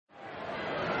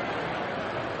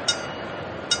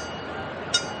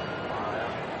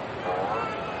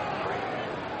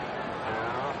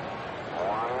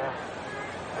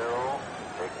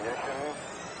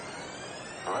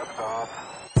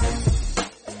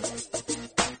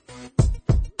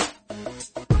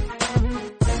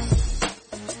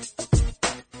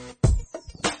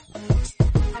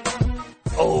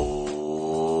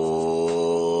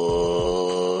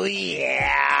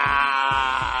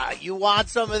Want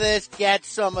some of this? Get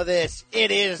some of this. It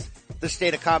is the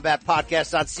State of Combat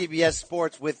podcast on CBS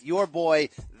Sports with your boy,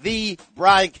 the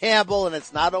Brian Campbell. And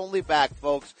it's not only back,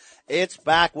 folks. It's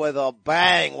back with a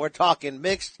bang. We're talking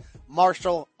mixed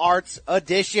martial arts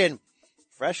edition.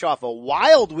 Fresh off a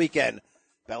wild weekend.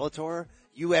 Bellator,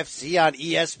 UFC on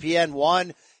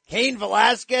ESPN1. Cain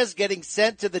Velasquez getting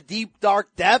sent to the deep,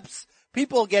 dark depths.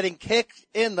 People getting kicked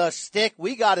in the stick.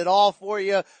 We got it all for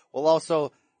you. We'll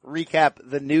also recap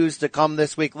the news to come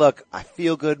this week. Look, I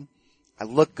feel good. I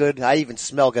look good. I even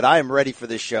smell good. I am ready for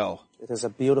this show. It is a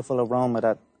beautiful aroma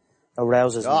that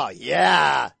arouses me. Oh,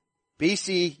 yeah.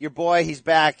 BC, your boy, he's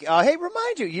back. Hey,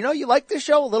 remind you, you like this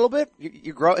show a little bit?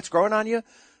 It's growing on you?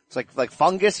 It's like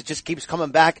fungus. It just keeps coming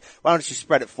back. Why don't you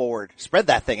spread it forward? Spread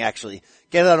that thing, actually.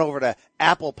 Get it on over to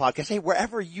Apple Podcasts. Hey,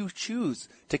 wherever you choose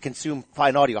to consume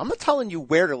fine audio. I'm not telling you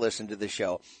where to listen to the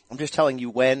show. I'm just telling you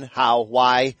when, how,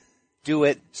 why. Do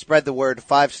it. Spread the word.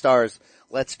 5 stars.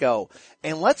 Let's go.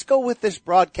 And let's go with this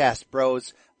broadcast,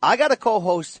 bros. I got a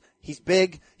co-host. He's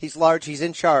big. He's large. He's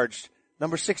in charge.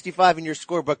 Number 65 in your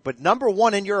scorebook, but number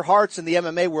 1 in your hearts in the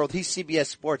MMA world. He's CBS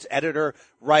Sports editor,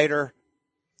 writer,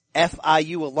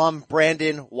 FIU alum,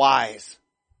 Brandon Wise.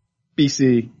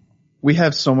 BC, we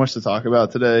have so much to talk about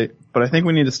today, but I think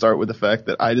we need to start with the fact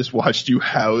that I just watched you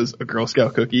house a Girl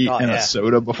Scout cookie a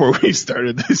soda before we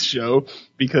started this show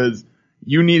because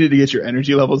you needed to get your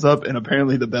energy levels up, and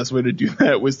apparently the best way to do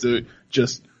that was to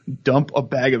just dump a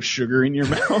bag of sugar in your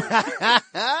mouth.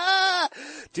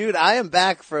 Dude, I am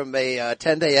back from a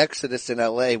 10-day exodus in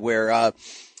LA where,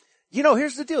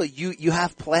 here's the deal. You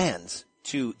have plans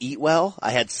to eat well.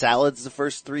 I had salads the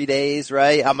first 3 days,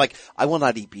 right? I'm like, I will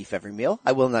not eat beef every meal.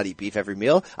 I will not eat beef every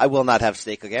meal. I will not have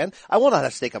steak again. I will not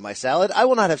have steak on my salad. I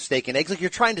will not have steak and eggs. Like, you're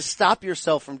trying to stop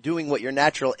yourself from doing what your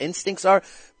natural instincts are.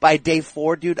 By day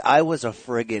 4, dude, I was a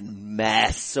friggin'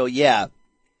 mess. So yeah,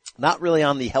 not really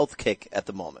on the health kick at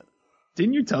the moment.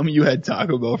 Didn't you tell me you had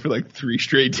Taco Bell for like 3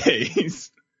 straight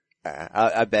days?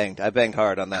 I banged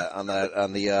hard on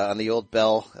the old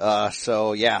bell.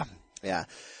 So yeah.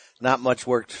 Not much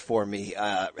worked for me,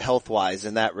 health-wise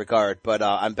in that regard, but,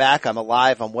 I'm back, I'm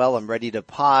alive, I'm well, I'm ready to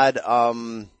pod.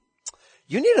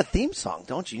 You need a theme song,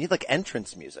 don't you? You need like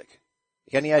entrance music.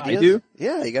 You got any ideas? I do?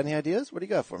 Yeah, you got any ideas? What do you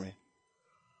got for me?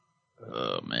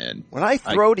 Oh man. When I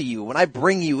throw to you, when I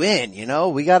bring you in,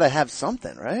 we gotta have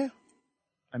something, right?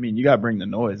 I mean, you gotta bring the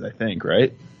noise, I think,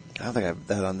 right? I don't think I have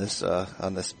that on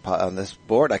this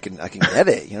board. I can get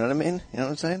it. You know what I mean? You know what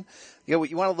I'm saying? You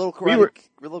want a little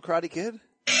karate kid?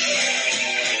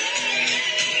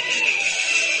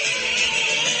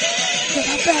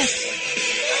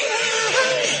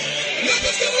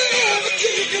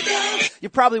 You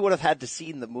probably would have had to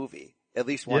seen the movie at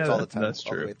least once all the time. That's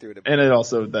true. All the way through and it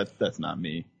also, that's not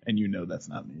me. And that's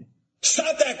not me.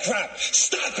 Stop that crap!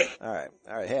 Stop it! All right.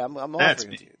 Hey, I'm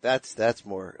offering it to you. That's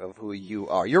more of who you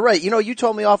are. You're right. You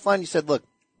told me offline, you said, look,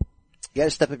 you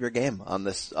gotta step up your game on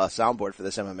this, soundboard for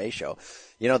this MMA show.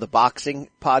 The boxing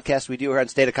podcast we do here on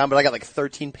State of Combat, I got like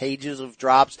 13 pages of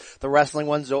drops. The wrestling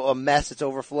one's a mess. It's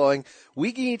overflowing.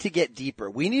 We need to get deeper.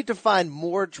 We need to find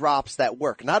more drops that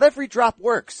work. Not every drop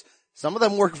works. Some of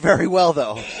them work very well,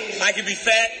 though. I can be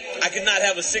fat. I can not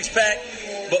have a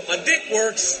 6-pack, but my dick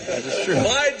works. That is true.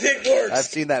 My dick works. I've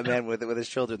seen that man with his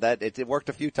children. That it worked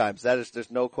a few times.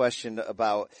 There's no question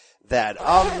about that.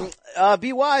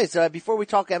 Be wise. Before we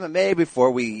talk MMA, before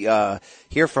we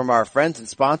hear from our friends and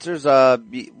sponsors,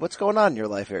 what's going on in your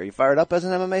life here? You fired up as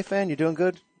an MMA fan? You doing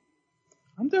good?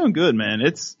 I'm doing good, man.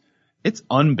 It's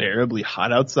unbearably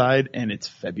hot outside, and it's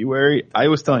February. I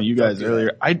was telling you guys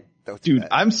earlier, Dude,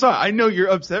 I'm sorry. I know you're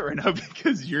upset right now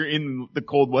because you're in the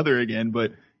cold weather again,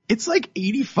 but it's like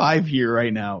 85 here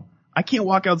right now. I can't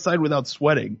walk outside without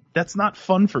sweating. That's not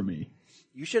fun for me.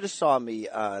 You should have saw me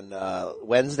on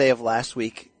Wednesday of last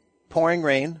week. Pouring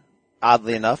rain,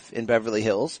 oddly enough, in Beverly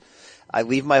Hills. I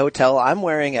leave my hotel. I'm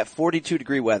wearing at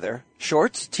 42-degree weather,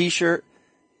 shorts, t-shirt,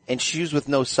 and shoes with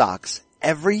no socks.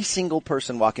 Every single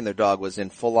person walking their dog was in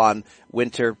full-on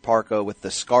winter parka with the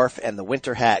scarf and the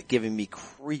winter hat, giving me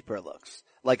creeper looks.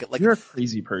 Like you're a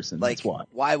crazy person. Like, that's why.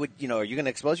 Why would are you going to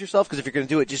expose yourself? Because if you're going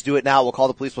to do it, just do it now. We'll call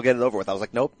the police. We'll get it over with. I was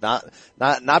like, nope,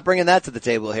 not bringing that to the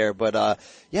table here. But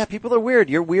yeah, people are weird.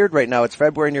 You're weird right now. It's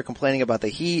February and you're complaining about the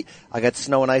heat. I got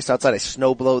snow and ice outside. I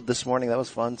snowblowed this morning. That was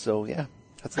fun. So yeah,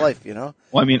 that's life, Well,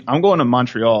 I mean, I'm going to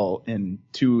Montreal in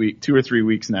 2 or 3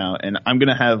 weeks now, and I'm going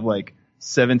to have like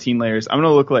 17 layers. I'm going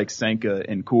to look like Sanka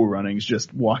in Cool Runnings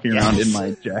just walking around in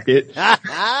my jacket.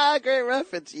 Great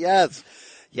reference.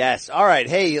 Yes. All right.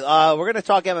 Hey, we're going to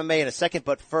talk MMA in a second,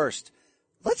 but first,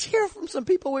 let's hear from some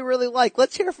people we really like.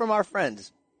 Let's hear from our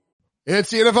friends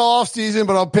It's the NFL offseason,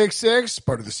 but on Pick Six,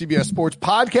 part of the CBS Sports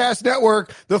Podcast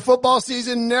Network, the football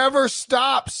season never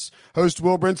stops. Host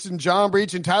Will Brinson, John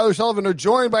Breach, and Tyler Sullivan are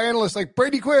joined by analysts like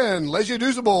Brady Quinn, Lesia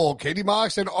Dusable, Katie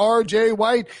Mox, and R.J.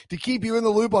 White to keep you in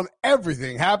the loop on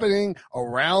everything happening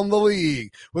around the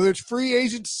league. Whether it's free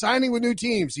agents signing with new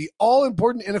teams, the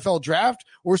all-important NFL draft,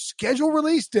 or schedule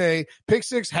release day, Pick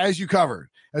Six has you covered.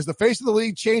 As the face of the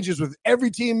league changes with every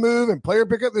team move and player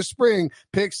pickup this spring,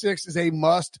 Pick Six is a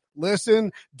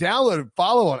must-listen. Download and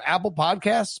follow on Apple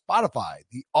Podcasts, Spotify,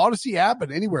 the Odyssey app, and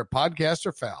anywhere podcasts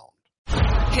are found.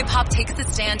 Hip-hop takes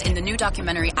its stand in the new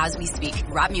documentary As We Speak,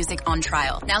 Rap Music on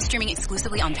Trial, now streaming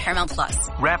exclusively on Paramount+.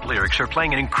 Rap lyrics are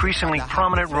playing an increasingly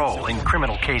prominent role in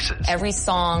criminal cases. Every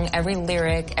song, every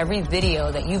lyric, every video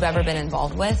that you've ever been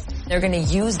involved with, they're going to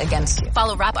use against you.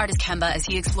 Follow rap artist Kemba as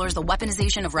he explores the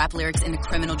weaponization of rap lyrics in the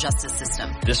criminal justice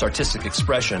system. This artistic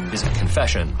expression is a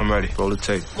confession. I'm ready. Roll the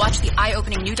tape. Watch the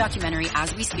eye-opening new documentary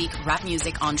As We Speak, Rap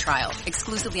Music on Trial,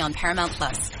 exclusively on Paramount+.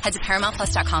 Head to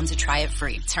ParamountPlus.com to try it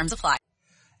free. Terms apply.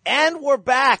 And we're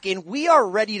back, and we are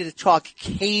ready to talk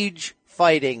cage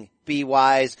fighting,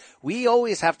 B-Wise. We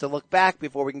always have to look back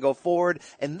before we can go forward,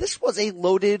 and this was a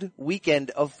loaded weekend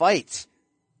of fights.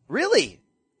 Really.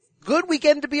 Good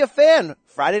weekend to be a fan.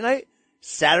 Friday night,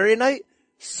 Saturday night,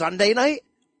 Sunday night.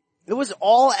 It was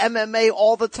all MMA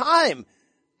all the time.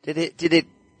 Did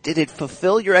it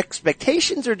fulfill your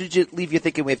expectations, or did it leave you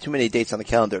thinking we have too many dates on the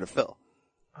calendar to fill?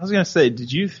 I was going to say,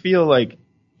 did you feel like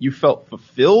you felt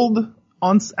fulfilled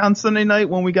on Sunday night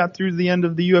when we got through the end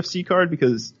of the UFC card?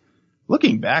 Because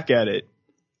looking back at it,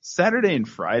 Saturday and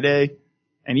Friday,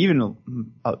 and even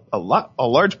a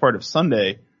large part of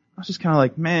Sunday, I was just kind of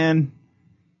like, man,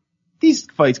 these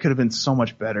fights could have been so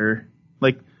much better.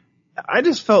 Like, I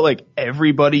just felt like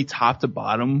everybody top to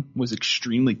bottom was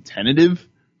extremely tentative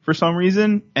for some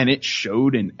reason, and it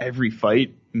showed in every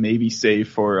fight, maybe save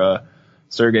for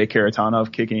Sergey Karatanov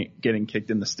getting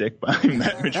kicked in the stick by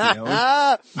Matt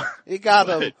Mitrione. He got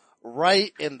him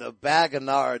right in the bag of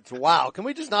nards. Wow. Can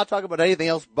we just not talk about anything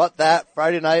else but that?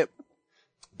 Friday night,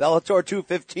 Bellator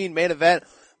 215 main event,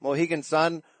 Mohegan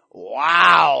Sun.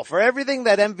 Wow. For everything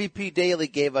that MVP-Daley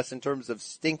gave us in terms of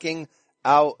stinking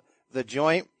out the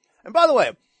joint. And by the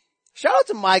way, shout out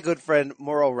to my good friend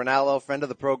Mauro Ranallo, friend of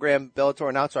the program, Bellator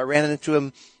announcer. I ran into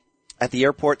him at the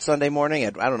airport Sunday morning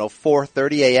at,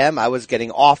 4:30 a.m. I was getting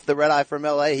off the red eye from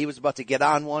LA. He was about to get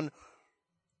on one.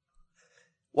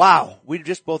 Wow. We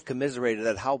just both commiserated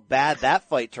at how bad that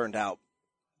fight turned out.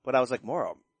 But I was like,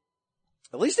 Mauro,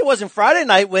 at least it wasn't Friday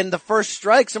night when the first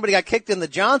strike, somebody got kicked in the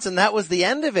Johnson. That was the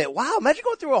end of it. Wow. Imagine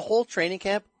going through a whole training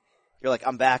camp. You're like,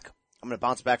 I'm back. I'm going to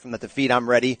bounce back from that defeat. I'm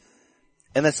ready.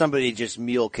 And then somebody just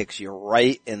mule kicks you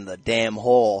right in the damn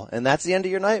hole. And that's the end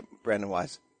of your night, Brandon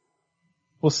Wise.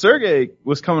 Well, Sergey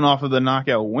was coming off of the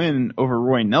knockout win over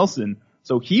Roy Nelson,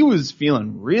 so he was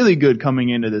feeling really good coming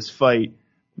into this fight.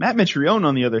 Matt Mitrione,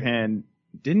 on the other hand,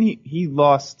 didn't he? He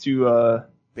lost to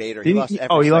Bader. He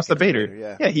lost to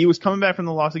Bader. Yeah, he was coming back from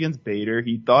the loss against Bader.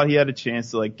 He thought he had a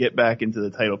chance to get back into the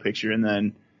title picture, and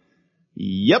then,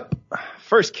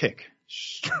 first kick.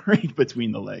 Straight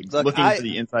between the legs, looking for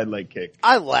the inside leg kick.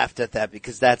 I laughed at that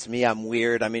because that's me. I'm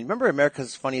weird. I mean, remember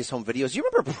America's Funniest Home Videos? You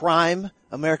remember Prime,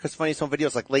 America's Funniest Home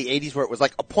Videos, like late 80s, where it was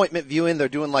like appointment viewing. They're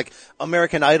doing like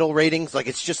American Idol ratings. Like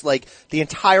it's just like the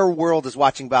entire world is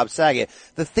watching Bob Saget.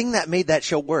 The thing that made that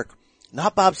show work,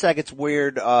 not Bob Saget's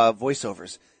weird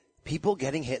voiceovers, people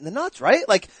getting hit in the nuts, right?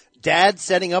 Like dad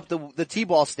setting up the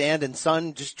T-ball stand and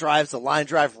son just drives the line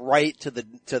drive right to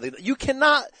the, you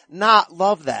cannot not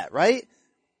love that, right?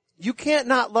 You can't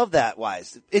not love that,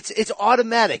 Wise. It's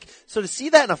automatic. So to see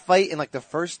that in a fight in like the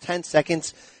first 10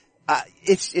 seconds,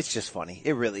 it's just funny.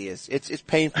 It really is. It's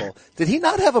painful. Did he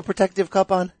not have a protective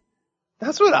cup on?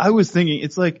 That's what I was thinking.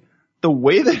 It's like the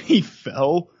way that he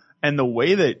fell and the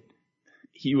way that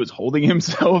he was holding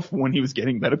himself when he was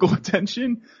getting medical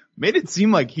attention made it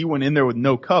seem like he went in there with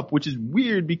no cup, which is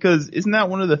weird because isn't that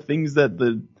one of the things that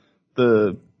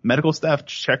the medical staff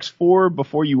checks for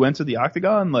before you enter the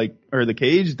octagon, or the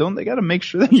cage? Don't they got to make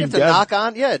sure that you have to knock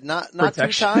on? Yeah, not 2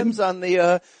 times on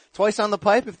the, twice on the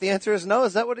pipe if the answer is no.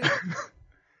 Is that what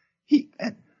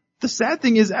the sad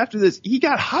thing is after this, he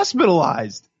got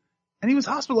hospitalized and he was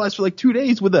hospitalized for 2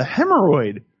 days with a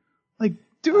hemorrhoid.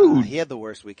 Dude. He had the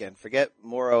worst weekend. Forget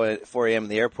Moro at 4 a.m. in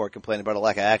the airport complaining about a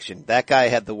lack of action. That guy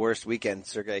had the worst weekend,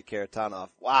 Sergey Karatanov.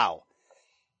 Wow.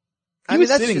 He was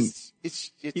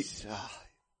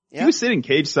sitting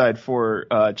cage side for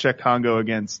Czech Congo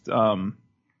against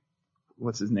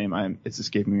what's his name? It's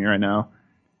escaping me right now.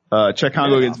 Czech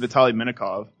Congo against Vitaly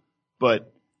Minikov.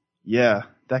 But yeah,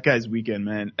 that guy's weekend,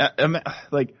 man.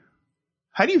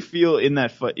 How do you feel in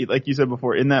that fight? Like you said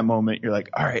before, in that moment, you're like,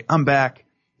 all right, I'm back.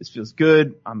 This feels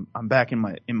good. I'm back in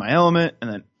my element.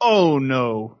 And then, oh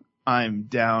no, I'm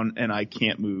down and I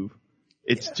can't move.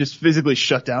 It's just physically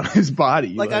shut down his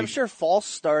body. Like I'm sure false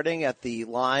starting at the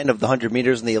line of the 100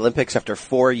 meters in the Olympics after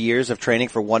 4 years of training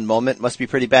for one moment must be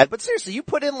pretty bad. But seriously, you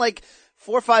put in like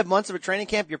 4 or 5 months of a training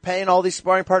camp, you're paying all these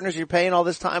sparring partners, you're paying all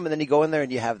this time, and then you go in there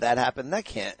and you have that happen. That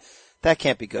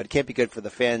can't be good. It can't be good for the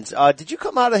fans. Did you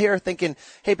come out of here thinking,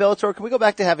 hey, Bellator, can we go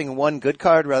back to having one good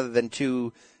card rather than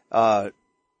two,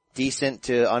 decent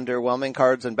to underwhelming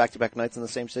cards on back-to-back nights in the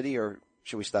same city, or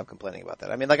should we stop complaining about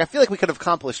that? I mean, like, I feel like we could have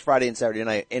accomplished Friday and Saturday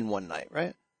night in one night,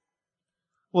 right?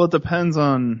 Well, it depends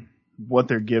on what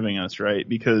they're giving us, right?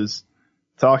 Because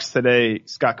talks today,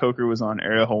 Scott Coker was on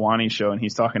Ariel Helwani's show, and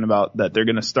he's talking about that they're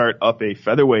going to start up a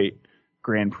featherweight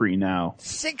Grand Prix now.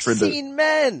 16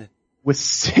 men! With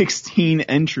 16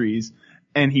 entries,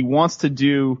 and he wants to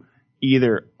do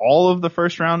either all of the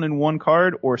first round in one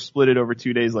card or split it over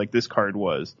 2 days like this card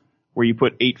was, where you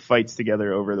put 8 fights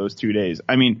together over those 2 days.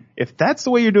 I mean, if that's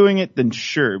the way you're doing it, then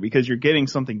sure, because you're getting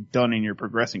something done and you're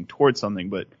progressing towards something.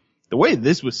 But the way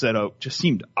this was set up just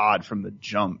seemed odd from the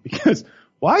jump, because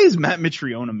why is Matt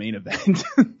Mitrione main event?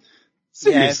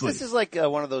 Seriously. Yeah, if this is like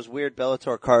one of those weird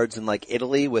Bellator cards in like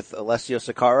Italy with Alessio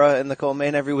Sakara in the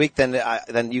co-main every week,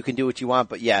 then you can do what you want.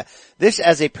 But yeah, this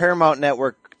as a Paramount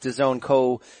Network DAZN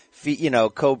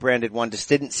co-branded one just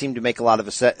didn't seem to make a lot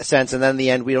of sense. And then in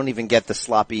the end, we don't even get the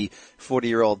sloppy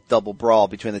 40-year-old double brawl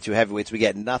between the two heavyweights. We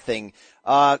get nothing.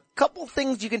 Couple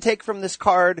things you can take from this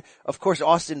card. Of course,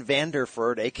 Austin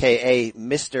Vanderford, aka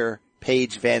Mr.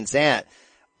 Paige Van Zant,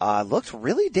 looked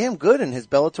really damn good in his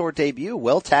Bellator debut.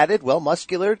 Well tatted, well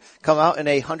muscular, come out in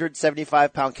a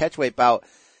 175-pound catchweight bout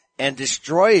and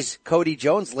destroys Cody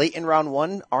Jones late in round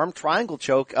 1, arm triangle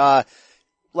choke.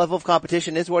 Level of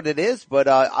competition is what it is, but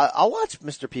I'll watch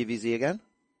Mr. PVZ again.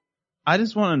 I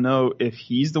just want to know if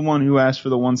he's the one who asked for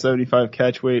the 175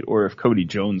 catchweight or if Cody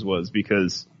Jones was,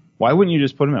 because why wouldn't you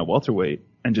just put him at welterweight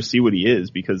and just see what he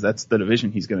is, because that's the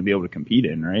division he's going to be able to compete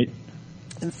in, right?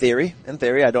 In theory,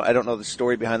 I don't know the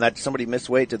story behind that. Did somebody miss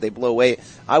weight? Did they blow weight?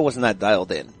 I wasn't that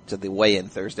dialed in to the weigh-in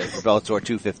Thursday for Bellator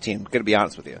 215. I'm gonna be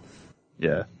honest with you.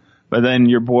 Yeah. But then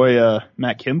your boy,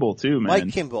 Matt Kimball too, man.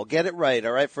 Mike Kimball, get it right,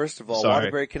 alright? First of all,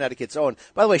 Waterbury, Connecticut's own.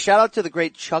 By the way, shout out to the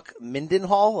great Chuck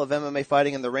Mindenhall of MMA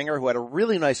Fighting in the Ringer, who had a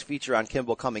really nice feature on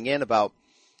Kimball coming in about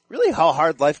really how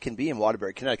hard life can be in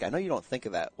Waterbury, Connecticut. I know you don't think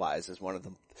of that, Wise, as one of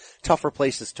the tougher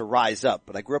places to rise up,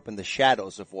 but I grew up in the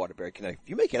shadows of Waterbury, Connecticut. If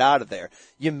you make it out of there,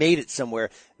 you made it somewhere.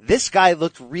 This guy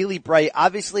looked really bright.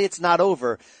 Obviously, it's not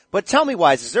over. But tell me,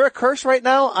 Wise, is there a curse right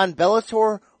now on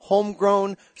Bellator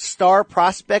homegrown star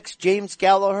prospects? James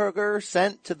Gallagher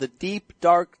sent to the deep,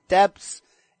 dark depths.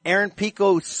 Aaron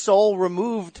Pico's soul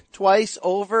removed twice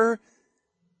over.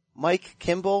 Mike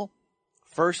Kimball,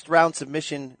 first round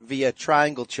submission via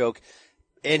triangle choke.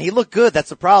 And he looked good. That's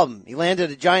the problem. He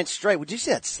landed a giant strike. Would you see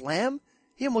that slam?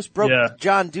 He almost broke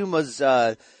John Duma's,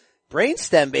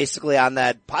 brainstem basically on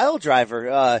that pile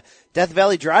driver, Death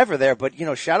Valley driver there. But,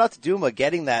 shout out to Duma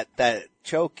getting that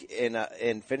choke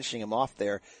and finishing him off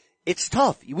there. It's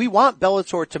tough. We want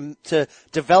Bellator to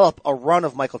develop a run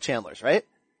of Michael Chandlers, right?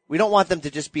 We don't want them to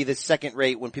just be this second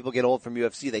rate when people get old from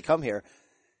UFC, they come here.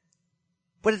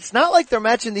 But it's not like they're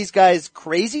matching these guys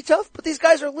crazy tough, but these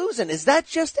guys are losing. Is that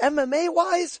just MMA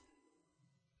wise?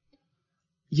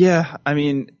 Yeah, I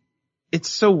mean, it's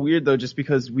so weird though, just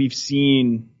because we've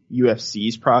seen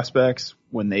UFC's prospects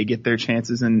when they get their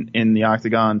chances in the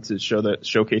octagon to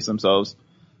showcase themselves.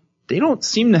 They don't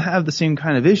seem to have the same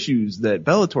kind of issues that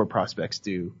Bellator prospects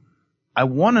do. I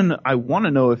want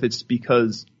to know if it's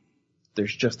because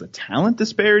there's just a talent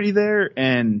disparity there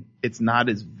and it's not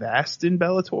as vast in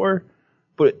Bellator.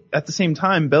 But at the same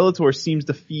time, Bellator seems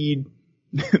to feed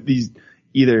these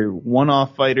either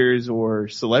one-off fighters or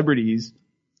celebrities,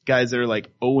 guys that are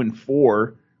like 0-4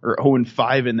 or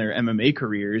 0-5 in their MMA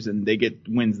careers, and they get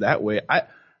wins that way.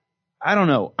 I don't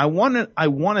know. I want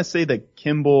to say that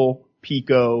Kimball,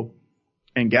 Pico,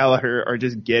 and Gallagher are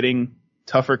just getting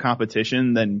tougher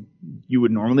competition than you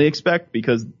would normally expect,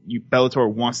 because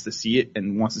Bellator wants to see it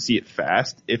and wants to see it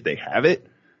fast if they have it.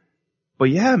 But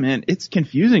yeah, man, it's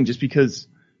confusing just because,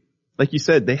 like you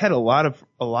said, they had a lot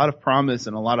of promise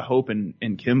and a lot of hope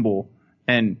in Kimball,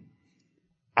 and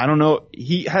I don't know,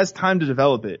 he has time to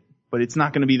develop it, but it's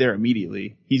not going to be there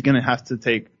immediately. He's going to have to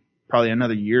take probably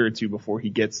another year or two before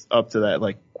he gets up to that,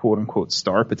 like, quote unquote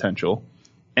star potential.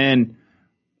 And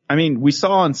I mean, we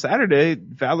saw on Saturday,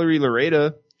 Valerie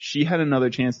Lareda, she had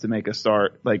another chance to make a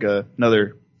start, like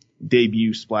another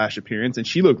debut splash appearance, and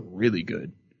she looked really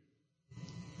good.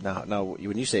 No,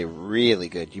 when you say really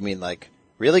good, you mean like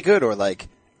really good or like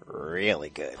really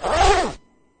good?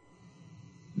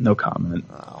 No comment.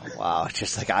 Oh, wow.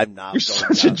 Just like I'm not. You're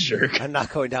such a jerk. I'm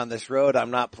not going down this road.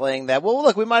 I'm not playing that. Well,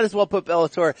 look, we might as well put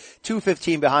Bellator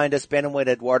 215 behind us. Bantamweight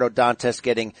Eduardo Dantas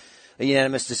getting a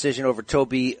unanimous decision over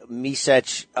Toby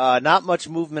Misech. Not much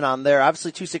movement on there.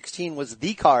 Obviously 216 was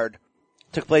the card.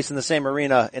 Took place in the same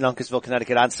arena in Uncasville,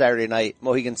 Connecticut on Saturday night.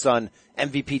 Mohegan Sun,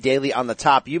 MVP-Daley on the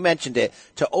top. You mentioned it.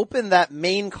 To open that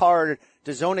main card,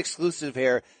 the zone exclusive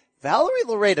here, Valerie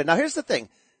Loreda. Now here's the thing.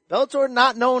 Bellator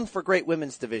not known for great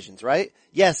women's divisions, right?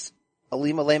 Yes,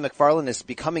 Alima Leigh McFarland is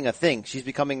becoming a thing. She's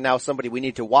becoming now somebody we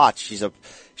need to watch. She's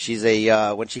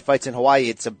a when she fights in Hawaii,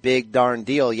 it's a big darn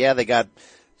deal. Yeah, they got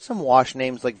some wash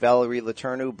names like Valerie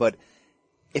Letourneau, but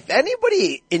if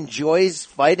anybody enjoys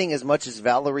fighting as much as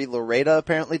Valerie Loreda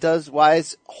apparently does,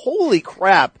 Wise, holy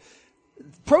crap.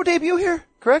 Pro debut here,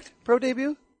 correct? Pro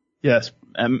debut? Yes,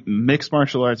 mixed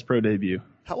martial arts pro debut.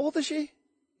 How old is she?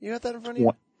 You got that in front of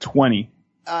you? 20.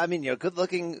 I mean, good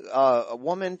looking, a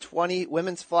woman, 20,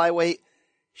 women's flyweight.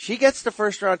 She gets the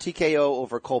first round TKO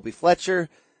over Colby Fletcher.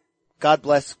 God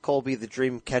bless Colby, the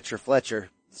dream catcher Fletcher.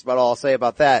 That's about all I'll say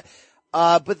about that.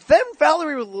 But then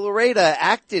Valerie Loreda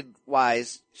acted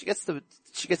wise. She gets the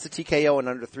TKO in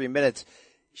under 3 minutes.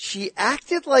 She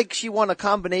acted like she won a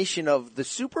combination of the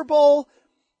Super Bowl,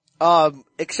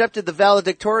 accepted the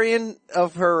valedictorian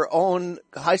of her own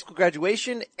high school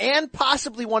graduation, and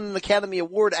possibly won an Academy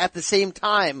Award at the same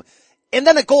time, and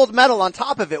then a gold medal on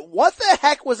top of it. What the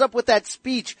heck was up with that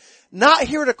speech? Not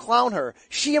here to clown her.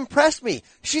 She impressed me.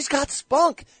 She's got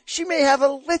spunk. She may have a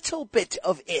little bit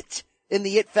of it in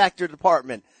the it factor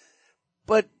department.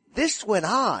 But this went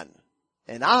on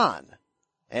and on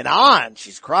and on.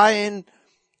 She's crying.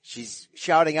 She's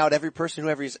shouting out every person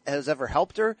who has ever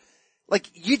helped her. Like,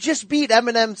 you just beat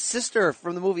Eminem's sister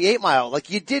from the movie 8 Mile. Like,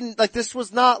 you didn't, like, this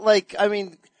was not like, I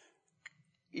mean,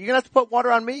 you're gonna have to put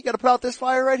water on me? You gotta put out this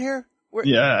fire right here?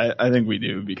 Yeah, I think we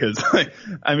do because,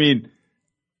 I mean,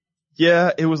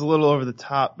 yeah, it was a little over the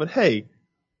top, but hey,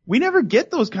 we never get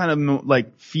those kind of,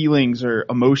 like, feelings or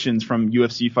emotions from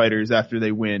UFC fighters after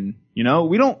they win. You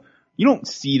know, you don't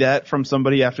see that from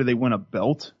somebody after they win a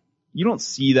belt. You don't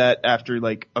see that after,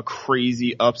 like, a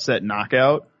crazy upset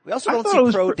knockout. We also don't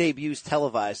see pro debuts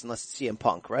televised unless it's CM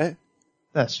Punk, right?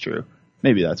 That's true.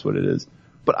 Maybe that's what it is.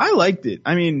 But I liked it.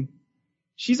 I mean,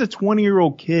 she's a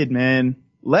 20-year-old kid, man.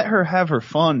 Let her have her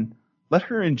fun. Let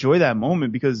her enjoy that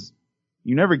moment because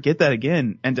you never get that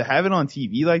again. And to have it on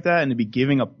TV like that and to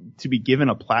be given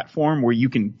a platform where you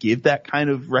can give that kind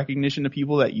of recognition to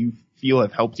people that you feel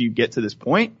have helped you get to this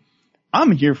point,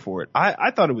 I'm here for it.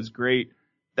 I thought it was great.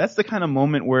 That's the kind of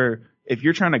moment where if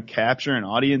you're trying to capture an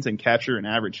audience and capture an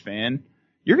average fan,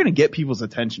 you're going to get people's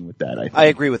attention with that, I think. I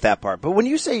agree with that part. But when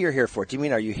you say you're here for it, do you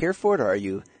mean are you here for it or are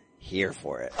you here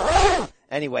for it?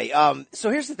 Anyway, so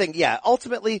here's the thing. Yeah,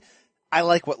 ultimately, I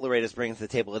like what Loreda's bringing to the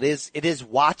table. It is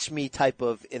watch me type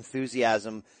of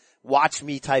enthusiasm, watch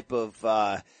me type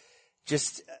of,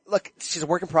 just, look, she's a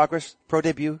work in progress, pro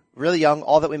debut, really young.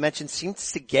 All that we mentioned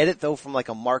seems to get it though from like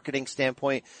a marketing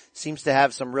standpoint, seems to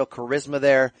have some real charisma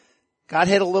there. Got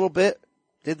hit a little bit,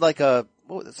 did like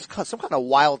some kind of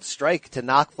wild strike to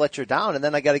knock Fletcher down, and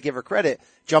then I gotta give her credit,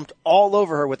 jumped all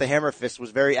over her with a hammer fist,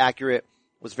 was very accurate,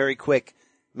 was very quick,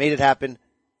 made it happen.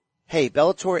 Hey,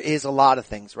 Bellator is a lot of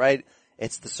things, right?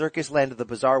 It's the circus land of the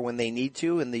bizarre when they need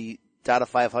to in the Data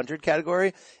 500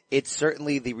 category. It's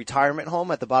certainly the retirement home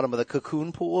at the bottom of the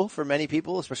cocoon pool for many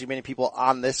people, especially many people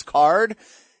on this card.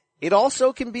 It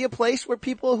also can be a place where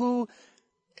people who,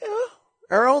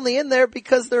 are only in there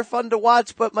because they're fun to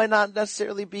watch but might not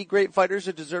necessarily be great fighters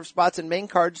or deserve spots in main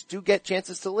cards do get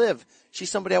chances to live. She's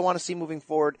somebody I want to see moving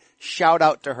forward. Shout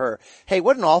out to her. Hey,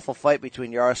 what an awful fight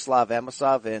between Yaroslav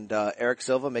Amosov and Eric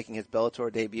Silva making his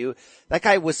Bellator debut. That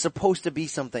guy was supposed to be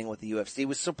something with the UFC. He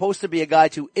was supposed to be a guy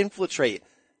to infiltrate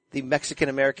the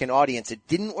Mexican-American audience. It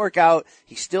didn't work out.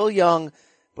 He's still young,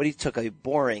 but he took a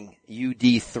boring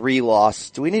UD3 loss.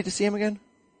 Do we need to see him again?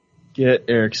 Get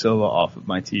Eric Silva off of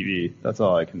my TV. That's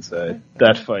all I can say. Okay.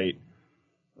 That fight,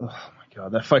 oh my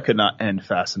God, that fight could not end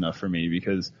fast enough for me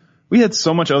because we had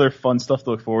so much other fun stuff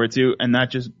to look forward to, and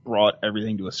that just brought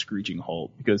everything to a screeching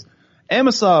halt. Because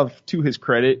Amosov, to his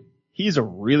credit, he's a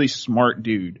really smart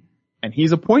dude, and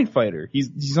he's a point fighter.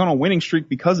 He's on a winning streak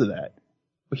because of that.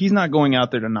 But he's not going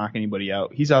out there to knock anybody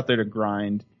out. He's out there to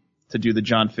grind, to do the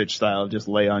John Fitch style, just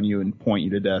lay on you and point you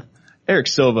to death. Eric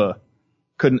Silva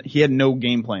he had no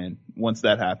game plan once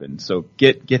that happened. So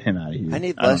get him out of here. I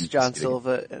need less John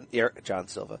Silva.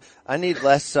 I need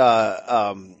less,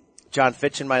 John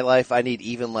Fitch in my life. I need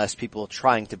even less people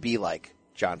trying to be like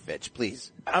John Fitch,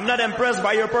 please. I'm not impressed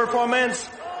by your performance.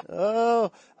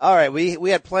 Oh, all right. We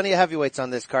had plenty of heavyweights on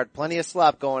this card, plenty of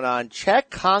slop going on. Cheick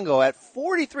Kongo at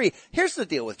 43. Here's the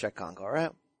deal with Cheick Kongo, all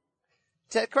right?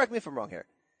 Ted, correct me if I'm wrong here.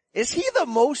 Is he the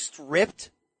most ripped,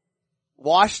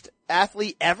 washed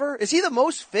athlete ever? Is he the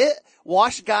most fit,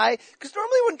 washed guy? Because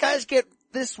normally when guys get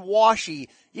this washy,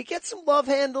 you get some love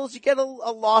handles, you get a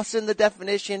loss in the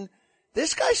definition.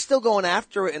 This guy's still going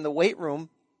after it in the weight room.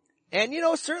 And,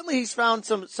 certainly he's found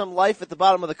some life at the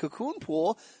bottom of the cocoon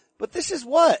pool. But this is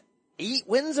what? 8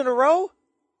 wins in a row?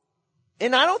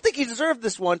 And I don't think he deserved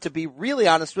this one, to be really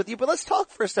honest with you. But let's talk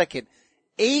for a second.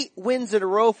 8 wins in a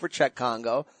row for Cheick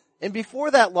Kongo. And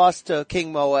before that loss to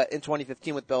King Moa in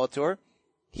 2015 with Bellator,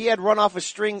 he had run off a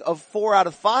string of 4 out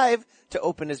of 5 to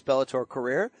open his Bellator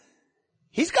career.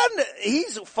 He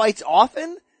fights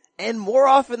often, and more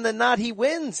often than not, he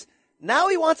wins. Now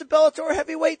he wants a Bellator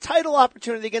heavyweight title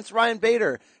opportunity against Ryan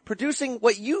Bader, producing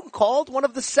what you called one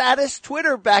of the saddest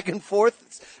Twitter back and forth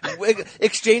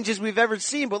exchanges we've ever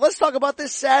seen. But let's talk about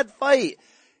this sad fight.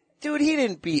 Dude, he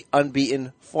didn't beat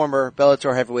unbeaten former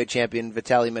Bellator heavyweight champion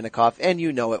Vitaly Minakov, and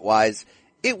you know it, Wise.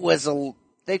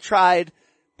 They tried,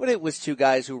 but it was 2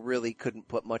 guys who really couldn't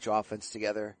put much offense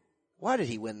together. Why did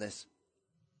he win this?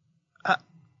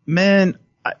 Man,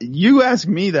 you ask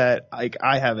me that,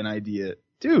 I have an idea.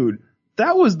 Dude,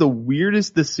 that was the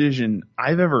weirdest decision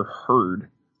I've ever heard.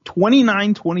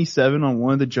 29-27 on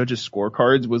one of the judges'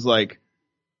 scorecards was like,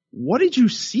 what did you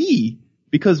see?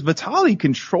 Because Vitaly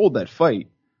controlled that fight.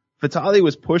 Vitaly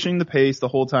was pushing the pace the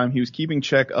whole time. He was keeping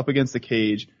Cheick up against the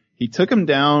cage. He took him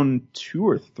down 2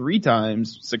 or 3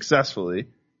 times successfully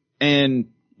and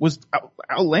was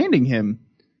outlanding him.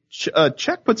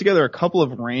 Cheick put together a couple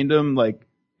of random,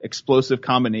 explosive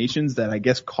combinations that I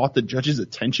guess caught the judge's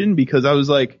attention because I was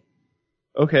like,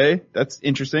 okay, that's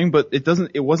interesting, but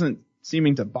it wasn't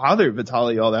seeming to bother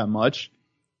Vitaly all that much.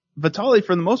 Vitaly,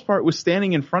 for the most part, was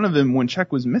standing in front of him when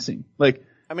Cheick was missing.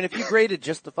 If you graded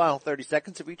just the final 30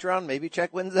 seconds of each round, maybe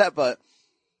Cheick wins that, but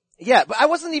I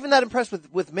wasn't even that impressed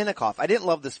with Minakov. I didn't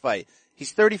love this fight.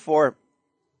 He's 34.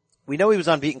 We know he was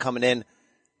unbeaten coming in,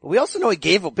 but we also know he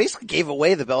basically gave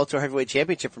away the Bellator Heavyweight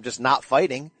Championship from just not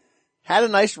fighting. Had a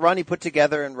nice run he put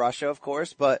together in Russia, of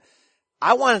course, but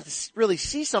I wanted to really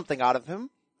see something out of him.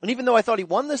 And even though I thought he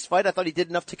won this fight, I thought he did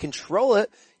enough to control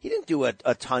it. He didn't do a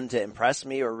ton to impress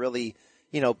me or really,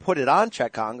 put it on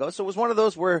Cheick Kongo. So it was one of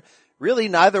those where really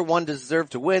neither one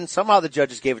deserved to win. Somehow the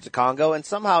judges gave it to Kongo, and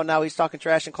somehow now he's talking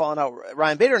trash and calling out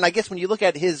Ryan Bader. And I guess when you look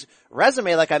at his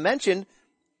resume, like I mentioned,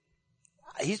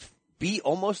 he's beat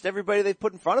almost everybody they've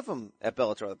put in front of him at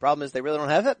Bellator. The problem is they really don't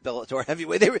have Bellator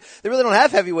heavyweight. They really don't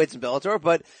have heavyweights in Bellator,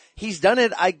 but he's done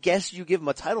it. I guess you give him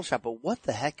a title shot, but what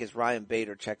the heck is Ryan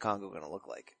Bader, Cheick Kongo going to look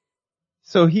like?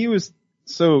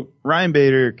 So Ryan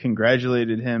Bader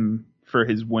congratulated him for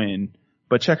his win,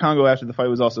 but Cheick Kongo after the fight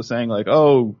was also saying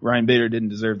Ryan Bader didn't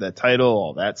deserve that title,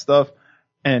 all that stuff.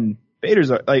 And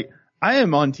Bader's I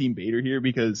am on Team Bader here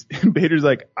because Bader's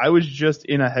I was just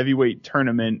in a heavyweight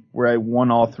tournament where I won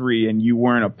all 3 and you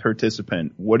weren't a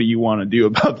participant. What do you want to do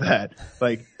about that?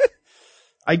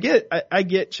 I get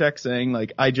Cheick saying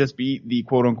I just beat the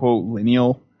quote unquote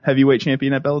lineal heavyweight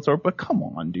champion at Bellator, but come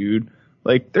on, dude.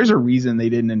 There's a reason they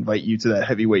didn't invite you to that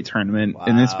heavyweight tournament. Wow.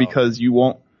 And it's because you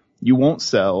won't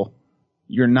sell.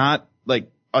 You're not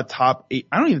a top 8.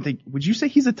 I don't even think, would you say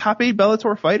he's a top 8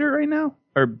 Bellator fighter right now?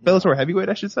 Or Bellator heavyweight,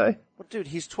 I should say. Well, dude,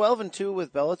 he's 12-2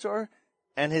 with Bellator,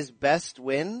 and his best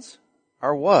wins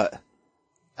are what?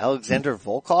 Alexander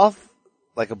Volkov?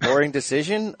 A boring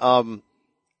decision? I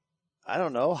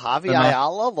don't know. Javi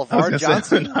Ayala? LeVar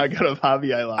Johnson? I got a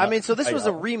Javi Ayala. So this was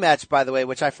a rematch, by the way,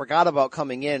 which I forgot about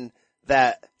coming in,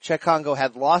 that Cheick Kongo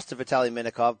had lost to Vitaly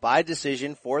Minakov by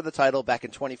decision for the title back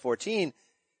in 2014.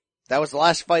 That was the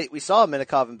last fight we saw of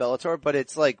Minakov in Bellator, but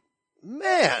it's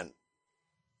man.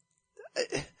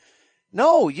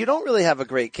 No, you don't really have a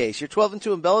great case. You're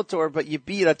 12-2 in Bellator, but you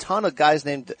beat a ton of guys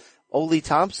named Ole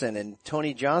Thompson and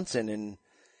Tony Johnson, and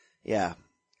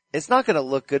it's not going to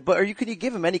look good. But could you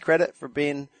give him any credit for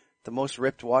being the most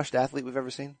ripped, washed athlete we've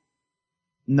ever seen?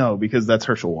 No, because that's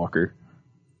Herschel Walker.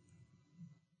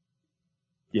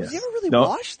 Yes. Was he ever really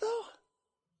washed though?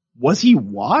 Was he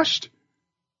washed?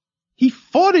 He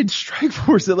fought in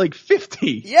Strikeforce at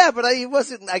 50. Yeah, but he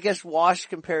wasn't, I guess, washed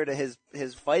compared to his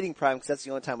fighting prime, because that's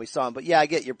the only time we saw him. But I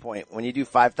get your point. When you do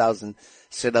 5,000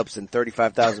 sit-ups and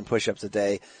 35,000 push-ups a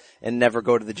day and never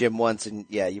go to the gym once, and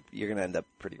you're going to end up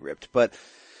pretty ripped. But,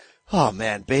 oh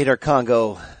man, Bader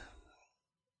Kongo.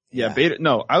 Yeah, Bader,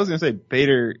 no, I was going to say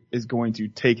Bader is going to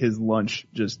take his lunch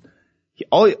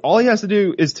all he has to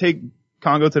do is take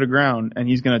Congo to the ground and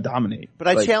he's going to dominate. But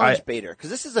I challenge Bader because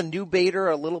this is a new Bader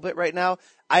a little bit right now.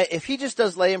 If he just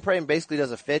does lay and pray and basically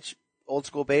does a Fitch, old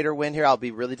school Bader win here, I'll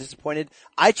be really disappointed.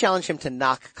 I challenge him to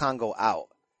knock Congo out,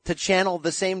 to channel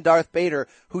the same Darth Bader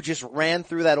who just ran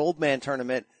through that old man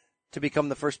tournament to become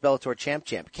the first Bellator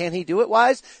champ. Can he do it,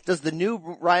 Wise? Does the new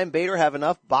Ryan Bader have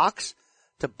enough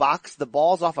to box the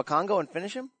balls off of Congo and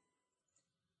finish him?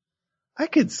 I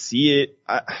could see it.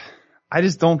 I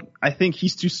just don't, I think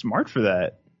he's too smart for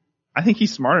that. I think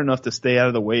he's smart enough to stay out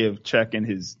of the way of Czech and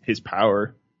his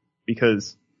power,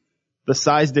 because the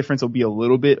size difference will be a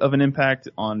little bit of an impact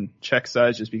on Czech's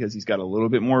size just because he's got a little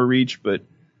bit more reach. But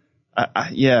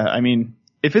I mean,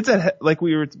 if it's like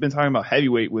we were been talking about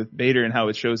heavyweight with Bader and how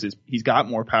it shows he's got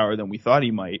more power than we thought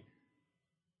he might,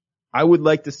 I would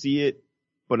like to see it,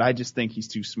 but I just think he's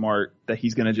too smart that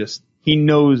he's going to he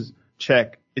knows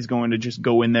Czech is going to just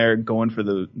go in there going for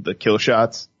the kill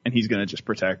shots, and he's going to just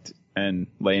protect and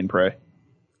lay and pray.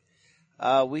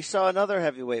 We saw another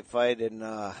heavyweight fight in,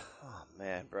 oh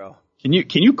man, bro. Can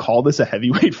you call this a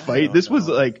heavyweight fight? This was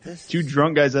like two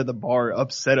drunk guys at the bar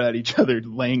upset at each other,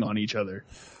 laying on each other.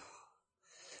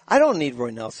 I don't need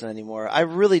Roy Nelson anymore. I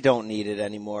really don't need it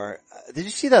anymore. Did you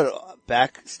see that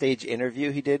backstage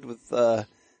interview he did with,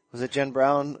 was it Jen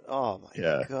Brown? Oh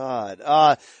my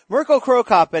God. Mirko Cro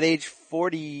Cop at age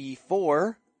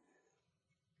 44.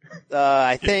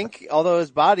 I think, although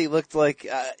his body looked like,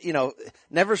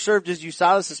 never served his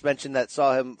USADA suspension that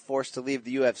saw him forced to leave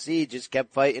the UFC, just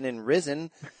kept fighting and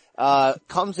risen,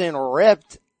 comes in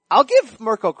ripped. I'll give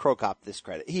Mirko Cro Cop this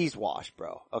credit. He's washed,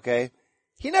 bro. Okay.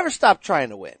 He never stopped trying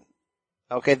to win.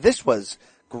 Okay. This was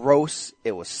gross.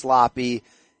 It was sloppy.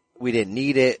 We didn't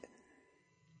need it.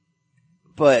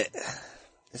 But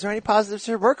is there any positives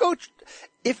here? Mirko,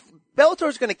 if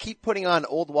Bellator's going to keep putting on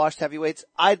old washed heavyweights,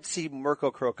 I'd see Mirko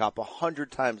Cro Cop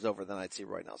 100 times over than I'd see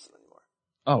Roy Nelson anymore.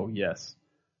 Oh, yes.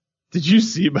 Did you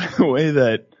see, by the way,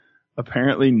 that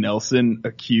apparently Nelson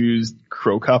accused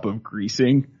Cro Cop of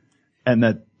greasing, and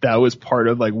that was part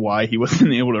of like why he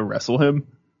wasn't able to wrestle him?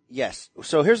 Yes.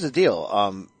 So here's the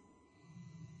deal.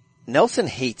 Nelson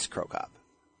hates Cro Cop.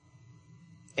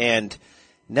 And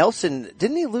Nelson,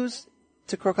 didn't he lose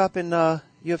to Cro Cop in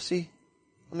UFC?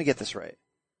 Let me get this right.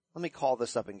 Let me call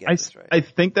this up and get this right. I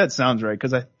think that sounds right,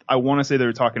 because I want to say they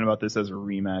were talking about this as a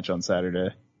rematch on Saturday.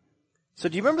 So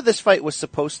do you remember this fight was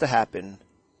supposed to happen,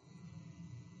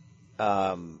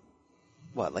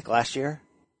 like last year?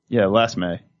 Yeah, last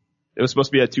May. It was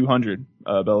supposed to be at 200,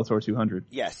 Bellator 200.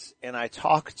 Yes, and I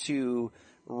talked to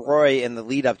Roy in the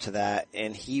lead up to that,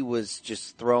 and he was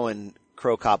just throwing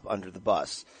Cro Cop under the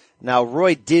bus. Now,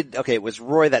 it was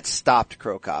Roy that stopped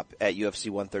Cro Cop at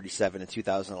UFC 137 in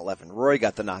 2011. Roy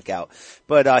got the knockout.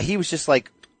 But, he was just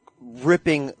like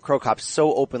ripping Cro Cop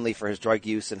so openly for his drug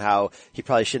use and how he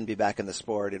probably shouldn't be back in the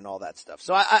sport and all that stuff.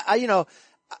 So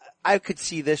I could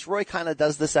see this. Roy kind of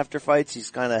does this after fights.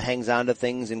 He's kind of hangs on to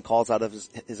things and calls out of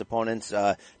his opponents.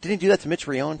 Didn't he do that to Mitch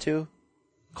Rion too?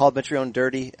 Called Mitch Rion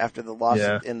dirty after the loss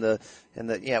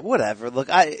whatever. Look,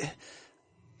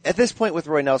 at this point with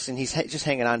Roy Nelson, he's just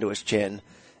hanging on to his chin,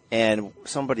 and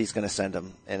somebody's going to send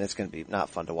him, and it's going to be not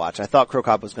fun to watch. I thought Cro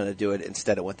Cop was going to do it.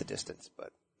 Instead, it went the distance.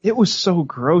 But it was so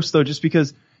gross, though, just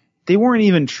because they weren't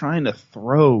even trying to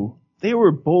throw. They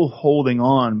were both holding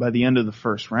on by the end of the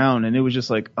first round, and it was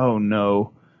just like, oh,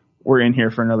 no, we're in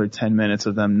here for another 10 minutes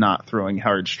of them not throwing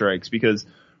hard strikes, because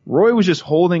Roy was just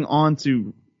holding on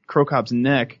to Cro Cop's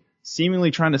neck, seemingly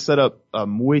trying to set up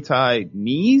Muay Thai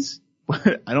knees.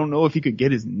 But I don't know if he could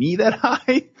get his knee that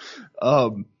high.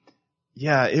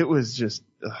 It was just,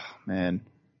 man.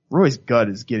 Roy's gut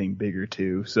is getting bigger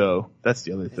too, so that's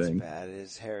the other thing. It's bad.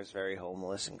 His hair is very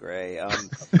homeless and gray.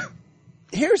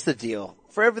 Here's the deal.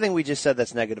 For everything we just said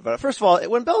that's negative about it. First of all,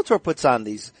 when Bellator puts on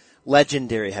these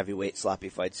legendary heavyweight sloppy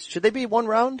fights, should they be one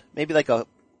round? Maybe like a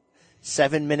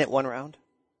 7-minute one round?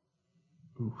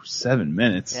 Ooh, 7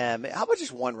 minutes. Yeah, how about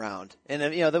just one round? And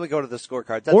then we go to the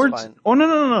scorecard. That's fine. Oh,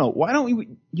 no. Why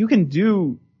don't you can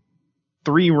do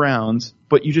 3 rounds,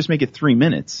 but you just make it 3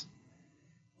 minutes.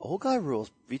 Old guy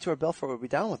rules. Vitor Belfort would be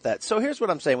down with that. So here's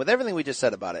what I'm saying with everything we just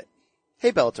said about it.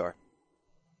 Hey, Bellator.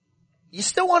 You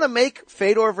still want to make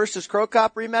Fedor versus Cro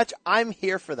Cop rematch? I'm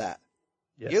here for that.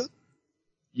 Yes. You?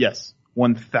 Yes.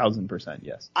 1,000%,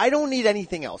 yes. I don't need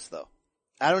anything else, though.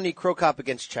 I don't need Cro Cop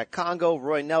against Czech Congo,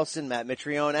 Roy Nelson, Matt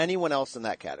Mitrione, anyone else in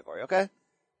that category, okay?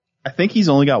 I think he's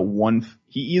only got one.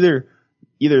 He either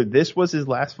this was his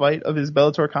last fight of his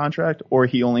Bellator contract, or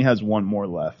he only has one more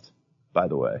left, by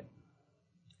the way.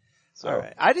 So. All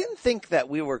right. I didn't think that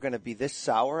we were going to be this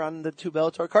sour on the two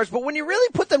Bellator cards, but when you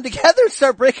really put them together and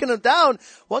start breaking them down,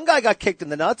 one guy got kicked in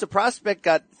the nuts, a prospect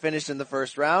got finished in the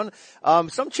first round,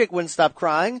 some chick wouldn't stop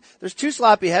crying, there's two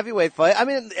sloppy heavyweight fights. I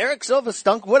mean, Eric Silva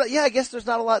stunk. I guess there's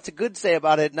not a lot to good say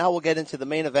about it. Now we'll get into the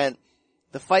main event,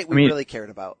 the fight we really cared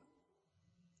about.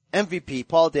 MVP,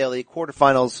 Paul Daley,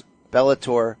 quarterfinals,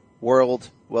 Bellator, World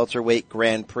Welterweight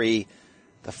Grand Prix.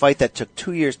 The fight that took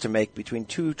 2 years to make between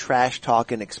two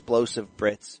trash-talking, explosive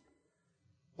Brits.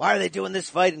 Why are they doing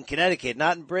this fight in Connecticut,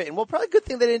 not in Britain? Well, probably a good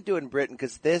thing they didn't do it in Britain,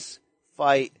 because this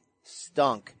fight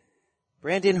stunk.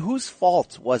 Brandon, whose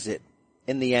fault was it,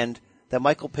 in the end, that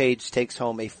Michael Page takes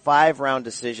home a 5-round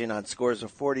decision on scores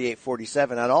of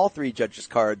 48-47 on all three judges'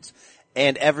 cards,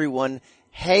 and everyone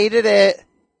hated it?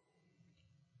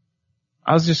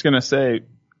 I was just going to say,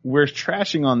 we're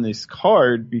trashing on this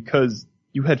card because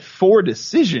you had 4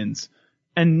 decisions,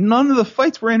 and none of the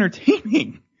fights were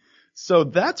entertaining. So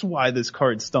that's why this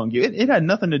card stung you. It had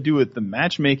nothing to do with the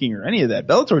matchmaking or any of that.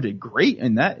 Bellator did great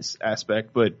in that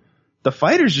aspect, but the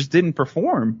fighters just didn't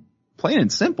perform, plain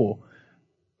and simple.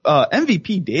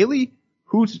 MVP-Daley,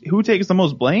 who takes the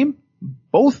most blame?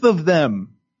 Both of them,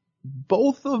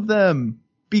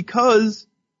 because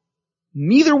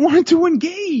neither wanted to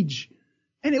engage.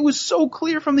 And it was so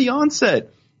clear from the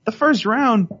onset. The first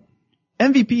round,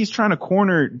 MVP is trying to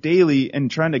corner Daley and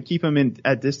trying to keep him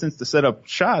at distance to set up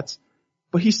shots,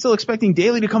 but he's still expecting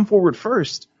Daley to come forward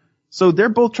first. So they're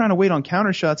both trying to wait on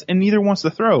counter shots, and neither wants to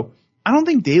throw. I don't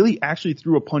think Daley actually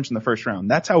threw a punch in the first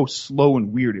round. That's how slow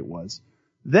and weird it was.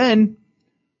 Then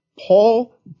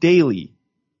Paul Daley.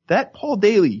 That Paul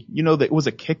Daley, that was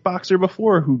a kickboxer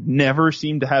before who never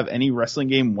seemed to have any wrestling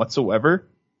game whatsoever,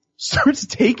 starts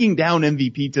taking down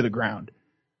MVP to the ground.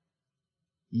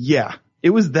 Yeah. It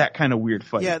was that kind of weird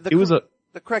fight. Yeah, the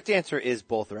correct answer is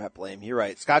both are at blame. You're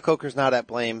right. Scott Coker's not at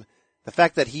blame. The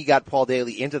fact that he got Paul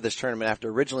Daley into this tournament after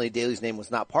originally Daley's name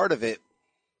was not part of it,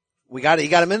 he got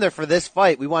him in there for this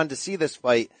fight. We wanted to see this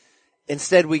fight.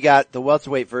 Instead, we got the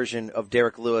welterweight version of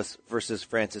Derek Lewis versus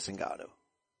Francis Ngannou.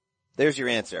 There's your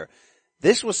answer.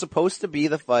 This was supposed to be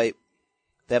the fight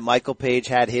that Michael Page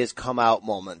had his come out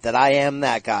moment. That I am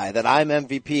that guy. That I'm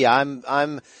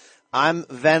MVP. I'm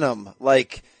Venom.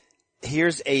 Like,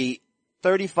 here's a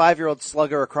 35-year-old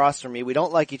slugger across from me. We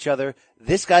don't like each other.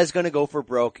 This guy's going to go for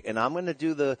broke, and I'm going to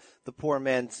do the poor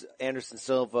man's Anderson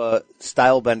Silva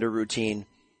style bender routine,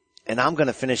 and I'm going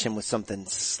to finish him with something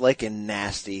slick and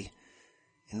nasty.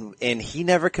 And he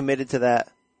never committed to that.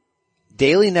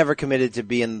 Daley never committed to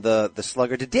being the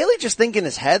slugger. Did Daley just think in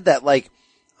his head that, like,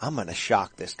 I'm going to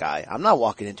shock this guy. I'm not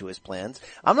walking into his plans.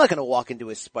 I'm not going to walk into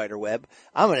his spider web.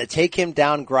 I'm going to take him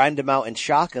down, grind him out, and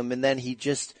shock him, and then he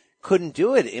just couldn't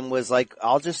do it and was like,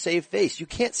 I'll just save face. You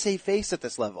can't save face at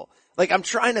this level. Like, I'm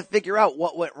trying to figure out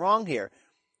what went wrong here.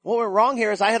 What went wrong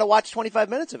here is I had to watch 25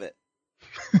 minutes of it.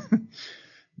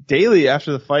 Daley,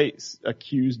 after the fight,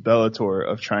 accused Bellator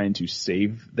of trying to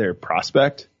save their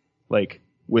prospect, like,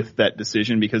 with that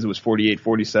decision because it was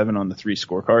 48-47 on the 3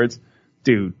 scorecards.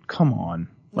 Dude, come on.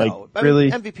 Like, really?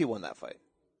 MVP won that fight.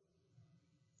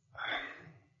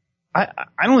 I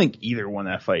don't think either won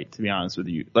that fight, to be honest with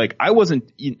you. Like, I wasn't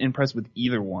impressed with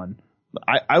either one.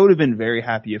 I would have been very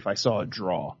happy if I saw a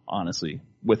draw, honestly,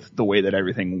 with the way that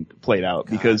everything played out.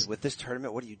 God, because with this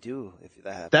tournament, what do you do if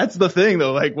that happens? That's the thing,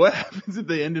 though. Like, what happens if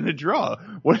they end in a draw?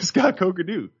 What does Scott Coker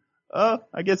do?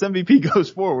 I guess MVP goes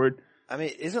forward. I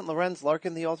mean, isn't Lorenz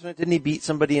Larkin the alternate? Didn't he beat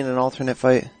somebody in an alternate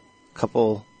fight a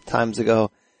couple times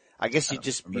ago? I guess you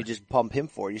just pump him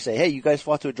for it. You say, hey, you guys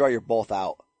fought to a draw, you're both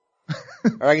out.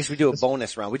 Or I guess we do a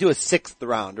bonus round. We do a 6th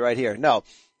round right here. No.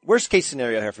 Worst case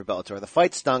scenario here for Bellator. The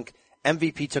fight stunk.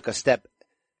 MVP took a step,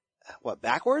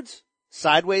 backwards?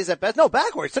 Sideways at best? No,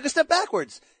 backwards. Took a step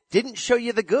backwards. Didn't show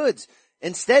you the goods.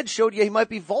 Instead showed you he might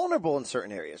be vulnerable in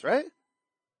certain areas, right?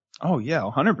 Oh yeah,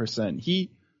 100%.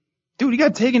 He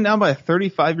got taken down by a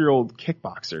 35-year-old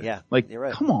kickboxer. Yeah. Like, you're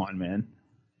right. Come on, man.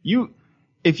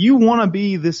 If you want to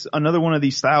be another one of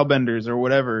these style benders or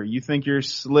whatever, you think you're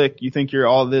slick, you think you're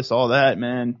all this, all that,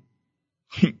 man,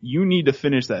 you need to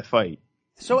finish that fight.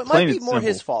 So it might be more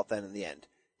his fault then in the end.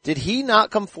 Did he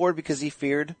not come forward because he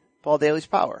feared Paul Daley's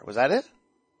power? Was that it?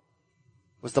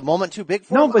 Was the moment too big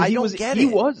for him? No, but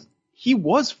he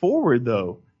was forward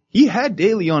though. He had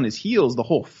Daley on his heels the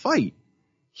whole fight.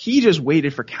 He just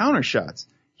waited for counter shots.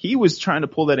 He was trying to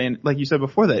pull that in, like you said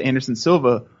before, that Anderson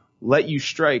Silva, let you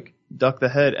strike, duck the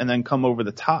head, and then come over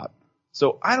the top.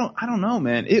 So I don't know,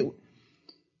 man.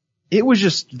 It was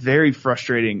just very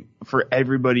frustrating for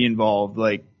everybody involved.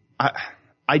 Like,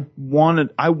 I want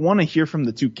to hear from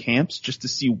the two camps just to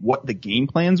see what the game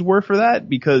plans were for that,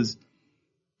 because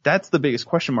that's the biggest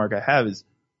question mark I have is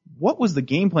what was the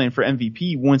game plan for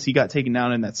MVP once he got taken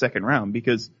down in that second round?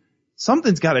 Because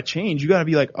something's got to change. You got to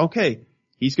be like, okay,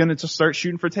 he's going to just start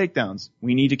shooting for takedowns.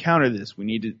 We need to counter this. We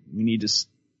need to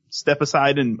step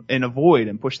aside and avoid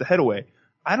and push the head away.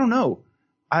 I don't know.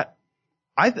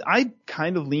 I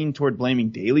kind of lean toward blaming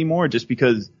Daley more just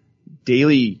because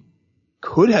Daley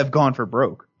could have gone for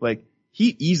broke. Like,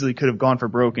 he easily could have gone for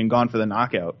broke and gone for the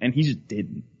knockout, and he just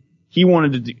didn't. He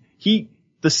wanted to do,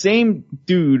 the same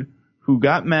dude who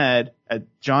got mad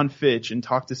at John Fitch and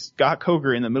talked to Scott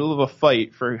Coker in the middle of a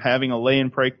fight for having a lay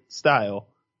and pray style,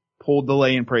 pulled the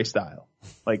lay and pray style.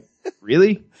 Like,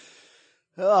 really?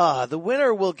 The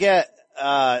winner will get,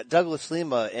 Douglas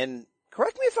Lima, and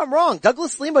correct me if I'm wrong,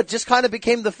 Douglas Lima just kind of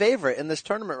became the favorite in this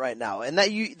tournament right now. And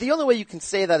the only way you can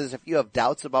say that is if you have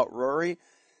doubts about Rory.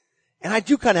 And I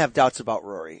do kind of have doubts about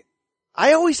Rory.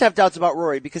 I always have doubts about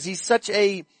Rory because he's such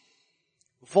a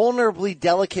vulnerably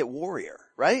delicate warrior,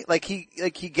 right? Like he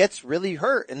gets really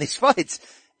hurt in these fights.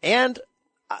 And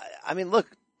I mean, look,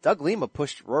 Doug Lima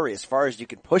pushed Rory as far as you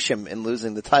can push him in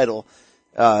losing the title,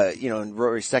 in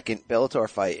Rory's second Bellator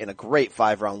fight in a great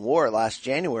 5-round war last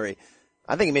January.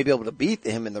 I think he may be able to beat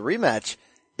him in the rematch.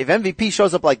 If MVP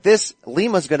shows up like this,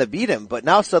 Lima's going to beat him. But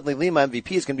now suddenly Lima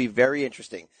MVP is going to be very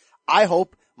interesting. I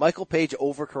hope Michael Page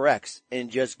overcorrects and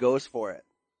just goes for it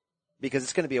because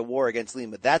it's going to be a war against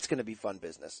Lima. That's going to be fun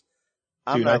business.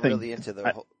 I'm not really into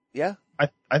the whole, yeah.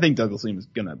 I think Douglas Lima is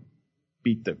going to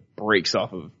beat the brakes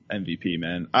off of MVP,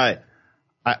 man.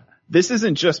 This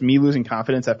isn't just me losing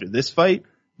confidence after this fight.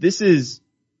 This is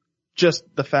just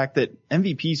the fact that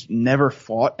MVP's never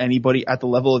fought anybody at the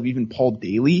level of even Paul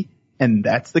Daley, and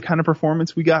that's the kind of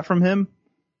performance we got from him.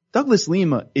 Douglas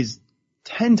Lima is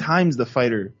 10 times the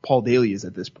fighter Paul Daley is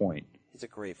at this point. He's a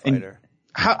great fighter.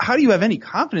 And how do you have any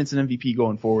confidence in MVP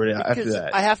going forward after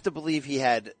that? I have to believe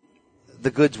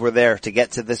the goods were there to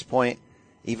get to this point.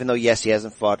 Even though, yes, he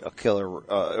hasn't fought a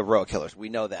row of killers. We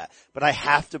know that. But I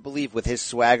have to believe with his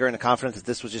swagger and the confidence that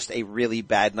this was just a really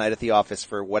bad night at the office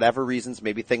for whatever reasons,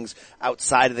 maybe things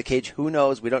outside of the cage. Who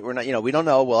knows? We don't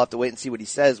know. We'll have to wait and see what he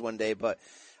says one day. But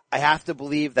I have to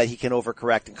believe that he can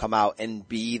overcorrect and come out and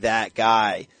be that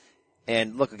guy.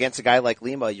 And look, against a guy like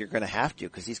Lima, you're going to have to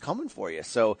because he's coming for you.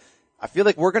 So I feel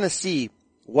like we're going to see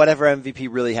whatever MVP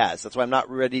really has. That's why I'm not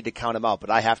ready to count him out, but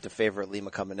I have to favor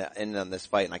Lima coming in on this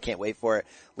fight, and I can't wait for it.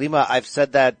 Lima, I've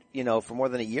said that, for more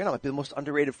than a year now, might be the most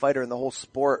underrated fighter in the whole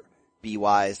sport. Be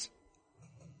wise.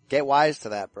 Get wise to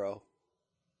that, bro.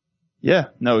 Yeah,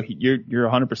 no, you're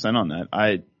 100% on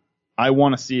that. I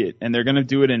want to see it, and they're going to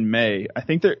do it in May. I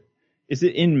think is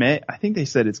it in May? I think they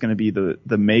said it's going to be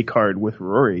the May card with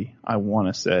Rory, I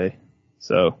want to say.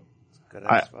 So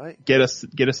fight. Get us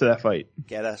to that fight.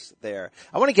 Get us there.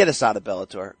 I want to get us out of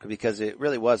Bellator because it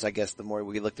really was, I guess, the more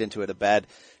we looked into it, a bad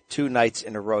 2 nights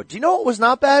in a row. Do you know what was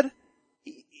not bad?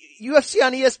 UFC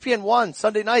on ESPN1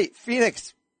 Sunday night,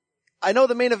 Phoenix. I know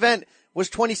the main event was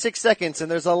 26 seconds and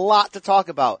there's a lot to talk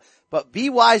about, but be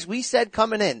wise, we said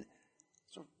coming in.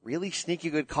 It's a really sneaky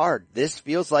good card. This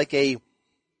feels like a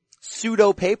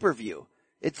pseudo pay-per-view.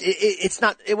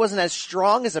 It wasn't as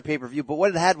strong as a pay-per-view, but what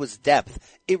it had was depth.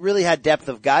 It really had depth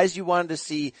of guys you wanted to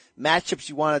see, matchups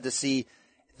you wanted to see.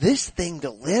 This thing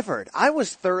delivered. I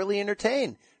was thoroughly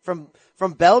entertained. From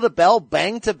bell to bell,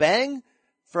 bang to bang,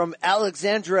 from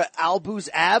Alexandra Albu's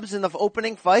abs in the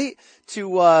opening fight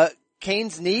to,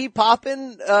 Cain's knee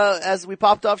popping, as we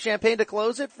popped off champagne to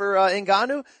close it for,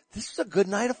 Ngannou. This was a good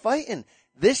night of fighting.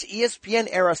 This ESPN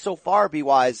era so far, be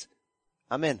wise.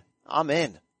 I'm in.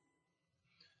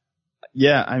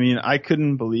 Yeah, I mean, I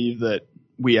couldn't believe that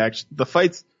the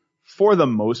fights, for the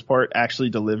most part, actually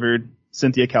delivered.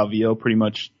 Cynthia Calvillo pretty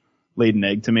much laid an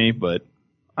egg to me, but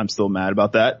I'm still mad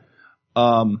about that.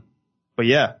 But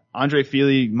yeah, Andre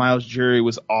Fili, Miles Jury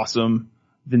was awesome.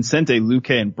 Vicente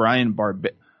Luque and Brian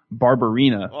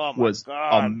Barberina was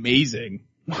amazing.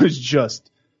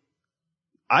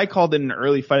 I called it an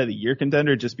early fight of the year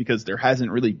contender just because there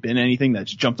hasn't really been anything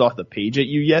that's jumped off the page at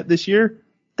you yet this year.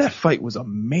 That fight was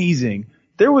amazing.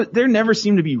 There never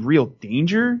seemed to be real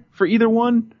danger for either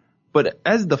one, but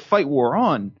as the fight wore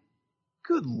on,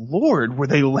 good Lord, were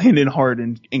they landing hard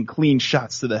and clean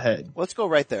shots to the head. Let's go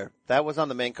right there. That was on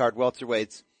the main card,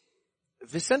 welterweights.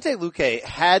 Vicente Luque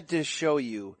had to show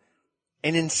you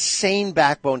an insane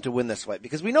backbone to win this fight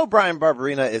because we know Brian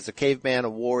Barberina is a caveman, a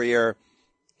warrior.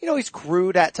 He's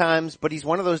crude at times, but he's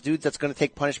one of those dudes that's going to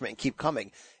take punishment and keep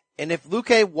coming. And if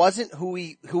Luque wasn't who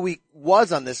he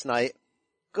was on this night,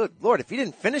 good Lord, if he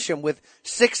didn't finish him with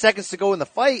 6 seconds to go in the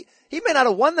fight, he may not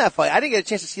have won that fight. I didn't get a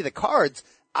chance to see the cards.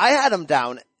 I had him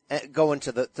down going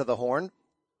to the horn.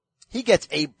 He gets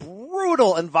a brutal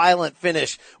brutal and violent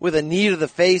finish with a knee to the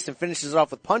face and finishes it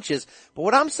off with punches. But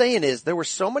what I'm saying is there were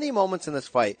so many moments in this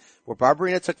fight where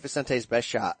Barberena took Vicente's best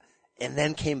shot and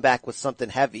then came back with something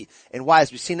heavy. And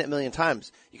Wise, we've seen it a million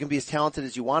times. You can be as talented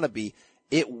as you want to be.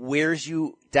 It wears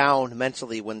you down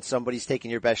mentally when somebody's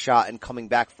taking your best shot and coming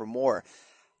back for more.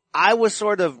 I was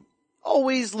sort of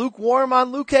always lukewarm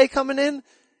on Luque coming in.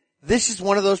 This is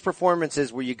one of those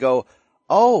performances where you go,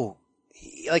 oh,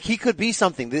 he could be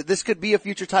something. This could be a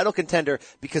future title contender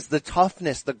because the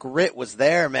toughness, the grit was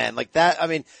there, man. Like that, I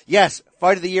mean, yes,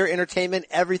 fight of the year, entertainment,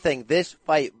 everything. This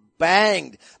fight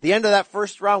banged. The end of that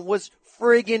first round was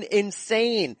friggin'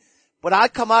 insane. But I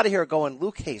come out of here going,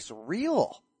 Luque's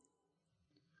real.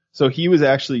 So he was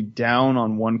actually down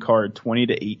on one card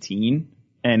 20-18,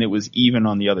 and it was even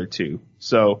on the other two.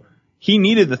 So he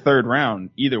needed the third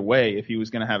round either way if he was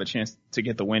going to have a chance to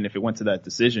get the win if it went to that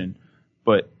decision.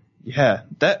 But yeah,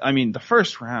 the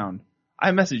first round,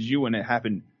 I messaged you when it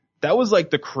happened. That was like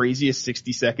the craziest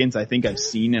 60 seconds I think I've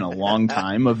seen in a long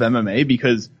time of MMA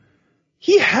because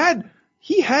he had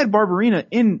Barberena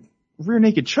in rear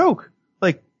naked choke.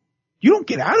 Like, you don't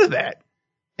get out of that.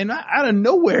 And out of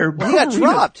nowhere,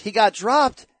 he got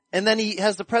dropped, and then he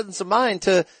has the presence of mind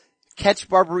to catch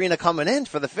Barberena coming in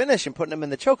for the finish and putting him in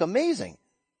the choke. Amazing.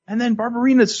 And then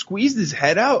Barberena squeezed his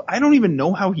head out. I don't even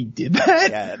know how he did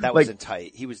that. Yeah, that wasn't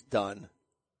tight. He was done.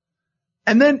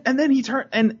 And then he turned,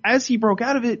 and as he broke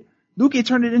out of it, Luque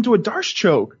turned it into a Darce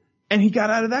choke, and he got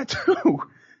out of that too.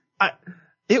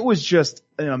 It was just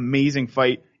an amazing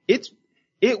fight. It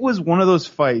was one of those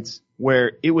fights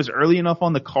where it was early enough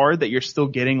on the card that you're still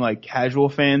getting like casual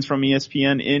fans from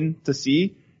ESPN in to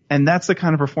see. And that's the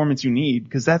kind of performance you need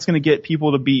because that's going to get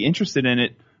people to be interested in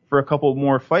it for a couple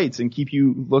more fights and keep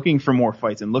you looking for more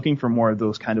fights and looking for more of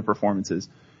those kind of performances.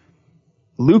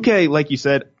 Luque, like you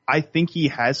said, I think he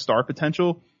has star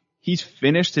potential. He's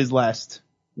finished his last,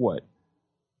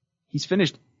 He's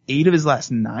finished 8 of his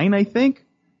last 9, I think.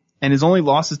 And his only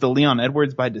loss is to Leon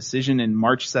Edwards by decision in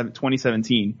March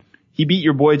 2017. He beat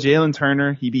your boy Jalen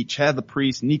Turner. He beat Chad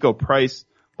LaPriest, Nico Price,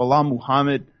 Bilal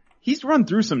Muhammad. He's run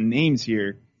through some names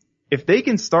here. If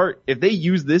they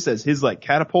use this as his like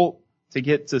catapult to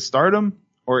get to stardom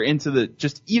or into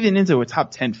a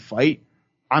top 10 fight,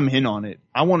 I'm in on it.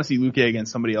 I want to see Luque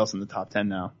against somebody else in the top 10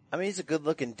 now. I mean, he's a good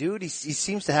looking dude. He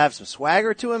seems to have some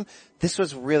swagger to him. This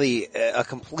was really a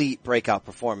complete breakout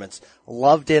performance.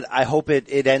 Loved it. I hope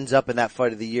it ends up in that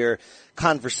fight of the year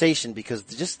conversation because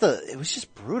it was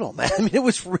just brutal, man. I mean, it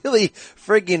was really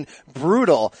friggin'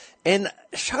 brutal. And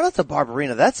shout out to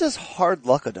Barberena. That's as hard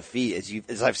luck a defeat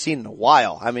as I've seen in a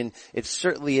while. I mean, it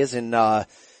certainly isn't,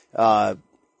 the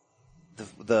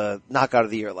knockout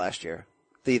of the year last year.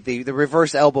 The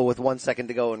reverse elbow with 1 second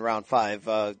to go in round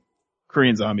 5,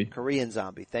 Korean Zombie.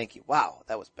 Thank you. Wow,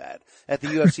 that was bad. At the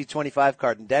UFC 25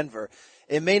 card in Denver.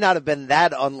 It may not have been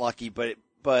that unlucky, but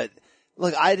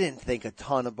look, I didn't think a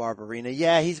ton of Barberena.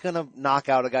 Yeah, he's gonna knock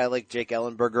out a guy like Jake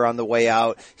Ellenberger on the way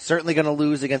out. Certainly gonna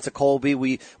lose against a Colby.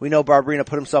 We know Barberena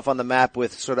put himself on the map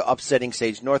with sort of upsetting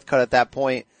Sage Northcutt at that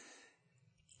point.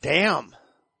 Damn.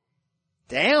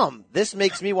 This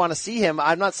makes me want to see him.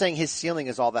 I'm not saying his ceiling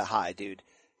is all that high, dude.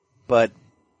 But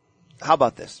how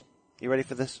about this? You ready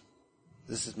for this?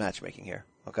 This is matchmaking here,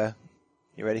 okay?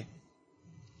 You ready?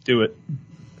 Do it.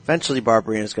 Eventually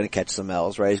Barberena's going to catch some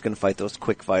L's, right? He's going to fight those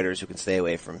quick fighters who can stay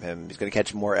away from him. He's going to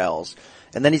catch more L's.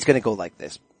 And then he's going to go like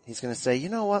this. He's going to say, you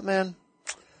know what, man?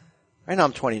 Right now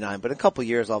I'm 29, but in a couple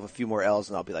years I'll have a few more L's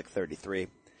and I'll be like 33.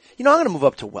 You know, I'm going to move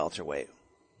up to welterweight.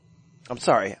 I'm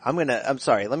sorry.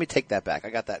 Let me take that back.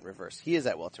 I got that in reverse. He is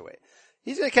at welterweight.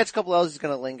 He's going to catch a couple L's. He's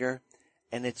going to linger.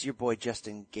 And it's your boy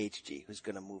Justin Gaethje who's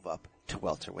going to move up to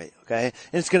welterweight, okay?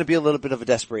 And it's going to be a little bit of a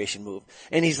desperation move.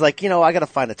 And he's like, I got to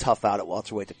find a tough out at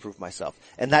welterweight to prove myself.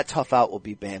 And that tough out will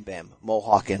be Bam Bam,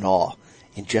 Mohawk and all.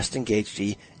 And Justin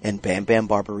Gaethje and Bam Bam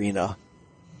Barberena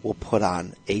will put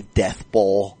on a death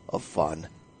bowl of fun.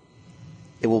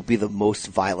 It will be the most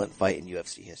violent fight in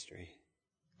UFC history.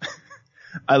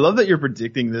 I love that you're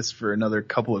predicting this for another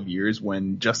couple of years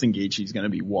when Justin Gaethje is going to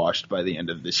be washed by the end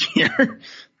of this year.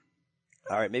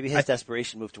 All right, maybe his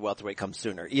desperation move to welterweight comes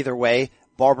sooner. Either way,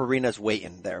 Barberena's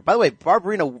waiting there. By the way,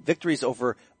 Barberena victories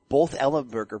over both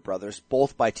Ellenberger brothers,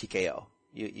 both by TKO.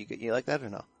 You like that or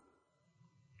no?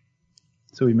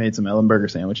 So he made some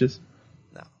Ellenberger sandwiches?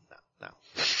 No.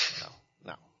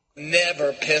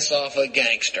 Never piss off a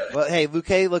gangster. Well, hey,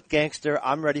 Luque looked gangster.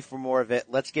 I'm ready for more of it.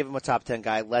 Let's give him a top 10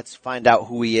 guy. Let's find out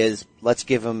who he is. Let's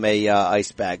give him a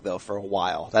ice bag though for a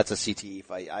while. That's a CTE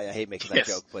fight. I hate making that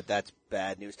joke, but that's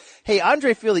bad news. Hey,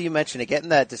 Andre Fili, you mentioned it, getting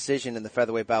that decision in the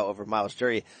featherweight bout over Miles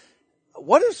Jury.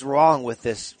 what is wrong with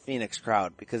this Phoenix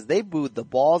crowd? Because they booed the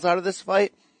balls out of this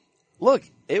fight. Look,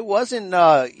 it wasn't,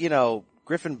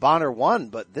 Griffin Bonner won,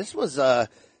 but this was a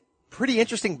pretty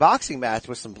interesting boxing match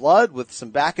with some blood, with some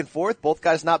back and forth, both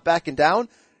guys not backing down.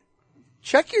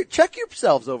 Check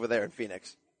yourselves over there in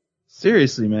Phoenix.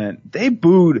 Seriously, man. They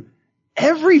booed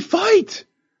every fight.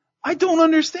 I don't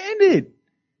understand it.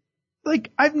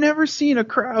 Like, I've never seen a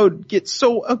crowd get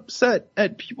so upset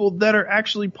at people that are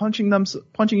actually punching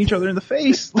each other in the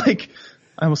face. Like,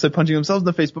 I almost said punching themselves in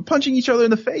the face, but punching each other in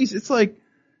the face. It's like,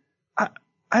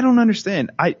 I don't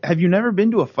understand. Have you never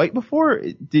been to a fight before?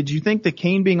 Did you think that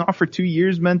Cain being off for 2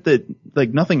 years meant that, like,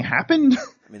 nothing happened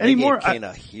anymore? They gave Cain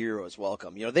a hero's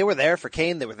welcome. They were there for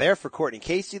Cain. They were there for Courtney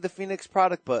Casey, the Phoenix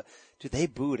product, but dude, they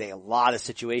booed a lot of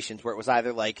situations where it was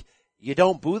either like, you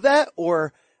don't boo that,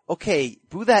 or, okay,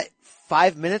 boo that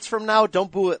 5 minutes from now.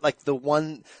 Don't boo it like the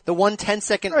one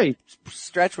 10-second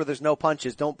stretch where there's no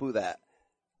punches. Don't boo that.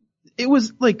 It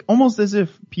was like almost as if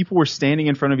people were standing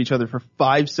in front of each other for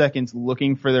 5 seconds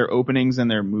looking for their openings and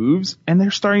their moves, and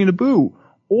they're starting to boo.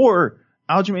 Or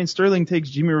Aljamain Sterling takes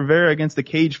Jimmy Rivera against the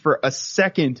cage for a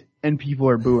second and people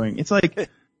are booing. It's like,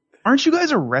 aren't you guys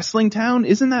a wrestling town?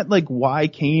 Isn't that like why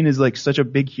Cain is like such a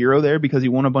big hero there, because he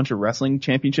won a bunch of wrestling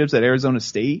championships at Arizona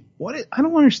State? I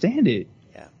don't understand it.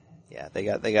 Yeah, they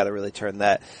got to really turn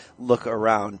that look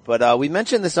around. But we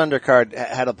mentioned this undercard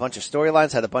had a bunch of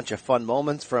storylines, had a bunch of fun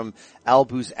moments, from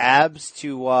Albu's abs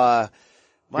to You're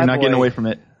not getting away from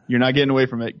it. You're not getting away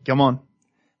from it. Come on.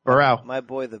 Barao. My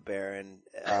boy the Baron,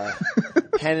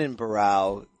 Renan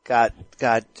Barao got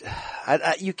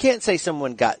you can't say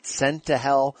someone got sent to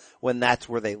hell when that's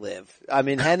where they live. I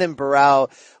mean, Renan Barao,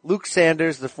 Luke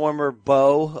Sanders, the former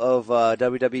beau of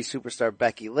WWE superstar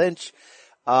Becky Lynch,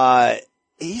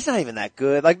 he's not even that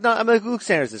good. Like, no, I mean, Luke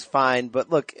Sanders is fine, but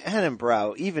look, Renan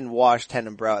Barao, even washed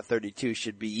Renan Barao at 32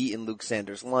 should be eating Luke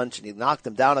Sanders' lunch, and he knocked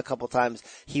him down a couple times.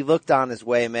 He looked on his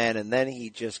way, man, and then he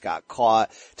just got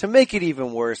caught. To make it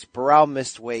even worse, Barao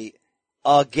missed weight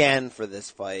again for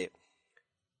this fight.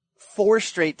 4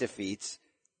 straight defeats,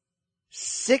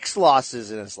 6 losses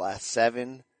in his last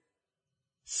 7,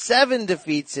 7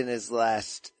 defeats in his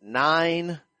last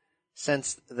 9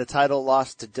 since the title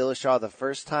loss to Dillashaw the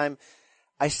first time.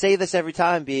 I say this every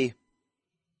time, B.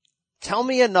 Tell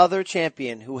me another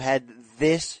champion who had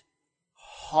this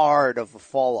hard of a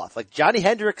fall off. Like, Johnny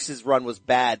Hendricks' run was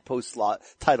bad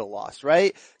post-title loss,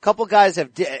 right? A couple guys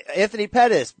have, Anthony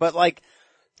Pettis, but like,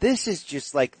 this is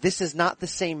just like, this is not the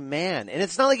same man. And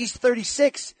it's not like he's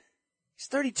 36. He's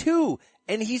 32.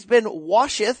 And he's been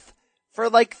washeth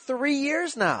for like 3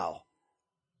 years now.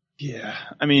 Yeah.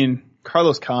 I mean,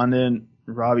 Carlos Condon,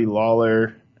 Robbie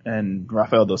Lawler, and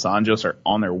Rafael Dos Anjos are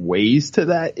on their ways to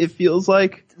that, it feels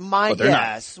like. Smaller they're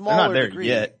not there degree.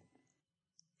 yet.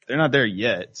 They're not there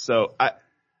yet. So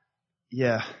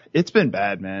yeah, it's been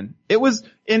bad, man. It was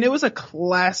a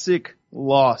classic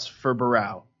loss for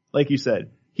Barao. Like you said,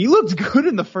 he looked good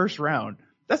in the first round.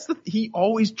 He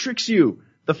always tricks you.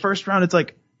 The first round, it's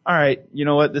like, all right, you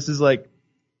know what? This is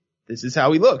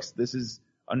how he looks. This is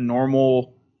a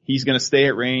normal, he's going to stay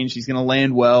at range. He's going to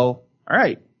land well. All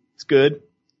right. It's good.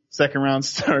 Second round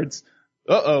starts.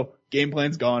 Game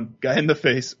plan's gone. Guy in the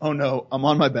face. Oh no, I'm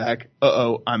on my back.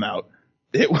 I'm out.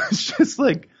 It was just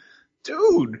like,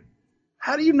 dude,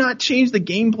 how do you not change the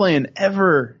game plan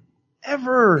ever?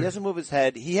 Ever. He doesn't move his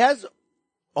head. He has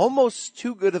almost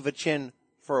too good of a chin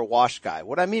for a wash guy.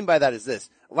 What I mean by that is this.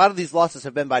 A lot of these losses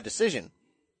have been by decision.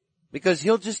 Because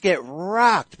he'll just get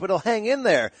rocked, but he'll hang in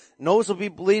there. Nose will be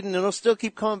bleeding and he'll still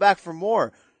keep coming back for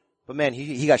more. But man,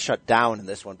 he got shut down in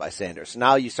this one by Sanders.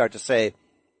 Now you start to say,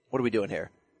 what are we doing here?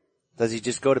 Does he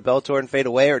just go to Bellator and fade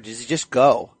away, or does he just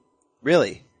go?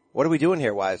 Really? What are we doing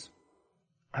here, Wise?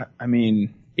 I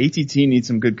mean, ATT needs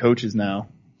some good coaches now.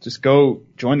 Just go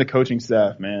join the coaching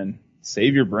staff, man.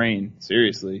 Save your brain.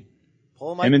 Seriously.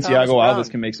 Him and Thiago Alves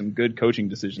can make some good coaching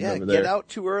decisions over there. Get out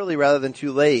too early rather than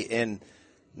too late. And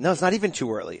no, it's not even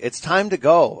too early. It's time to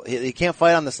go. He can't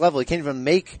fight on this level. He can't even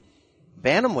make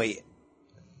bantamweight.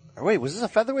 Or wait, was this a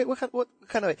featherweight? What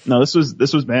kind of? No, this was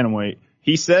bantamweight.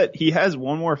 He said he has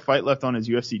one more fight left on his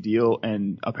UFC deal,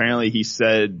 and apparently he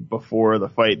said before the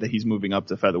fight that he's moving up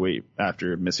to featherweight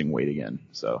after missing weight again.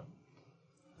 So,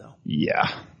 no. Yeah.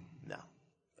 No.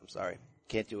 I'm sorry.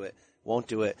 Can't do it. Won't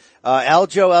do it.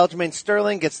 Aljamain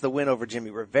Sterling gets the win over Jimmy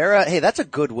Rivera. Hey, that's a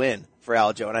good win for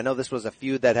Aljo. And I know this was a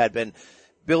feud that had been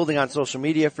building on social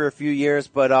media for a few years,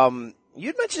 but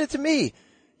you'd mentioned it to me.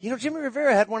 You know, Jimmy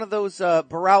Rivera had one of those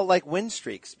Barao-like win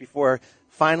streaks before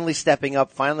finally stepping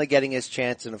up, finally getting his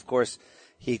chance, and of course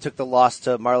he took the loss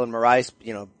to Marlon Moraes,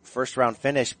 first round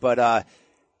finish. But I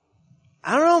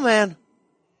don't know, man.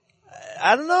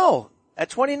 I don't know. At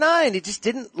 29, he just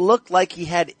didn't look like he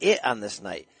had it on this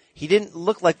night. He didn't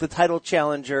look like the title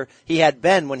challenger he had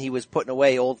been when he was putting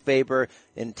away old Faber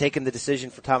and taking the decision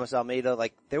for Thomas Almeida.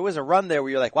 Like, there was a run there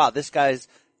where you're like, wow, this guy's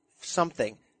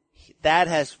something. That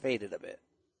has faded a bit.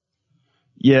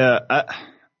 Yeah,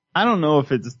 I don't know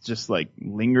if it's just like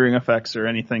lingering effects or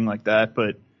anything like that,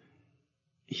 but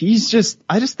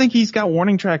I just think he's got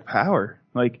warning track power.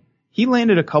 Like, he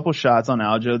landed a couple shots on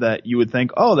Aljo that you would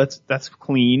think, oh, that's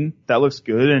clean. That looks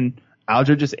good. And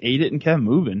Aljo just ate it and kept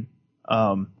moving.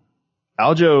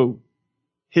 Aljo,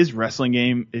 his wrestling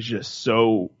game is just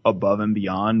so above and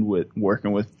beyond with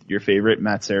working with your favorite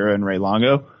Matt Serra and Ray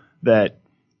Longo that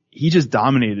he just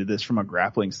dominated this from a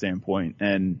grappling standpoint.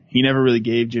 And he never really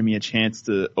gave Jimmy a chance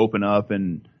to open up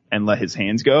and let his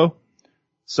hands go.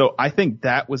 So I think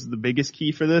that was the biggest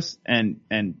key for this. And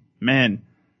man,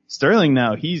 Sterling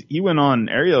now, he went on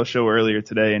Ariel's show earlier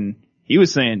today and he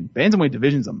was saying bantamweight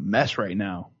division's a mess right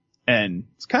now. And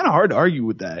it's kind of hard to argue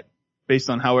with that based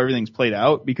on how everything's played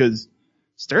out, because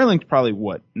Sterling's probably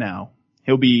what now?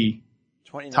 He'll be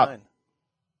 29. Top,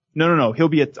 no.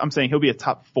 I'm saying he'll be a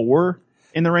top 4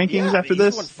 in the rankings after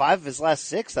this. He's won 5 of his last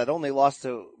 6. That only lost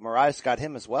to Mariah Scott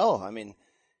him as well. I mean,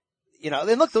 you know,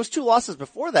 then look, those 2 losses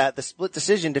before that, the split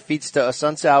decision defeats to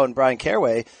Sun Tzu and Brian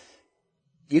Caraway.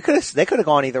 They could have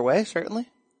gone either way, certainly.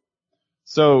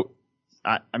 So,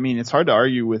 I mean, it's hard to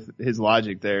argue with his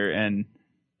logic there, and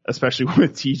especially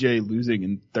with TJ losing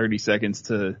in 30 seconds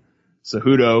to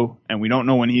Cejudo, and we don't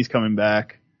know when he's coming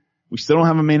back. We still don't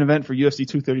have a main event for UFC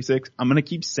 236. I'm going to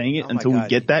keep saying it until we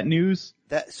get that news.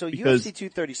 UFC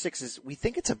 236 we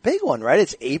think it's a big one, right?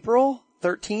 It's April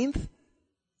 13th.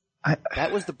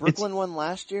 That was the Brooklyn one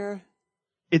last year.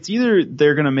 It's either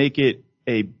they're going to make it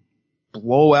a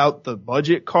blow out the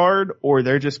budget card, or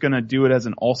they're just going to do it as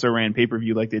an also-ran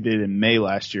pay-per-view like they did in May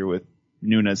last year with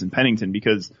Nunes and Pennington,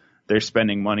 because they're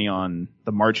spending money on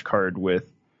the March card with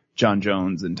John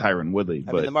Jones and Tyron Woodley.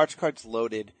 I mean, the March card's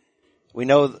loaded. We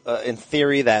know, in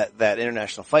theory, that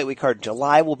International Fight Week card in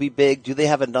July will be big. Do they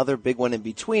have another big one in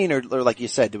between? Or like you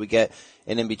said, do we get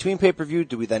an in-between pay-per-view?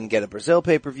 Do we then get a Brazil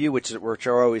pay-per-view, which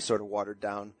are always sort of watered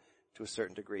down to a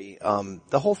certain degree?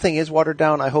 The whole thing is watered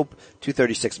down. I hope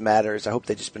 236 matters. I hope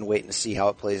they've just been waiting to see how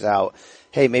it plays out.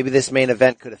 Hey, maybe this main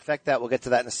event could affect that. We'll get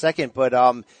to that in a second. But,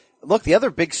 look, the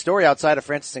other big story outside of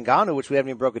Francis Ngannou, which we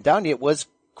haven't even broken down yet, was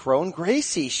Crone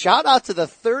Gracie. Shout out to the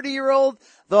 30-year-old,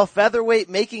 the featherweight,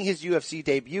 making his UFC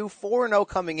debut, 4-0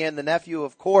 coming in, the nephew,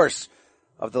 of course,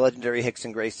 of the legendary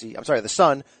Rickson Gracie. I'm sorry, the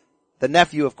son, the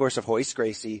nephew, of course, of Royce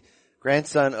Gracie,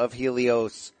 grandson of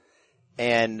Helios.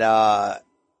 And,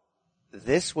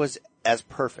 this was as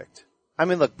perfect. I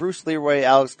mean, look, Bruce Leroy,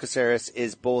 Alex Caceres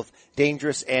is both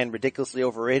dangerous and ridiculously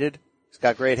overrated. He's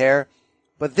got great hair.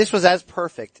 But this was as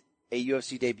perfect a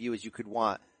UFC debut as you could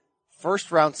want.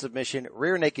 First round submission,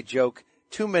 rear naked choke,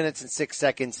 2 minutes and 6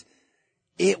 seconds.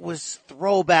 It was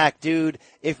throwback, dude.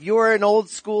 If you're an old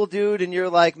school dude and you're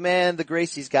like, man, the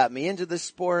Gracies got me into this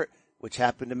sport, which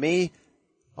happened to me.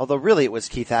 Although really it was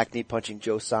Keith Hackney punching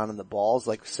Joe Son in the balls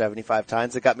like 75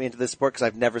 times that got me into this sport, because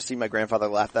I've never seen my grandfather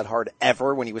laugh that hard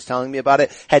ever when he was telling me about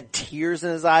it. Had tears in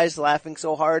his eyes laughing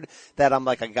so hard that I'm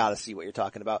like, I gotta see what you're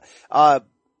talking about.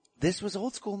 This was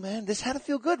old school, man. This had to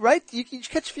feel good, right? You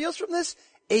catch feels from this?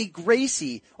 A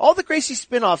Gracie. All the Gracie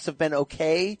spin-offs have been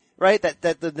okay, right?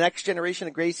 That the next generation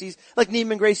of Gracies, like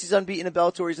Neiman Gracie's unbeaten in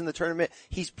Bellator, he's in the tournament.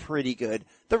 He's pretty good.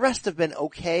 The rest have been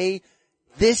okay.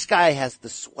 This guy has the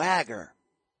swagger.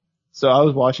 So I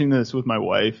was watching this with my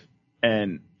wife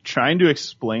and trying to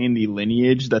explain the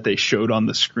lineage that they showed on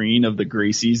the screen of the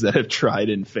Gracies that have tried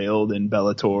and failed in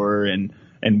Bellator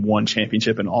and won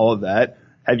championship and all of that.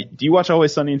 Do you watch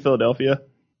Always Sunny in Philadelphia?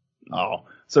 Oh.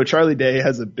 So Charlie Day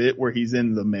has a bit where he's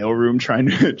in the mailroom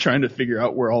trying to figure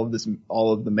out where all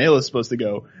of the mail is supposed to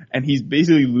go, and he's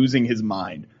basically losing his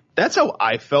mind. That's how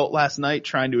I felt last night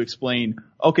trying to explain,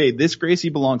 okay, this Gracie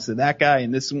belongs to that guy,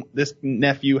 and this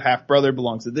nephew, half brother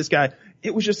belongs to this guy.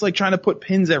 It was just like trying to put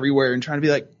pins everywhere and trying to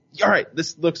be like, all right,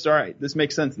 this looks all right. This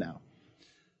makes sense now.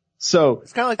 So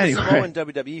it's kind of like the Samoan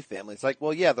WWE family. It's like,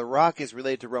 well, yeah, The Rock is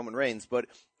related to Roman Reigns, but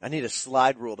I need a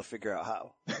slide rule to figure out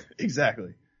how.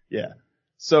 Exactly. Yeah.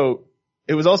 So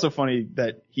it was also funny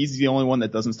that he's the only one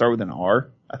that doesn't start with an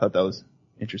R. I thought that was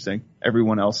interesting.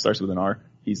 Everyone else starts with an R.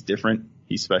 He's different.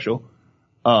 He's special.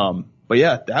 But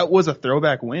yeah, that was a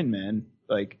throwback win, man.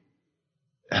 Like,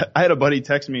 I had a buddy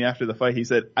text me after the fight. He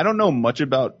said, I don't know much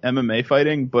about MMA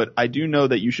fighting, but I do know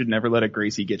that you should never let a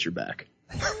Gracie get your back.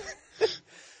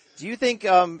 Do you think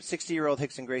 60-year-old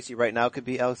Rickson Gracie right now could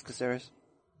be Alex Caceres?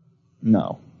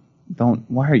 No.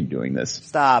 why are you doing this?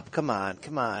 Stop. Come on.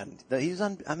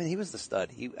 He was the stud.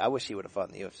 I wish he would have fought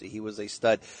in the UFC. He was a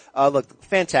stud. Look,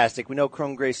 fantastic. We know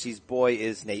Chrome Gracie's boy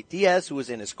is Nate Diaz, who was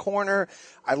in his corner.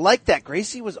 I like that.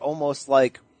 Gracie was almost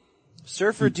like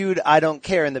surfer dude, I don't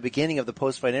care in the beginning of the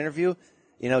post-fight interview.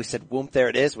 You know, he said, whoop, there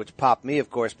it is, which popped me,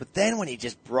 of course. But then when he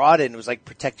just brought it and it was like,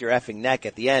 protect your effing neck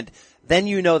at the end, then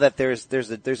you know that there's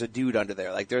a dude under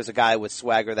there. Like, there's a guy with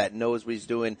swagger that knows what he's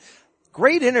doing.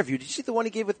 Great interview. Did you see the one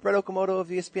he gave with Brett Okamoto of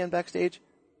ESPN Backstage?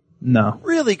 No.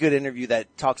 Really good interview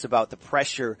that talks about the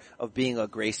pressure of being a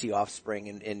Gracie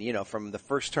offspring and you know, from the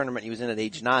first tournament he was in at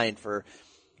age 9 for,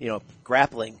 you know,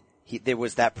 grappling, there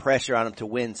was that pressure on him to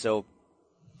win. So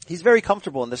he's very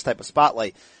comfortable in this type of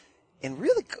spotlight. And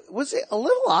really, was it a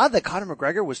little odd that Conor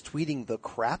McGregor was tweeting the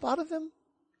crap out of him?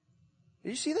 Did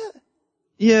you see that?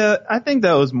 Yeah, I think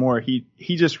that was more, he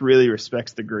just really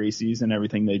respects the Gracies and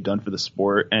everything they've done for the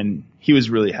sport, and he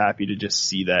was really happy to just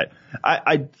see that.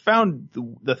 I found,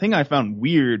 the thing I found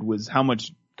weird was how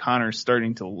much Conor's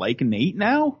starting to like Nate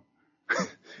now.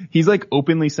 He's like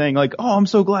openly saying like, oh, I'm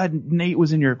so glad Nate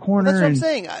was in your corner. Well, that's what I'm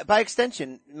saying. By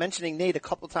extension, mentioning Nate a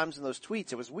couple times in those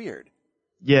tweets, it was weird.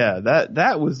 Yeah,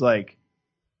 that was like,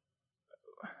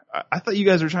 I thought you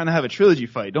guys were trying to have a trilogy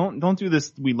fight. Don't do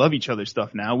this we love each other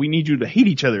stuff now. We need you to hate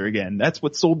each other again. That's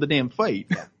what sold the damn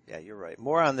fight. Yeah, you're right.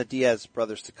 More on the Diaz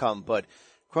brothers to come, but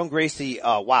Chrome Gracie,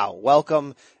 wow,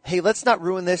 welcome. Hey, let's not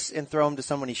ruin this and throw him to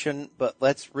someone he shouldn't, but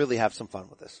let's really have some fun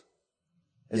with this.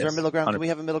 Is there a middle ground? 100%. Can we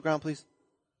have a middle ground, please?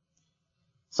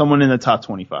 Someone in the top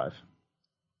 25.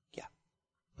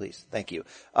 Please. Thank you.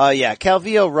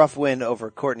 Calvillo, rough win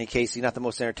over Courtney Casey. Not the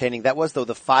most entertaining. That was, though,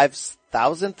 the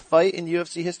 5,000th fight in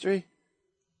UFC history.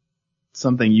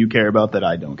 Something you care about that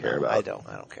I don't care about. I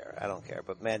don't care.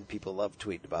 But man, people love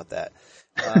tweeting about that.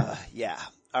 Yeah.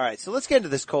 All right. So let's get into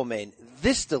this co-main.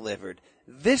 This delivered.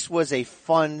 This was a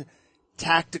fun,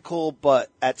 tactical, but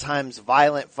at times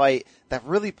violent fight that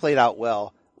really played out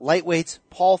well. Lightweights,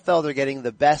 Paul Felder getting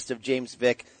the best of James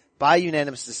Vick by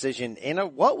unanimous decision in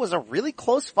what was a really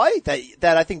close fight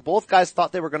that I think both guys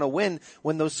thought they were going to win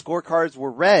when those scorecards were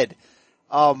read.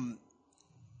 The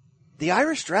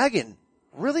Irish Dragon,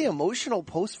 really emotional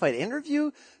post-fight interview,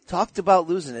 talked about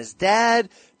losing his dad,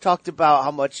 talked about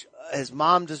how much his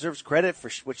mom deserves credit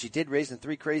for what she did raising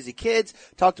 3 crazy kids,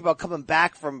 talked about coming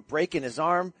back from breaking his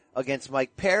arm against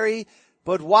Mike Perry.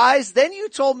 But Wise, then you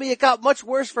told me it got much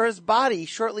worse for his body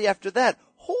shortly after that.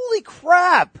 Holy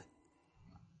crap!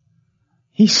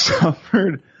 He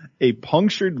suffered a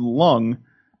punctured lung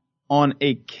on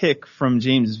a kick from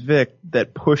James Vick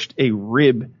that pushed a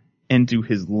rib into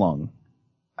his lung.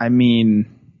 I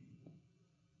mean,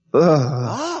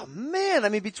 oh man, I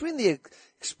mean between the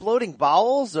exploding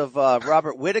bowels of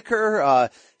Robert Whittaker,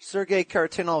 Sergei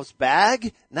Karatinov's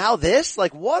bag, now this,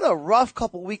 like what a rough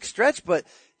couple week stretch, but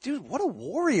dude, what a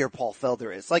warrior Paul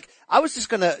Felder is. Like, I was just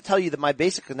gonna tell you that my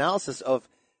basic analysis of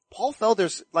Paul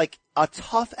Felder's like a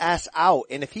tough ass out,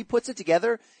 and if he puts it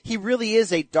together, he really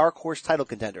is a dark horse title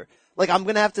contender. Like, I'm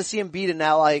gonna have to see him beat an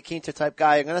Ally Quinta type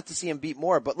guy. I'm gonna have to see him beat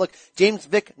more. But look, James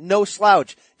Vick, no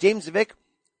slouch. James Vick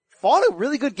fought a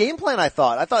really good game plan, I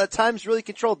thought. I thought at times really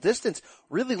controlled distance,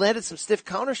 really landed some stiff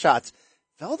counter shots.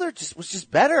 Felder was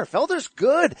just better. Felder's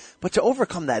good, but to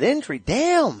overcome that injury,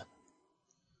 damn.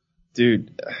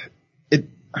 Dude,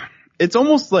 it's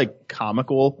almost like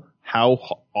comical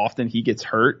how often he gets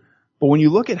hurt. But when you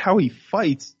look at how he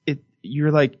fights,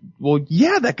 you're like, well,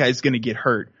 yeah, that guy's going to get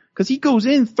hurt. Cause he goes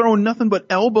in throwing nothing but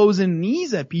elbows and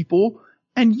knees at people.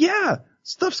 And yeah,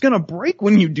 stuff's going to break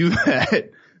when you do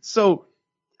that. So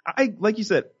like you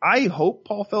said, I hope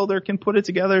Paul Felder can put it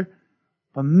together.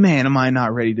 But man, am I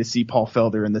not ready to see Paul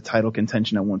Felder in the title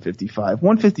contention at 155.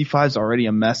 155 is already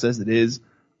a mess as it is.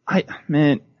 I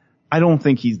don't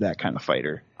think he's that kind of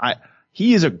fighter.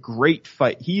 He is a great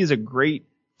fight. He is a great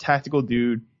tactical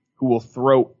dude who will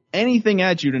throw anything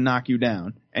at you to knock you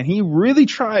down. And he really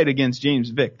tried against James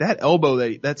Vick. That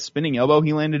elbow, that spinning elbow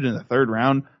he landed in the 3rd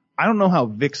round, I don't know how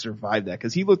Vick survived that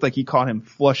because he looked like he caught him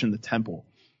flush in the temple.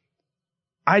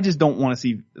 I just don't want to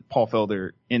see Paul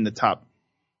Felder in the top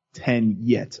 10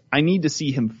 yet. I need to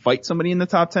see him fight somebody in the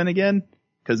top 10 again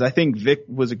because I think Vick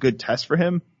was a good test for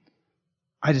him.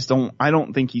 I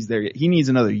don't think he's there yet. He needs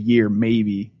another year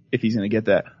maybe if he's going to get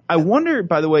that. I wonder,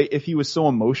 by the way, if he was so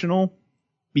emotional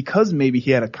because maybe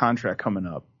he had a contract coming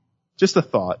up. Just a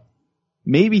thought.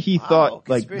 Maybe he thought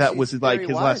like that was like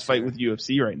his last fight with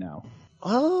UFC right now.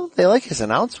 Well, they like his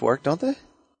announce work, don't they?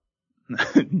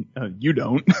 You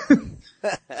don't.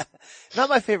 Not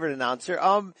my favorite announcer.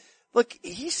 Look,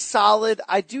 he's solid.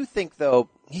 I do think though,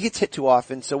 he gets hit too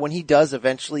often. So when he does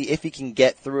eventually, if he can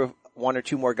get through one or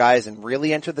two more guys and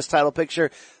really enter this title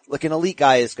picture, look, an elite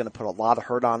guy is going to put a lot of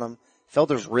hurt on him.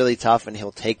 Felder's really tough and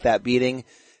he'll take that beating.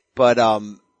 But,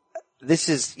 this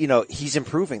is, he's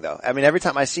improving though. I mean, every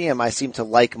time I see him, I seem to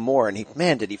like more. And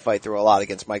did he fight through a lot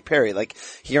against Mike Perry. Like,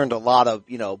 he earned a lot of,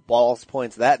 balls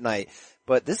points that night.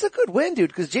 But this is a good win, dude,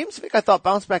 because James Vick, I thought,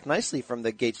 bounced back nicely from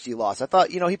the Gaethje loss. I thought,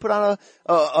 he put on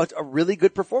a really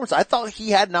good performance. I thought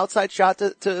he had an outside shot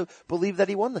to believe that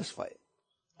he won this fight.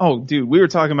 Oh, dude, we were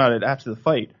talking about it after the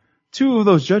fight. 2 of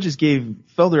those judges gave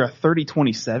Felder a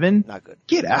 30-27. Not good.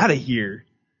 Get out of here.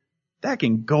 That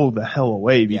can go the hell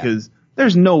away because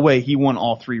there's no way he won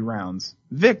all 3 rounds.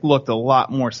 Vick looked a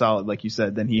lot more solid, like you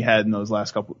said, than he had in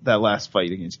that last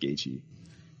fight against Gaethje.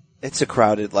 It's a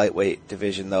crowded lightweight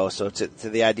division though, so to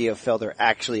the idea of Felder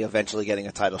actually eventually getting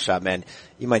a title shot, man,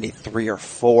 you might need 3 or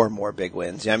 4 more big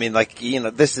wins. I mean,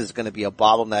 this is going to be a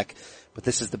bottleneck, but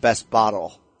this is the best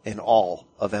bottle in all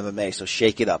of MMA, so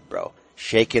shake it up, bro.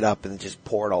 Shake it up and just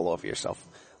pour it all over yourself.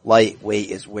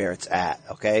 Lightweight is where it's at,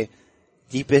 okay?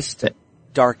 Deepest,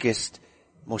 darkest,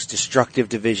 most destructive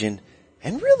division,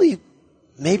 and really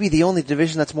maybe the only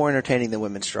division that's more entertaining than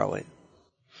women's strawweight.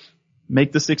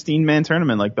 Make the 16-man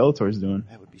tournament like Bellator's doing.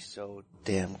 That would be so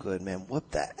damn good, man. Whoop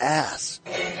that ass.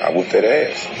 I whooped that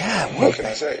ass. Yeah, what can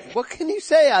I say? What can you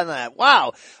say on that?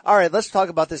 Wow. All right, let's talk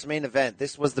about this main event.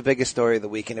 This was the biggest story of the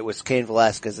week, and it was Cain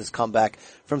Velasquez's comeback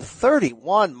from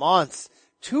 31 months.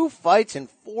 2 fights in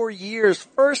 4 years.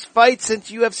 First fight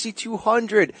since UFC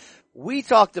 200. We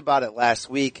talked about it last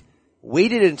week.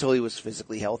 Waited until he was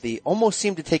physically healthy. Almost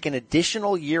seemed to take an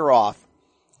additional year off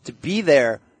to be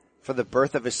there for the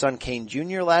birth of his son Cain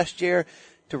Jr. last year,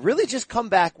 to really just come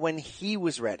back when he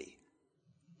was ready.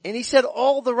 And he said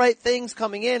all the right things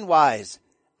coming in, Wise.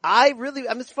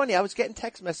 It's funny, I was getting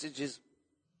text messages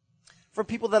from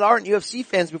people that aren't UFC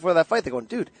fans before that fight. They're going,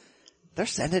 dude, they're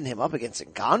sending him up against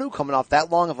Ngannou coming off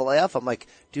that long of a layoff. I'm like,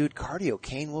 dude, cardio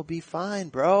Cain will be fine,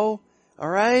 bro.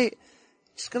 Alright?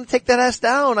 Just gonna take that ass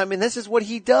down. I mean, this is what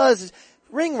he does.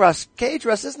 Ring rust, cage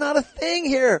rust is not a thing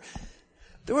here.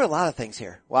 There were a lot of things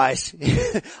here, Wise.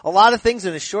 A lot of things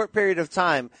in a short period of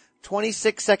time.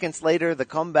 26 seconds later, the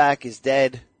comeback is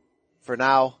dead for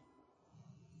now.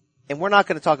 And we're not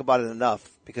going to talk about it enough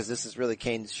because this is really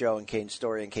Cain's show and Cain's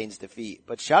story and Cain's defeat.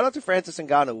 But shout out to Francis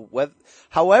Ngannou.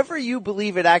 However you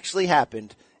believe it actually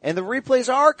happened, and the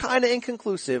replays are kind of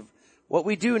inconclusive, what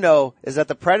we do know is that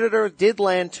the Predator did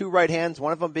land 2 right hands,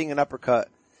 one of them being an uppercut.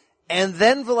 And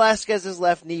then Velasquez's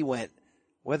left knee went.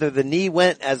 Whether the knee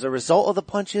went as a result of the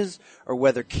punches or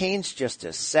whether Cain's just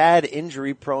a sad,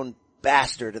 injury-prone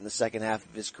bastard in the second half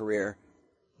of his career,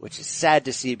 which is sad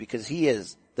to see because he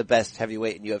is the best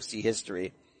heavyweight in UFC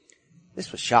history.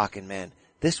 This was shocking, man.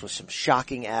 This was some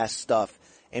shocking-ass stuff.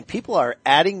 And people are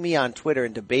adding me on Twitter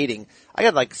and debating. I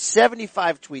got like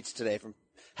 75 tweets today from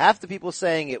half the people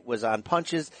saying it was on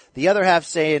punches, the other half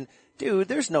saying, dude,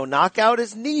 there's no knockout.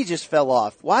 His knee just fell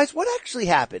off. Wise, what actually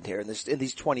happened here in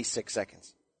these 26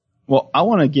 seconds? Well, I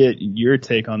want to get your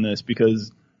take on this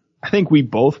because I think we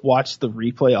both watched the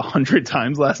replay 100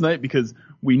 times last night because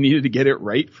we needed to get it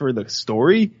right for the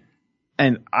story.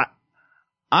 And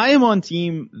I am on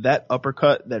team that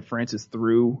uppercut that Francis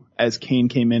threw as Cain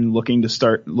came in looking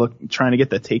to trying to get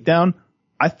the takedown.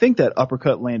 I think that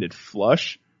uppercut landed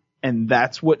flush and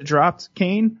that's what dropped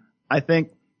Cain. I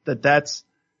think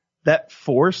that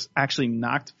force actually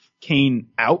knocked Cain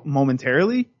out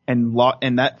momentarily and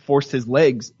that forced his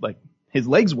legs, like his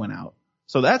legs went out.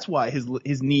 So that's why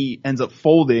his knee ends up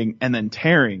folding and then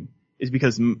tearing, is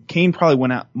because Cain probably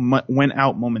went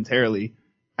out momentarily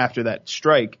after that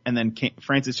strike, and then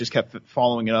Francis just kept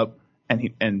following it up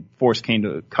and forced Cain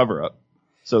to cover up.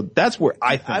 So that's where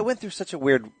I went through such a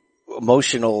weird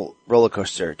emotional roller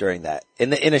coaster during that.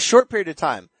 In a short period of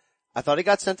time, I thought he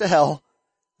got sent to hell.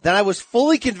 Then I was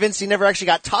fully convinced he never actually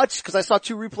got touched because I saw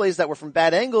 2 replays that were from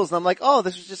bad angles, and I'm like, oh,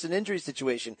 this was just an injury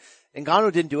situation.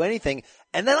 Ngannou didn't do anything.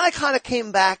 And then I kind of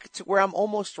came back to where I'm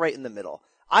almost right in the middle.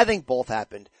 I think both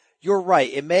happened. You're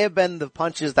right. It may have been the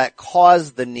punches that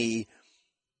caused the knee,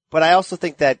 but I also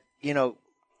think that,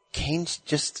 Cain's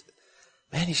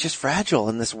he's just fragile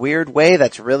in this weird way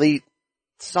that's really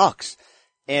sucks.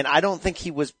 And I don't think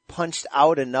he was punched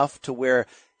out enough to where,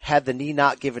 had the knee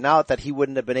not given out, that he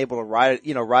wouldn't have been able to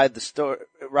ride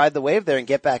the wave there and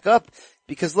get back up.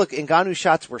 Because look, Ngannou's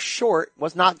shots were short,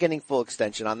 was not getting full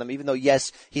extension on them, even though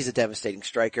yes, he's a devastating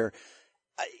striker.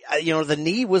 The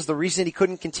knee was the reason he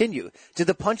couldn't continue. Did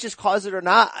the punches cause it or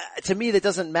not? To me, that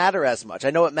doesn't matter as much. I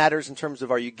know it matters in terms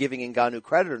of are you giving Ngannou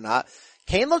credit or not.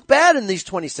 Cain looked bad in these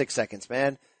 26 seconds,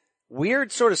 man.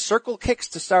 Weird sort of circle kicks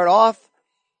to start off.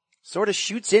 sort of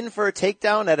shoots in for a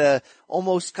takedown at a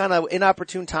almost kind of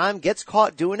inopportune time, gets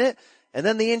caught doing it, and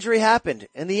then the injury happened.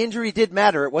 And the injury did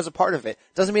matter. It was a part of it.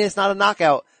 Doesn't mean it's not a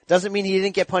knockout. Doesn't mean he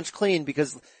didn't get punched clean,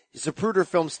 because Zapruder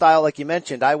film style, like you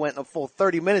mentioned, I went a full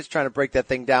 30 minutes trying to break that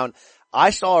thing down. I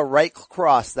saw a right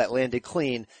cross that landed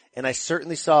clean, and I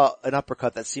certainly saw an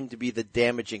uppercut that seemed to be the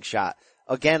damaging shot.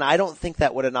 Again, I don't think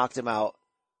that would have knocked him out.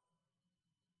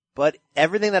 But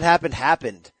everything that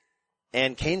happened.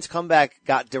 And Cain's comeback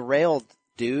got derailed,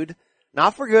 dude.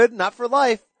 Not for good, not for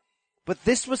life. But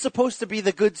this was supposed to be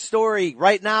the good story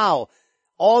right now.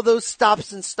 All those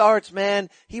stops and starts, man.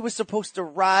 He was supposed to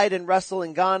ride and wrestle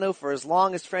Ngannou for as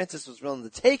long as Francis was willing to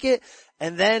take it.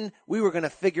 And then we were going to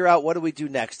figure out, what do we do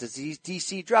next? Does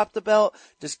DC drop the belt?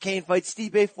 Does Cain fight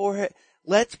Stipe for it?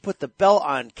 Let's put the belt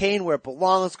on Cain where it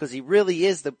belongs, because he really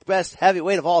is the best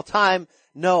heavyweight of all time.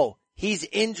 No. He's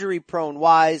injury prone,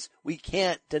 Wise. We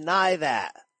can't deny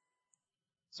that.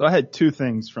 So I had two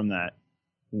things from that.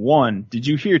 One, did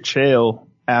you hear Chael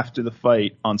after the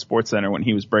fight on SportsCenter when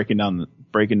he was breaking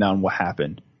down what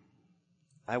happened?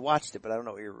 I watched it, but I don't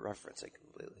know what you're referencing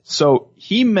completely. So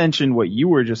he mentioned what you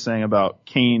were just saying about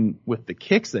Cain with the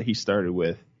kicks that he started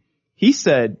with. He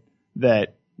said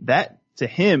that to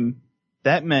him,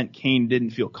 that meant Cain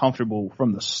didn't feel comfortable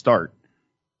from the start.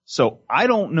 So I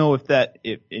don't know if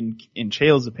in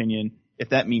Chael's opinion, if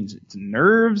that means it's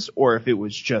nerves or if it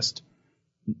was just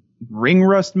ring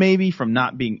rust maybe from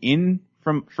not being in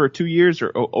for 2 years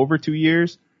or over 2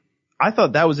 years. I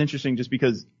thought that was interesting just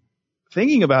because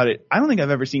thinking about it, I don't think I've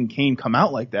ever seen Cain come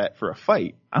out like that for a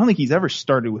fight. I don't think he's ever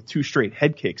started with 2 straight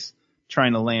head kicks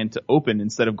trying to land to open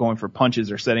instead of going for punches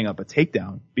or setting up a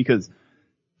takedown, because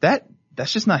that's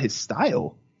just not his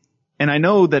style. And I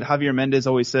know that Javier Mendez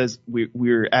always says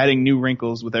we're adding new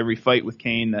wrinkles with every fight with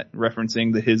Cain, that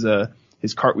referencing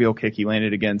his cartwheel kick he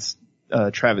landed against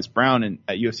Travis Brown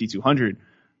at UFC 200.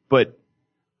 But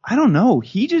I don't know.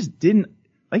 He just didn't,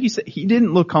 like you said, he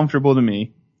didn't look comfortable to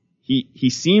me.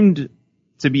 He seemed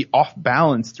to be off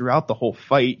balance throughout the whole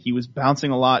fight. He was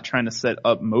bouncing a lot, trying to set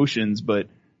up motions, but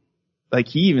like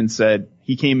he even said,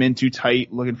 he came in too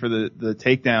tight looking for the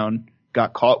takedown,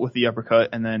 got caught with the uppercut,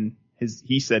 and then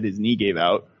he said his knee gave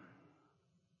out.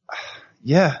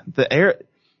 Yeah,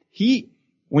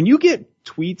 when you get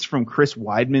tweets from Chris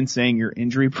Weidman saying you're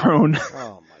injury prone,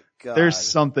 oh my God, there's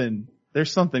something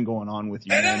going on with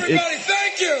you. And man. everybody,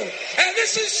 thank you. And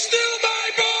this is still my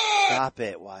boy. Stop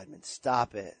it, Weidman.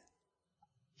 Stop it.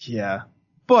 Yeah,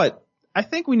 but I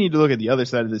think we need to look at the other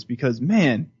side of this, because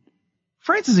man,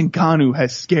 Francis Ngannou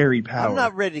has scary power. I'm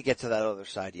not ready to get to that other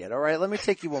side yet. All right, let me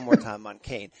take you one more time on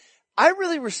Cain. I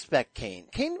really respect Cain.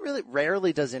 Cain really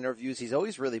rarely does interviews. He's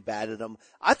always really bad at them.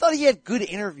 I thought he had good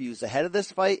interviews ahead of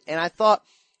this fight, and I thought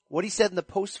what he said in the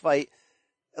post-fight,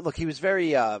 look, he was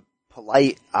very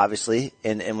polite, obviously,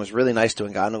 and was really nice to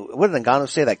Ngannou. What did Ngannou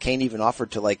say? That Cain even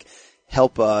offered to, like,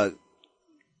 help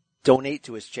donate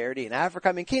to his charity in Africa?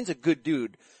 I mean, Cain's a good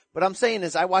dude. But I'm saying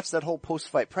is I watched that whole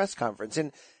post-fight press conference,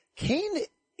 and Cain,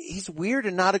 he's weird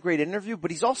and not a great interview,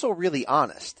 but he's also really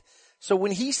honest. So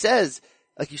when he says,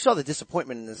 like you saw the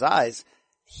disappointment in his eyes,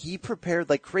 he prepared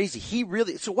like crazy.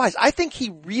 So Wise, I think he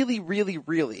really, really,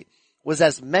 really was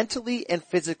as mentally and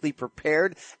physically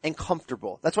prepared and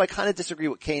comfortable. That's why I kind of disagree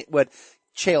with what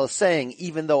Chael is saying,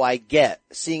 even though I get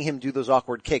seeing him do those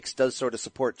awkward kicks does sort of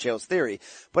support Chael's theory.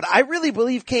 But I really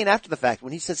believe Cain after the fact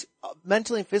when he says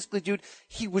mentally and physically, dude,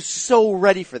 he was so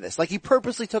ready for this. Like he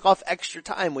purposely took off extra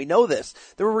time. We know this.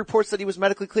 There were reports that he was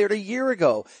medically cleared a year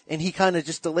ago and he kind of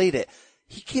just delayed it.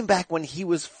 He came back when he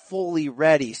was fully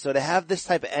ready. So to have this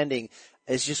type of ending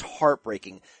is just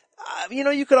heartbreaking.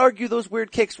 You could argue those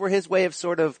weird kicks were his way of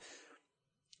sort of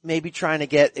maybe trying to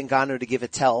get Ngannou to give a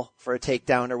tell for a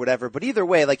takedown or whatever. But either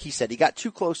way, like he said, he got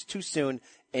too close too soon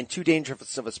and too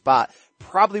dangerous of a spot.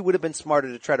 Probably would have been smarter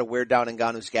to try to wear down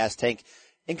Ngannou's gas tank.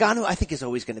 Ngannou, I think, is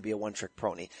always going to be a one-trick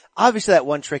pony. Obviously, that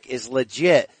one trick is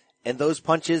legit, and those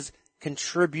punches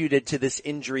contributed to this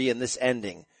injury and this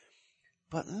ending.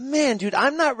 But man, dude,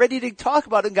 I'm not ready to talk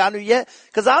about Ngannou yet,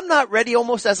 because I'm not ready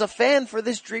almost as a fan for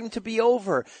this dream to be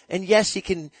over. And yes, he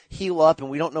can heal up, and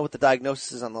we don't know what the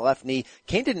diagnosis is on the left knee.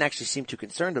 Cain didn't actually seem too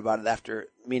concerned about it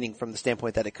meaning from the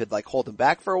standpoint that it could like hold him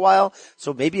back for a while.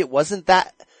 So maybe it wasn't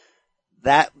that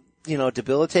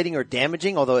debilitating or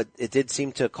damaging, although it did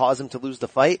seem to cause him to lose the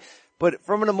fight. But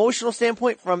from an emotional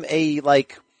standpoint, from a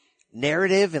like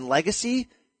narrative and legacy,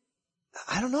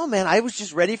 I don't know, man. I was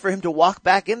just ready for him to walk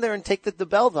back in there and take the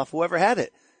belt off whoever had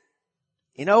it.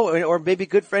 Or maybe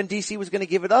good friend DC was going to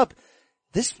give it up.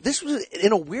 This was,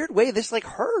 in a weird way, this like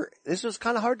hurt. This was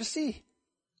kind of hard to see.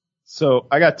 So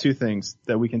I got two things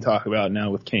that we can talk about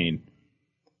now with Cain.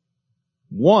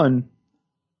 One,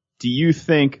 do you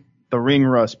think the ring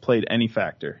rust played any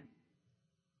factor?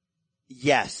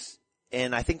 Yes.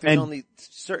 And I think there's only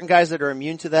certain guys that are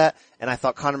immune to that. And I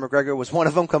thought Conor McGregor was one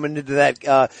of them coming into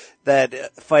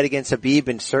that fight against Khabib.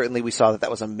 And certainly we saw that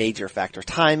was a major factor.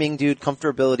 Timing, dude,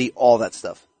 comfortability, all that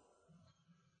stuff.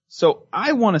 So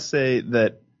I want to say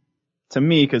that to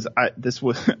me, cause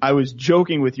I was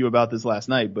joking with you about this last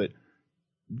night, but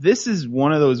this is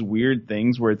one of those weird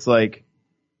things where it's like,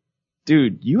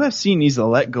 dude, UFC needs to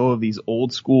let go of these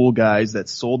old school guys that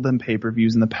sold them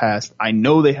pay-per-views in the past. I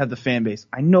know they have the fan base.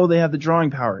 I know they have the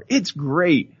drawing power. It's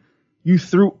great. You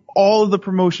threw all of the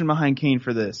promotion behind Cain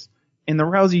for this. In the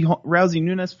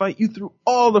Rousey-Nunes fight, you threw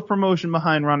all the promotion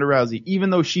behind Ronda Rousey,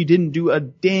 even though she didn't do a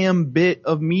damn bit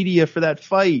of media for that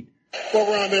fight. What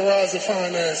Ronda Rousey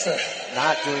find that?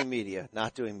 Not doing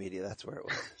media. That's where it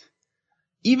was.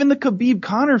 Even the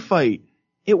Khabib-Conor fight,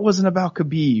 it wasn't about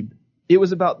Khabib. It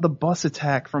was about the bus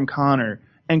attack from Conor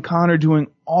and Conor doing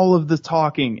all of the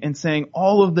talking and saying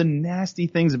all of the nasty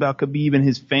things about Khabib and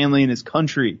his family and his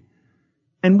country.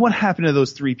 And what happened to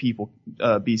those three people,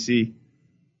 BC?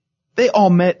 They all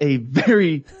met a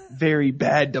very, very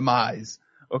bad demise.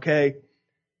 Okay.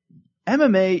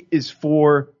 MMA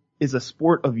is a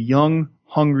sport of young,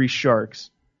 hungry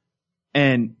sharks,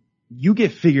 and you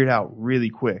get figured out really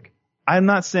quick. I'm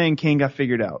not saying Cain got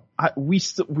figured out.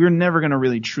 We're never going to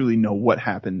really truly know what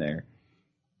happened there.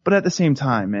 But at the same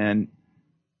time, man,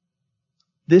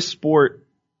 this sport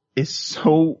is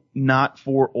so not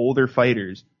for older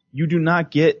fighters. You do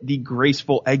not get the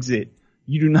graceful exit.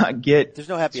 You do not get. There's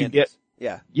no happy endings.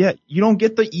 Yeah, you don't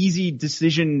get the easy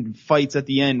decision fights at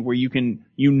the end where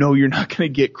you're not going to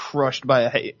get crushed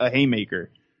by a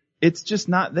haymaker. It's just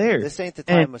not there. This ain't the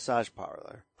time massage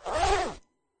parlor.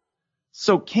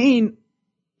 So Cain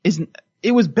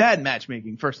it was bad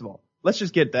matchmaking, first of all. Let's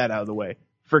just get that out of the way.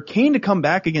 For Cain to come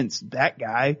back against that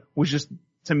guy was just,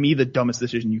 to me, the dumbest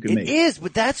decision you could make. It is,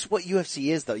 but that's what UFC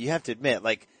is, though. You have to admit,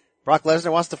 like, Brock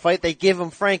Lesnar wants to fight, they give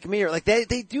him Frank Mir. Like, they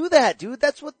do that, dude.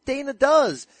 That's what Dana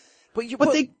does.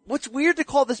 What's weird to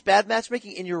call this bad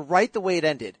matchmaking, and you're right the way it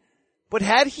ended. But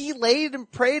had he laid and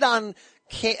preyed on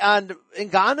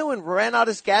Ngannou and ran out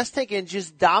his gas tank and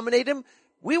just dominate him,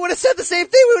 we would have said the same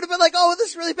thing. We would have been like, oh,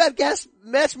 this is really bad gas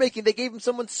matchmaking. They gave him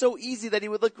someone so easy that he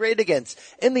would look great against.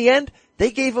 In the end, they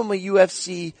gave him a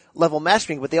UFC level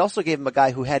matchmaking, but they also gave him a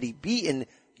guy who, had he beaten,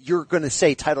 you're gonna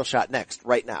say title shot next,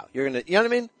 right now. You know what I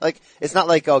mean? Like, it's not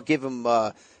like, I'll give him,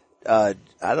 I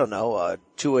don't know,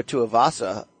 Tua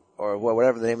Tuivasa, or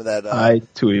whatever the name of that,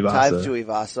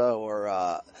 Tuivasa,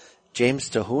 or, James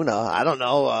Tahuna. I don't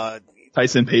know,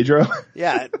 Tyson Pedro.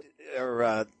 Yeah,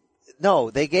 or,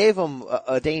 no, they gave him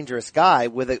a dangerous guy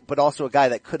but also a guy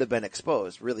that could have been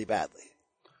exposed really badly.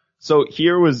 So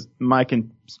here was my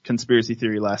conspiracy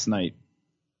theory last night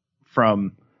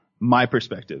from my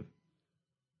perspective.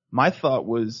 My thought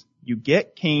was, you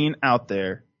get Cain out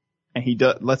there and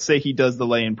let's say he does the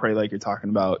lay and pray like you're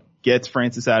talking about, gets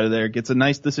Francis out of there, gets a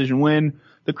nice decision win.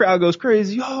 The crowd goes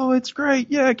crazy. Oh, it's great.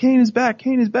 Yeah, Cain is back.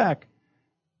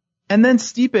 And then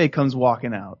Stipe comes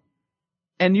walking out,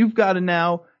 and you've got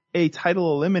a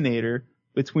title eliminator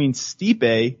between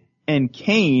Stipe and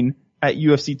Cain at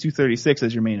UFC 236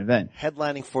 as your main event.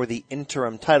 Headlining for the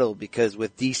interim title, because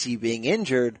with DC being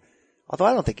injured, although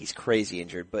I don't think he's crazy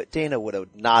injured, but Dana would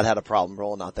have not had a problem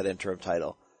rolling out that interim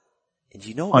title. And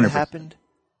you know what 100%. Happened?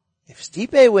 If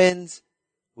Stipe wins,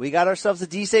 we got ourselves a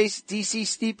DC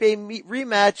Stipe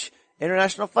rematch,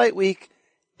 International Fight Week.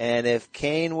 And if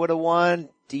Cain would have won,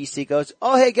 DC goes,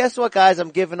 oh hey, guess what guys, I'm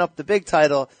giving up the big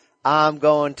title. I'm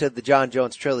going to the John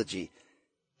Jones trilogy.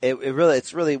 It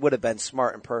really would have been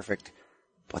smart and perfect,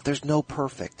 but there's no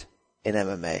perfect in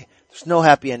MMA. There's no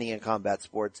happy ending in combat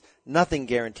sports. Nothing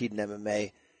guaranteed in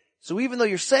MMA. So even though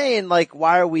you're saying, like,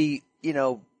 why are we,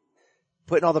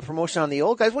 putting all the promotion on the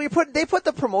old guys? Well, they put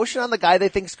the promotion on the guy they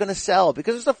think is going to sell,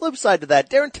 because there's a flip side to that.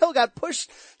 Darren Till got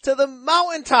pushed to the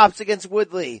mountaintops against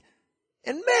Woodley.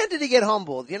 And man, did he get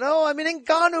humbled, I mean,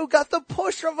 Ngannou got the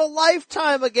push of a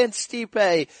lifetime against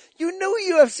Stipe. You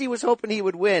knew UFC was hoping he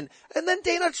would win. And then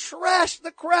Dana trashed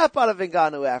the crap out of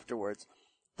Ngannou afterwards.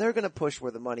 They're gonna push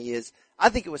where the money is. I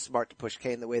think it was smart to push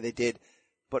Cain the way they did.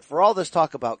 But for all this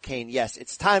talk about Cain, yes,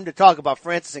 it's time to talk about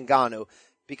Francis Ngannou.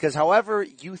 Because however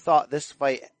you thought this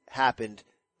fight happened,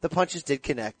 the punches did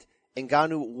connect.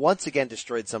 Ngannou once again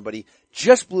destroyed somebody.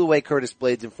 Just blew away Curtis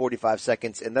Blaydes in 45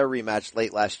 seconds in their rematch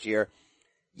late last year.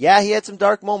 Yeah, he had some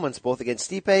dark moments, both against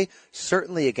Stipe,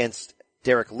 certainly against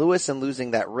Derek Lewis and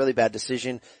losing that really bad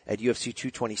decision at UFC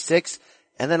 226,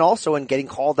 and then also in getting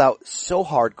called out so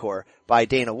hardcore by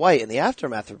Dana White in the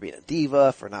aftermath for being a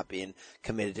diva, for not being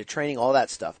committed to training, all that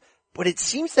stuff. but it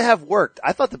seems to have worked.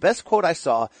 I thought the best quote I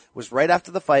saw was right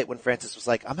after the fight when Francis was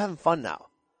like, I'm having fun now.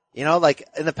 You know, like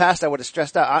in the past I would have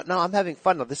stressed out. No, I'm having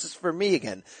fun now. This is for me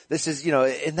again. This is, you know,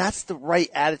 and that's the right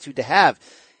attitude to have.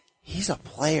 He's a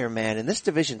player, man. And this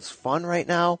division's fun right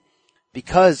now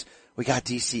because we got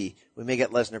DC. We may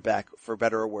get Lesnar back for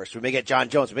better or worse. We may get John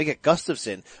Jones. We may get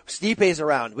Gustafsson. Stipe's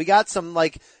around. We got some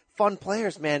like fun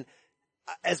players, man.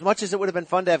 As much as it would have been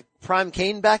fun to have Prime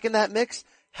Cain back in that mix,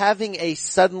 having a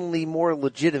suddenly more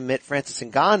legitimate Francis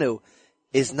Ngannou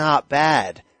is not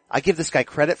bad. I give this guy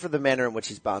credit for the manner in which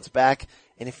he's bounced back.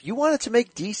 And if you wanted to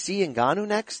make DC Ngannou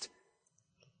next,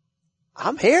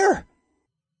 I'm here.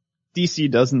 DC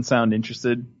doesn't sound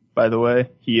interested, by the way.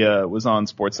 He was on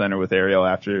SportsCenter with Ariel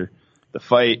after the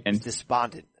fight and he's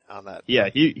despondent on that. Yeah,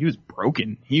 he was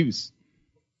broken.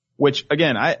 Which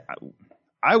again, I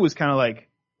was kind of like,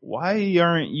 why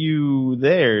aren't you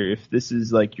there if this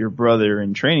is like your brother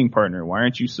and training partner? Why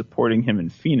aren't you supporting him in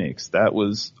Phoenix? That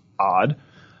was odd.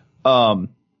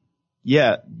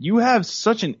 Yeah, you have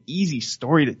such an easy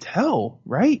story to tell,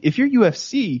 right? If you're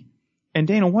UFC and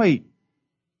Dana White,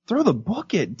 throw the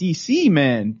book at DC,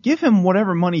 man. Give him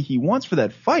whatever money he wants for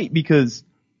that fight because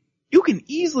you can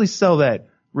easily sell that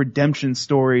redemption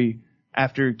story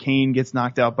after Cain gets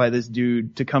knocked out by this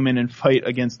dude to come in and fight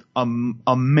against a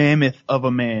mammoth of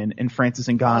a man in Francis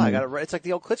Ngannou. It's like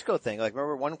the old Klitschko thing. Like,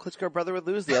 remember one Klitschko brother would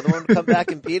lose, the other one would come back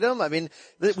and beat him? I mean,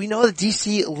 we know that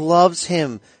DC loves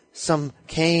him some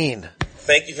Cain.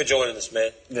 Thank you for joining us,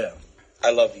 man. Yeah.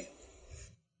 I love you.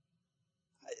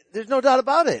 There's no doubt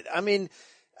about it. I mean,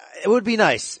 it would be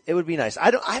nice. It would be nice.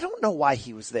 I don't know why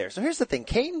he was there. So here's the thing.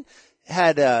 Cain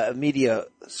had a media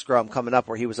scrum coming up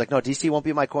where he was like, no, DC won't be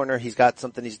in my corner. He's got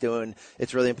something he's doing.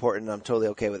 It's really important. And I'm totally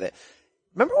okay with it.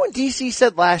 Remember when DC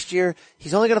said last year,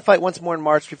 he's only going to fight once more in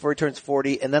March before he turns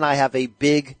 40. And then I have a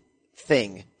big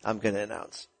thing I'm going to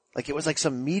announce. Like it was like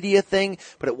some media thing,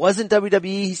 but it wasn't WWE.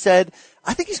 He said,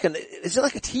 I think he's going to, is it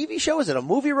like a TV show? Is it a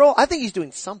movie role? I think he's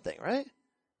doing something, right?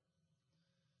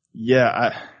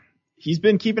 Yeah. He's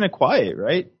been keeping it quiet,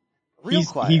 right? Real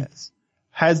quiet. He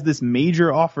has this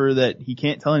major offer that he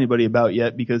can't tell anybody about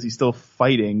yet because he's still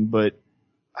fighting, but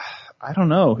I don't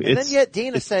know. And then yet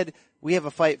Dana said, we have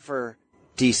a fight for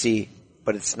DC,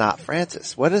 but it's not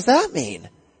Francis. What does that mean?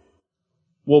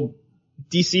 Well,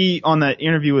 DC on that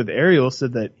interview with Ariel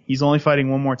said that he's only fighting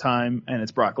one more time and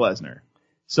it's Brock Lesnar.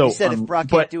 So he said if Brock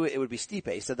can't do it, it would be Stipe.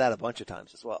 He said that a bunch of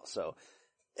times as well. So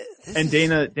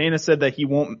Dana said that he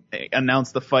won't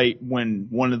announce the fight when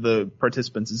one of the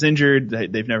participants is injured.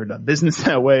 They've never done business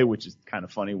that way, which is kind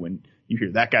of funny when you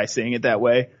hear that guy saying it that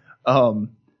way.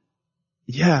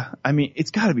 Yeah, I mean,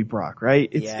 it's gotta be Brock, right?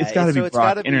 It's gotta be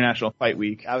Brock, International Fight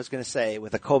Week. I was gonna say,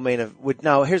 with a co-main event,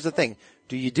 now here's the thing.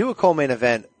 Do you do a co-main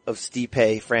event of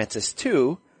Stipe Francis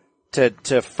 2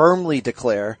 to firmly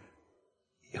declare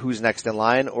who's next in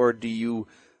line, or do you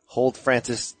hold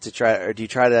Francis do you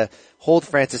try to hold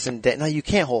Francis and no, you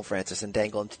can't hold Francis and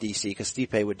dangle him to DC because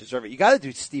Stipe would deserve it. You gotta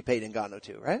do Stipe and Ngannou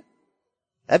too, right?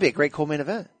 That'd be a great co-main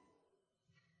event.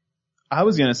 I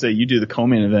was gonna say you do the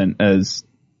co-main event as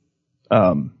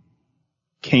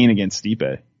Cain against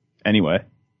Stipe. Anyway,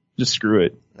 just screw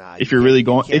it. Nah, if you're really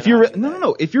going, if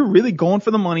you're really going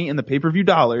for the money and the pay-per-view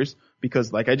dollars,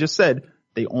 because like I just said,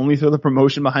 they only throw the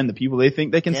promotion behind the people they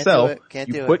think they can sell.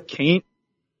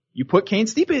 You put Cain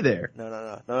Stipe there.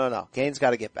 No. Cain's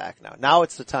got to get back now. Now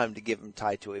it's the time to give him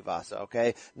Tai Tuivasa.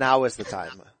 Okay, now is the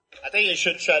time. I think you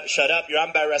should shut up. You're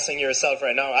embarrassing yourself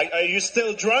right now. Are you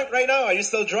still drunk right now? Are you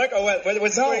still drunk or what?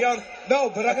 What's going on? No,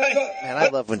 but I'm gonna go. Man, I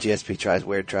love when GSP tries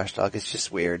weird trash talk. It's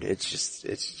just weird.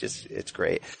 It's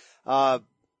great.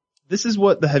 This is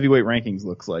what the heavyweight rankings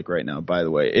looks like right now, by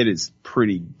the way. It is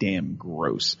pretty damn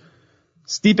gross.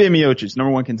 Stipe Miocic,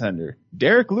 number 1 contender.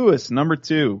 Derek Lewis, number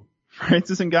 2.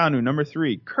 Francis Ngannou, number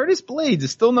 3. Curtis Blades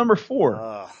is still number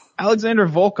 4. Alexander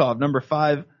Volkov, number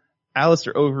 5.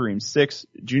 Alistair Overeem, 6.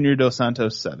 Junior Dos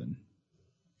Santos, 7.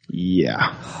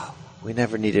 Yeah. We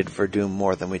never needed Verdum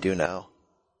more than we do now.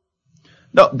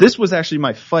 No, this was actually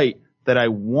my fight that I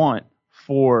want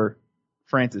for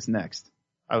Francis next.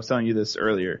 I was telling you this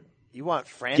earlier. You want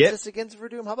Francis against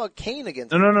Verdum? How about Cain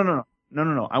against Verdum?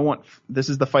 No. This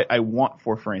is the fight I want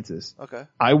for Francis. Okay.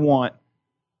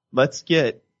 Let's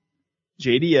get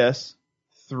JDS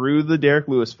through the Derek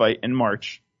Lewis fight in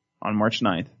March, on March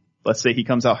 9th. Let's say he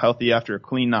comes out healthy after a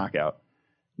clean knockout.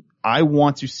 I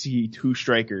want to see 2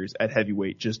 strikers at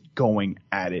heavyweight just going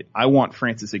at it. I want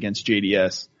Francis against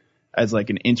JDS as like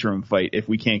an interim fight if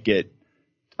we can't get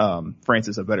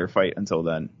Francis a better fight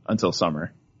until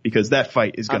summer. Because that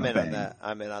fight is going to bang.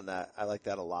 I'm in on that. I like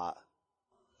that a lot.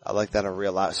 I like that a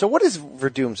real lot. So what is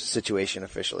Verdum's situation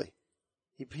officially?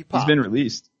 He He's popped. been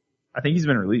released. I think he's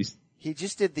been released. He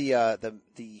just did he's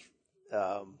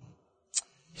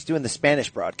doing the Spanish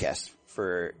broadcast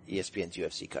for ESPN's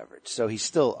UFC coverage. So he's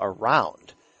still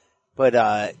around.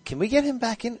 But, can we get him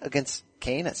back in against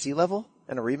Cain at sea level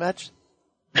in a rematch?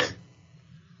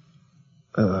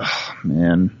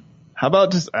 Man. How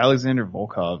about just Alexander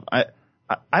Volkov?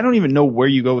 I don't even know where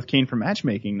you go with Cain for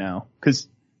matchmaking now. Cause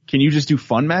can you just do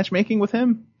fun matchmaking with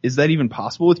him? Is that even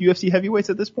possible with UFC heavyweights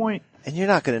at this point? And you're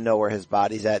not going to know where his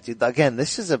body's at, dude. Again,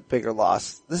 this is a bigger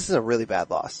loss. This is a really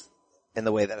bad loss in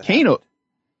the way that it happened.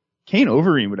 Cain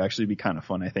Overeem would actually be kind of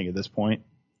fun, I think, at this point.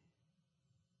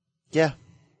 Yeah.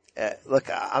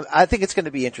 Look, I think it's going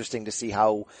to be interesting to see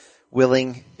how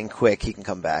willing and quick he can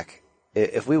come back.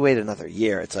 If we wait another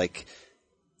year, it's like,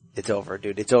 it's over,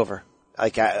 dude. It's over.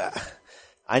 Like,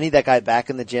 I need that guy back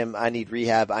in the gym. I need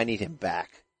rehab. I need him back.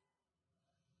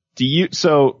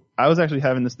 So I was actually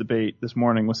having this debate this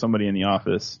morning with somebody in the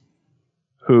office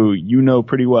who you know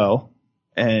pretty well,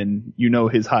 and you know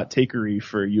his hot takery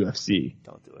for UFC.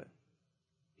 Don't do it.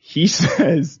 He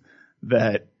says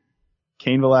that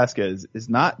Cain Velasquez is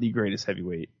not the greatest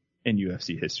heavyweight in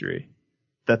UFC history.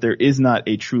 That there is not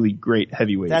a truly great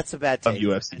heavyweight. That's a bad take. Of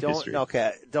UFC history.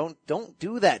 Okay, don't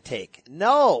do that take.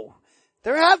 No.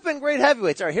 There have been great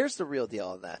heavyweights. All right, here's the real deal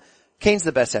on that. Cain's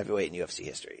the best heavyweight in UFC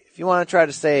history. If you want to try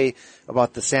to say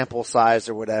about the sample size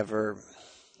or whatever,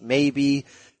 maybe.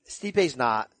 Stipe's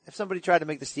not. If somebody tried to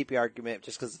make the Stipe argument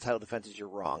just because the title defense is, you're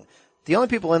wrong. The only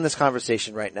people in this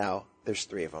conversation right now, there's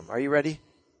 3 of them. Are you ready?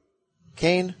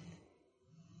 Cain,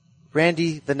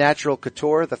 Randy the Natural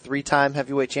Couture, the 3-time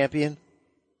heavyweight champion,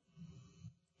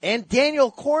 and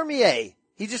Daniel Cormier.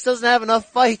 He just doesn't have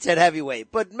enough fights at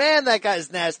heavyweight. But man, that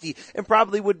guy's nasty and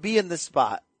probably would be in this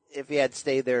spot if he had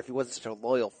stayed there, if he wasn't such a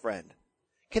loyal friend.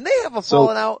 Can they have a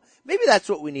falling out? Maybe that's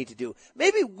what we need to do.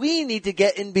 Maybe we need to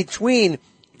get in between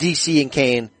DC and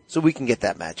Cain so we can get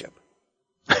that matchup.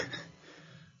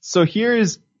 So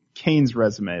here's Cain's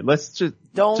resume. Let's just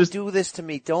do this to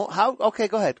me. Okay,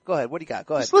 go ahead. What do you got?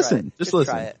 Go ahead. Just listen.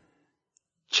 Try it.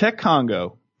 Czech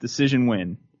Congo, decision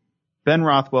win. Ben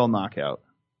Rothwell, knockout.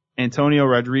 Antonio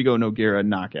Rodrigo Nogueira,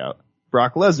 knockout.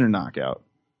 Brock Lesnar, knockout.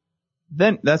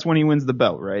 Then that's when he wins the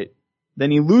belt, right?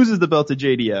 Then he loses the belt to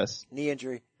JDS. Knee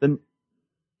injury. Then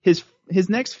his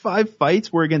next 5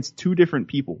 fights were against 2 different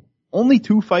people. Only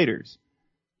 2 fighters.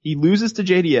 He loses to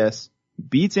JDS,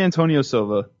 beats Antonio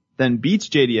Silva, then beats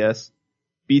JDS,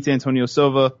 beats Antonio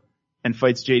Silva, and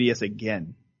fights JDS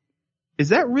again. Is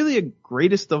that really a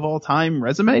greatest of all time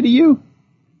resume to you?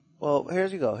 Well, here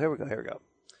we go.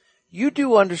 You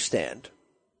do understand.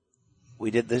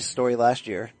 We did this story last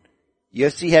year.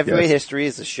 UFC heavyweight history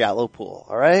is a shallow pool,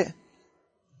 alright?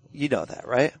 You know that,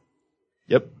 right?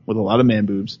 Yep, with a lot of man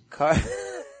boobs.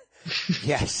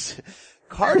 Yes.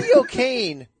 Cardio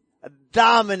Cain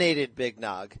dominated Big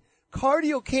Nog.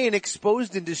 Cardio Cain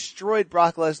exposed and destroyed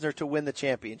Brock Lesnar to win the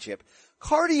championship.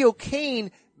 Cardio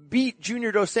Cain beat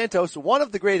Junior Dos Santos, one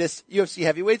of the greatest UFC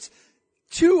heavyweights,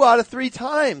 2 out of 3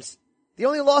 times. The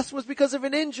only loss was because of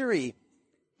an injury.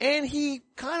 And he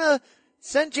kind of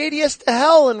sent JDS to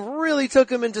hell and really took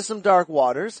him into some dark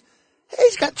waters.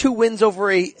 He's got 2 wins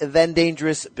over a then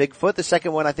dangerous Bigfoot. The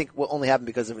second one I think will only happen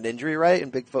because of an injury, right?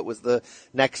 And Bigfoot was the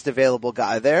next available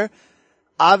guy there.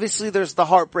 Obviously there's the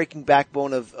heartbreaking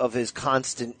backbone of his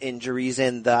constant injuries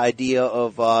and the idea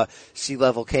of, Sea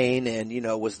Level Cain and,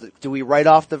 do we write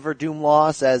off the Verdum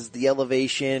loss as the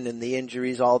elevation and the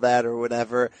injuries, all that or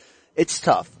whatever? It's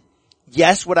tough.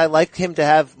 Yes, would I like him to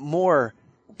have more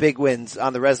big wins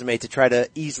on the resume to try to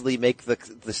easily make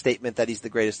the statement that he's the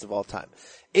greatest of all time?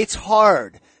 It's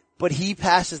hard, but he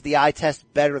passes the eye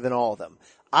test better than all of them.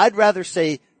 I'd rather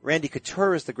say Randy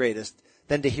Couture is the greatest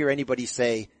than to hear anybody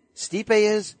say Stipe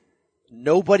is,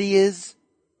 nobody is,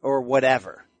 or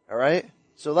whatever. Alright?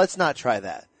 So let's not try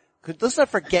that. Let's not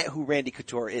forget who Randy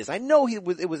Couture is. I know it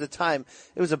was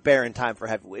a barren time for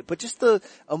heavyweight, but just and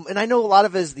I know a lot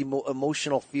of it is the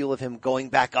emotional feel of him going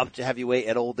back up to heavyweight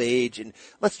at old age, and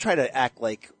let's try to act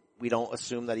like we don't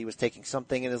assume that he was taking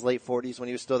something in his late 40s when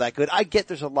he was still that good. I get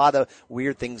there's a lot of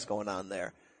weird things going on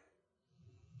there.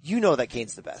 You know that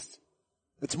Cain's the best.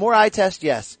 It's more eye test,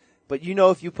 yes, but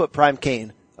if you put prime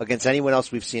Cain against anyone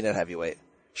else we've seen at heavyweight,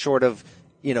 short of,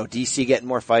 DC getting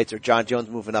more fights or John Jones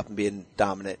moving up and being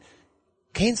dominant,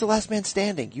 Cain's the last man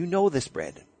standing. You know this,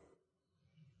 Brandon.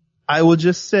 I will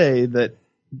just say that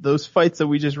those fights that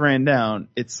we just ran down,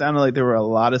 it sounded like there were a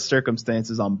lot of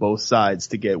circumstances on both sides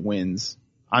to get wins.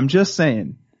 I'm just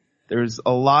saying, there's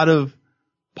a lot of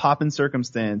pop and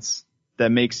circumstance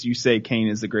that makes you say Cain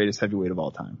is the greatest heavyweight of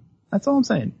all time. That's all I'm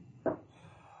saying.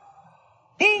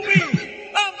 I'm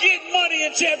getting money in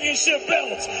One championship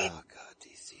belt. Oh God,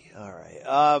 DC. All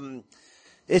right.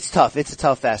 It's tough. It's a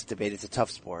tough ass debate. It's a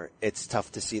tough sport. It's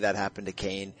tough to see that happen to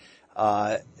Cain.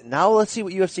 Now let's see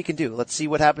what UFC can do. Let's see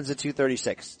what happens at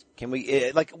 236. Can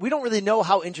we, we don't really know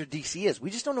how injured DC is.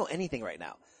 We just don't know anything right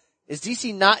now. Is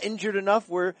DC not injured enough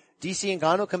where DC and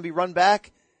Ngannou can be run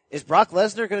back? Is Brock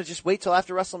Lesnar going to just wait till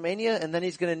after WrestleMania and then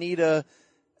he's going to need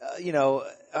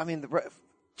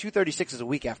 236 is a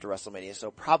week after WrestleMania, so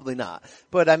probably not.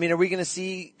 But I mean,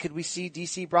 could we see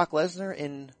DC Brock Lesnar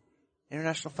in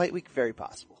International Fight Week? Very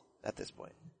possible at this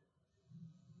point.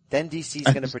 Then DC's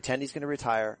going to pretend he's going to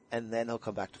retire, and then he'll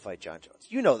come back to fight John Jones.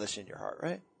 You know this in your heart,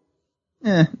 right?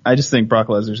 I just think Brock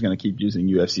Lesnar's going to keep using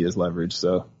UFC as leverage,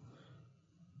 so.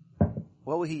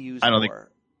 What will he use for?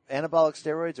 Anabolic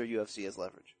steroids or UFC as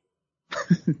leverage?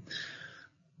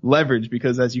 Leverage,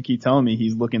 because as you keep telling me,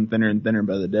 he's looking thinner and thinner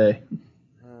by the day.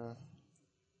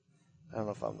 I don't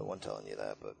know if I'm the one telling you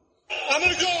that, but. I'm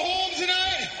going to go home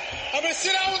tonight. I'm going to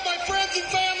sit out with my friends and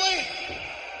family.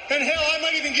 And hell, I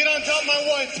might even get on top of my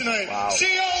wife tonight. Wow.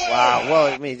 See y'all later. Wow.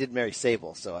 Well, I mean, he did marry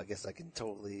Sable, so I guess I can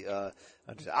totally,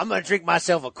 I'm going to drink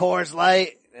myself a Coors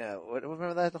Light. Yeah.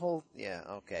 Remember that whole, yeah,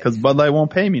 okay. Cause Bud Light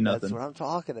won't pay me nothing. That's what I'm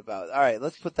talking about. All right.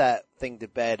 Let's put that thing to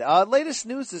bed. Latest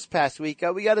news this past week.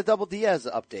 We got a double Diaz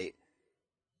update.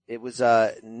 It was,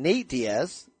 Nate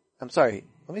Diaz. I'm sorry.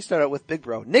 Let me start out with Big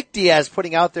Bro. Nick Diaz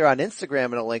putting out there on Instagram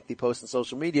in a lengthy post on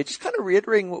social media, just kind of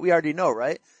reiterating what we already know,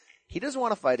 right? He doesn't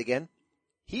want to fight again.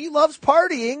 He loves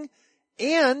partying,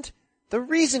 and the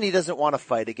reason he doesn't want to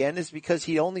fight again is because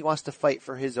he only wants to fight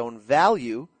for his own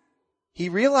value. He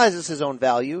realizes his own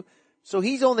value, so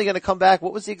he's only going to come back,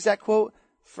 what was the exact quote,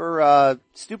 for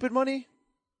stupid money?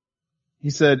 He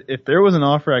said, if there was an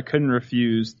offer I couldn't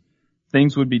refuse,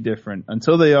 things would be different.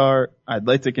 Until they are, I'd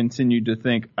like to continue to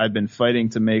think I've been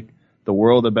fighting to make the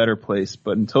world a better place,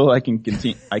 but until I can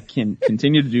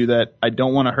continue to do that, I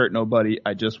don't want to hurt nobody.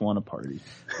 I just want to party.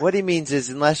 What he means is,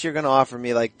 unless you're going to offer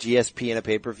me like GSP in a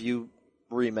pay-per-view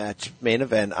rematch main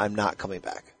event, I'm not coming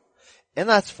back. And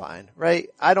that's fine, right?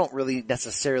 I don't really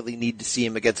necessarily need to see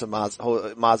him against a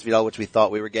Masvidal, which we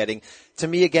thought we were getting. To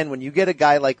me, again, when you get a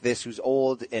guy like this who's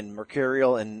old and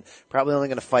mercurial and probably only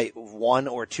going to fight one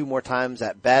or two more times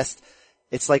at best,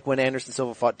 it's like when Anderson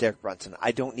Silva fought Derek Brunson.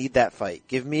 I don't need that fight.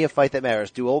 Give me a fight that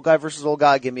matters. Do old guy versus old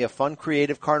guy. Give me a fun,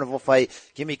 creative carnival fight.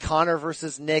 Give me Conor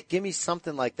versus Nick. Give me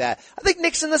something like that. I think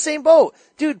Nick's in the same boat.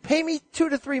 Dude, pay me $2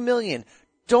 to $3 million.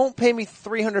 Don't pay me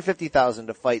 $350,000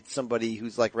 to fight somebody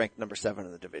who's like ranked number 7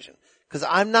 in the division. Cause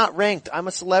I'm not ranked. I'm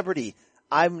a celebrity.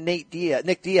 I'm Nick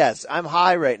Diaz. I'm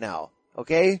high right now.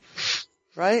 Okay?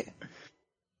 Right?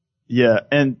 Yeah.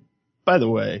 And by the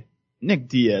way, Nick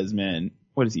Diaz, man,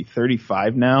 what is he,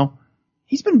 35 now?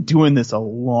 He's been doing this a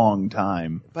long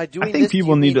time. By doing I think this,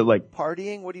 people need to like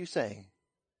partying. What are you saying?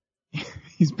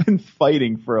 He's been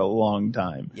fighting for a long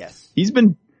time. Yes. He's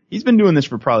been doing this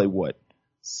for probably what?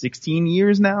 16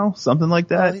 years now? Something like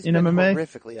that he's in been MMA?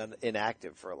 Horrifically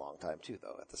inactive for a long time too,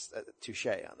 though. Touche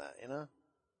on that, you know?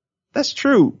 That's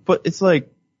true, but it's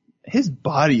like, his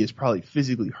body is probably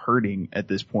physically hurting at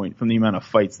this point from the amount of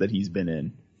fights that he's been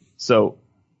in. So,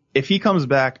 if he comes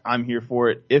back, I'm here for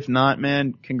it. If not,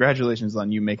 man, congratulations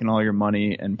on you making all your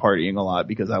money and partying a lot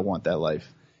because I want that life.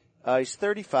 He's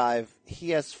 35.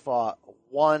 He has fought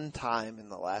one time in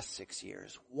the last 6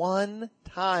 years. One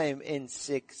time in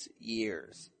 6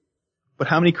 years. But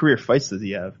how many career fights does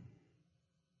he have?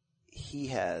 He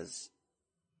has...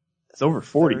 It's over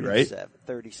 40, right?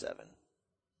 37.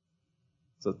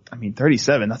 So,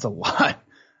 37, that's a lot.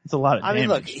 That's a lot of damage.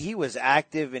 Look, he was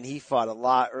active and he fought a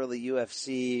lot early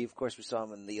UFC. Of course, we saw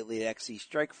him in the Elite XC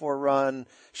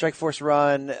Strikeforce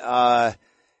run.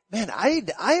 Man,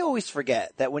 I always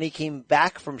forget that when he came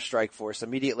back from Strikeforce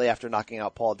immediately after knocking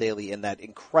out Paul Daley in that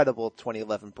incredible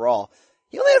 2011 brawl,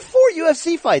 he only had 4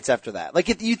 UFC fights after that. Like,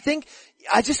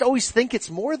 I just always think it's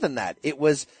more than that. It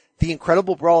was the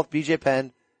incredible brawl with BJ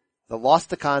Penn, the loss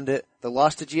to Condit, the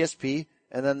loss to GSP,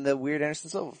 and then the weird Anderson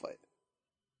Silva fight.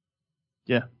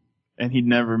 Yeah. And he'd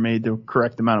never made the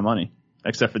correct amount of money,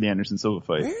 except for the Anderson Silva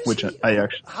fight, which I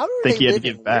actually think he had to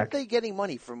give back. Where are they getting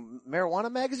money from?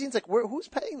 Marijuana magazines? Like, who's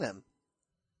paying them?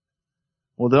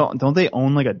 Well, don't they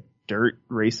own like a dirt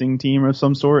racing team of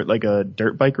some sort, like a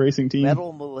dirt bike racing team?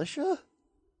 Metal Militia?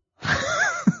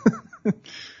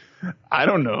 I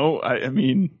don't know. I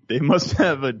mean, they must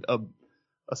have a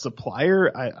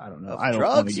supplier. I don't know. I don't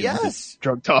want to get into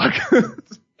drug talk.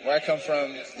 Where I come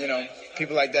from,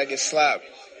 people like that get slapped.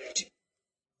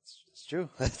 It's true.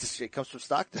 It comes from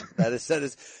Stockton. That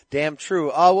is damn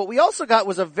true. What we also got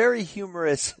was a very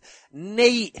humorous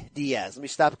Nate Diaz. Let me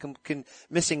stop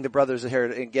missing the brothers here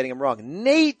and getting them wrong.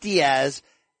 Nate Diaz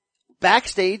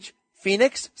backstage,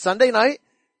 Phoenix, Sunday night,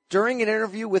 during an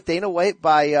interview with Dana White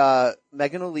by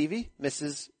Megan O'Leary,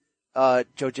 Mrs.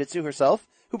 Jiu-Jitsu herself,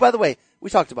 who, by the way, we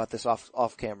talked about this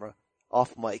off camera,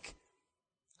 off mic.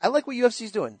 I like what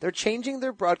UFC's doing. They're changing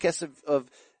their broadcast of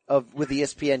with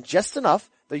ESPN just enough.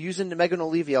 They're using Megan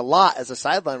O'Leary a lot as a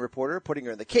sideline reporter, putting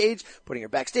her in the cage, putting her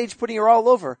backstage, putting her all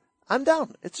over. I'm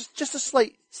down. It's just a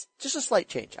slight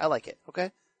change. I like it.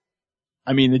 Okay.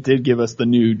 I mean, it did give us the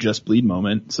new Just Bleed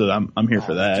moment, so I'm here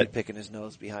for that. Dude picking his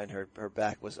nose behind her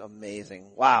back was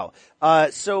amazing. Wow.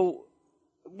 So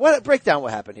break down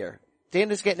what happened here.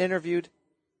 Dana's getting interviewed.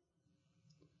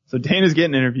 So Dana's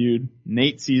getting interviewed.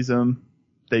 Nate sees him.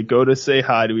 They go to say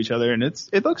hi to each other, and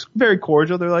it looks very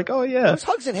cordial. They're like, oh yeah. There's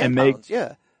hugs and hand pounds,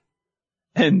 yeah.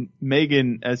 And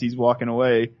Megan, as he's walking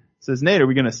away, says, Nate, are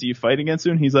we gonna see you fight again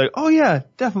soon? He's like, oh yeah,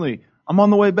 definitely. I'm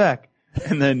on the way back.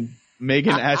 And then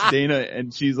Megan asks Dana,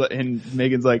 and and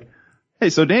Megan's like, hey,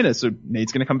 so Dana, so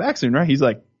Nate's gonna come back soon, right? He's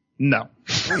like, no.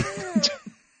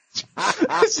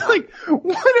 It's like,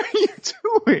 what are you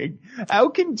doing? How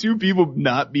can two people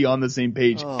not be on the same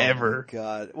page ever? Oh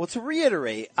God. Well, to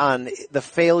reiterate on the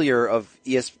failure of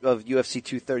UFC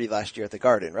 230 last year at the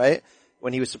Garden, right?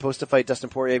 When he was supposed to fight Dustin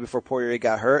Poirier before Poirier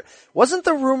got hurt, wasn't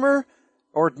the rumor,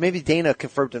 or maybe Dana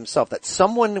confirmed himself, that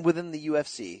someone within the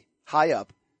UFC, high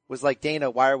up, was like,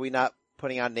 Dana, why are we not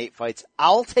putting on Nate fights?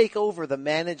 I'll take over the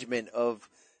management of,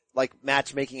 like,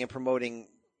 matchmaking and promoting,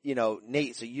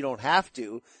 Nate, so you don't have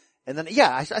to. And then,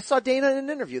 yeah, I saw Dana in an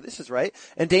interview. This is right.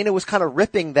 And Dana was kind of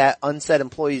ripping that unsaid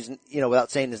employee's,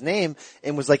 without saying his name,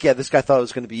 and was like, yeah, this guy thought it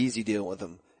was going to be easy dealing with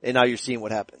him. And now you're seeing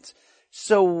what happens.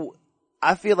 So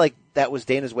I feel like that was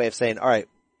Dana's way of saying, all right,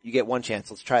 you get one chance.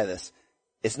 Let's try this.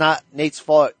 It's not Nate's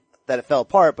fault that it fell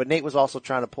apart, but Nate was also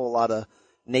trying to pull a lot of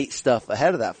Nate stuff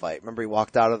ahead of that fight. Remember, he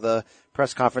walked out of the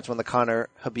press conference when the Conor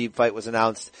Khabib fight was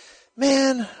announced.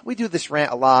 Man, we do this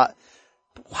rant a lot.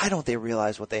 But why don't they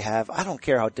realize what they have? I don't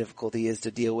care how difficult he is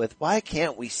to deal with. Why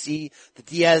can't we see the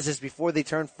Diaz's before they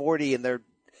turn 40 and they're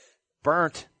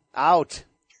burnt out?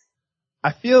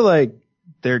 I feel like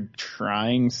they're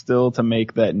trying still to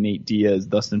make that Nate Diaz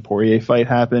Dustin Poirier fight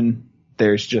happen.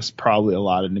 There's just probably a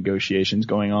lot of negotiations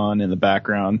going on in the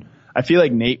background. I feel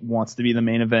like Nate wants to be the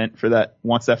main event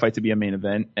wants that fight to be a main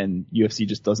event, and UFC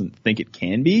just doesn't think it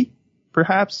can be,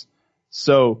 perhaps.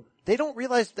 So they don't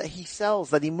realize that he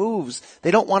sells, that he moves.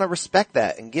 They don't want to respect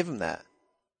that and give him that.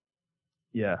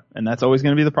 Yeah, and that's always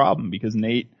going to be the problem, because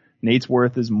Nate's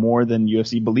worth is more than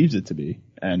UFC believes it to be,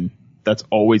 and that's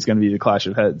always going to be the clash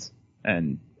of heads.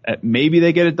 And maybe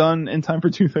they get it done in time for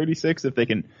 236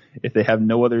 if they have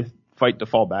no other fight to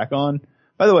fall back on.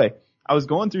 By the way, I was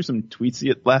going through some tweets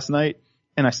last night,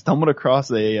 and I stumbled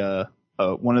across one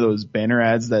of those banner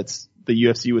ads that's the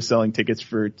UFC was selling tickets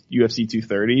for UFC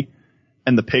 230.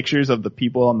 And the pictures of the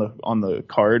people on the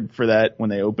card for that when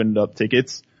they opened up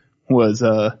tickets was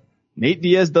Nate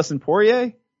Diaz, Dustin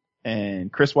Poirier,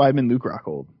 and Chris Weidman, Luke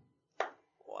Rockhold.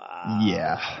 Wow.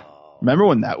 Yeah. Remember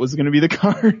when that was going to be the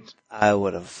card? I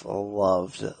would have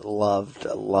loved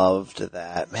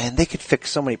that. Man, they could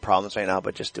fix so many problems right now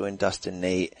by just doing Dustin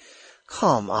Nate.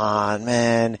 Come on,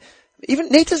 man. Even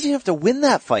Nate doesn't even have to win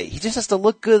that fight. He just has to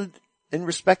look good and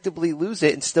respectably lose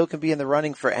it and still can be in the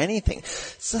running for anything.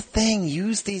 It's the thing.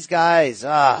 Use these guys.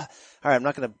 All right, I'm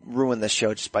not going to ruin this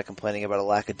show just by complaining about a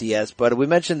lack of Diaz, but we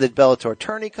mentioned the Bellator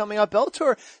tourney coming up.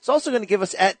 Bellator is also going to give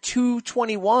us at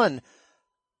 221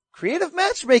 creative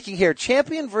matchmaking here.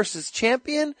 Champion versus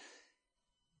champion.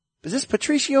 Is this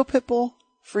Patricio Pitbull?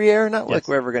 Free air? Not like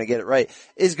we're ever going to get it right.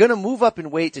 Is going to move up in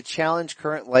weight to challenge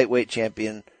current lightweight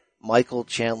champion Michael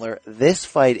Chandler. This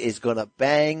fight is going to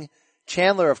bang.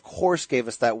 Chandler, of course, gave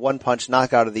us that one-punch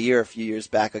knockout of the year a few years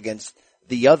back against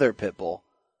the other Pitbull.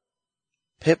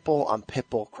 Pitbull on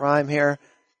Pitbull crime here.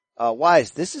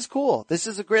 Wise, this is cool. This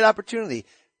is a great opportunity.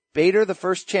 Bader, the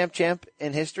first champ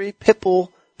in history. Pitbull,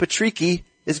 Patricky.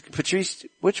 Is Patrice,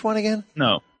 which one again?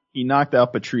 No, he knocked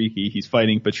out Patricky. He's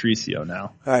fighting Patricio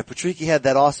now. All right, Patricky had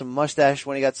that awesome mustache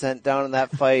when he got sent down in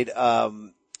that fight. This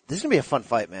is going to be a fun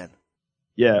fight, man.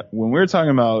 Yeah, when we were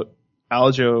talking about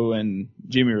Aljo and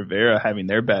Jimmy Rivera having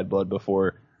their bad blood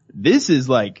before, this is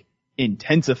like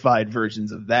intensified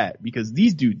versions of that, because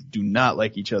these dudes do not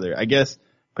like each other. I guess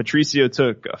Patricio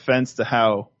took offense to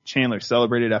how Chandler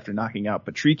celebrated after knocking out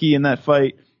Patricky in that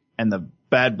fight, and the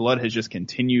bad blood has just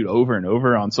continued over and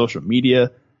over on social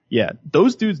media. Yeah,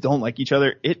 those dudes don't like each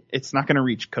other. It's not going to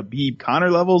reach Khabib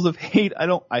Conor levels of hate.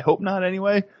 I hope not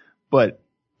anyway, but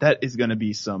that is going to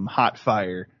be some hot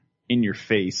fire in your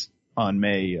face on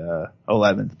May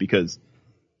 11th, because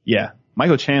yeah,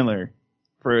 Michael Chandler,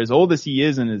 for as old as he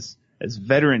is and as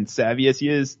veteran savvy as he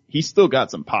is, he's still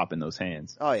got some pop in those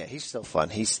hands. Oh yeah, he's still fun.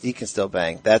 He can still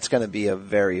bang. That's going to be a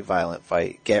very violent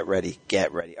fight. Get ready.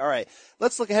 All right,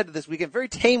 let's look ahead to this weekend. Very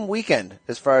tame weekend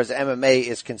as far as MMA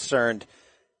is concerned.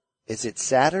 Is it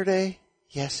Saturday?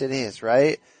 Yes, it is,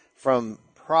 right? From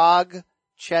Prague,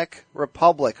 Czech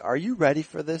Republic. Are you ready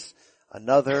for this?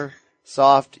 Another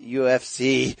soft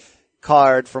UFC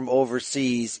card from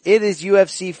overseas. It is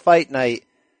UFC Fight Night.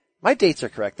 My dates are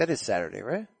correct. That is Saturday,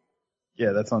 right?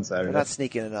 Yeah, that's on Saturday. We're not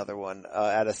sneaking another one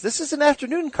at us. This is an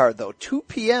afternoon card, though. 2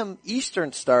 p.m.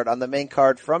 Eastern start on the main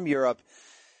card from Europe.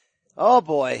 Oh,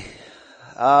 boy.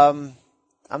 I'm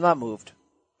not moved.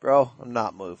 Bro, I'm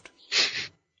not moved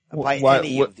by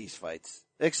any of these fights.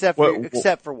 Except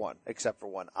for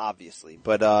one, obviously.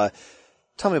 But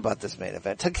tell me about this main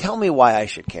event. Tell me why I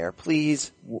should care,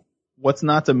 please. What's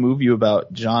not to move you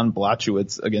about John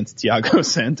Blachowicz against Thiago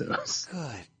Santos?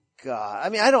 Good God. I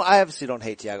mean, I obviously don't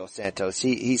hate Thiago Santos.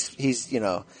 He's, you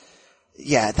know,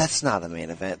 yeah, that's not a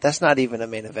main event. That's not even a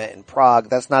main event in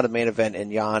Prague. That's not a main event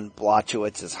in Jan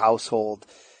Blachowicz's household.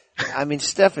 I mean,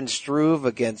 Stefan Struve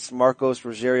against Marcos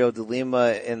Rogerio de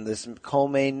Lima in this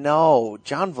co-main, no.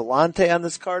 John Vellante on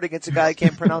this card against a guy I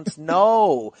can't pronounce,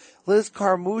 no. Liz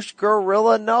Carmouche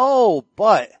Gorilla, no.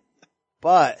 But,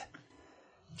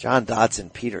 John Dodson,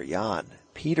 Peter Yan.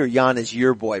 Peter Yan is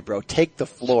your boy, bro. Take the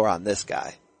floor on this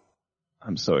guy.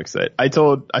 I'm so excited. I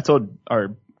told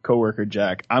our coworker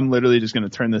Jack, I'm literally just going to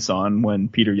turn this on when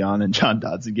Peter Yan and John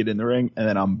Dodson get in the ring, and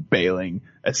then I'm bailing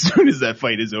as soon as that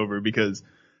fight is over because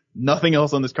nothing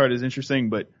else on this card is interesting,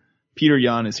 but Peter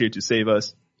Yan is here to save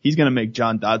us. He's going to make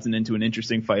John Dodson into an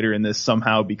interesting fighter in this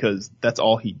somehow because that's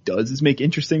all he does is make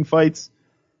interesting fights.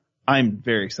 I'm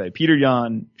very excited. Peter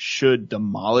Yan should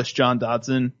demolish John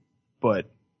Dodson, but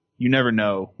you never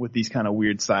know with these kind of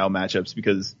weird style matchups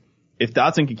because if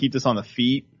Dodson can keep this on the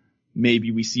feet,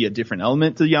 maybe we see a different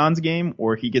element to Jan's game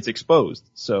or he gets exposed.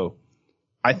 So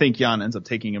I think Yan ends up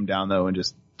taking him down though and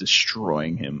just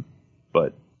destroying him,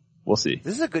 but we'll see.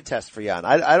 This is a good test for Yan.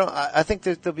 I think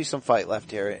there'll be some fight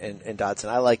left here in Dodson.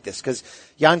 I like this because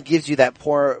Yan gives you that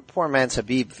poor man's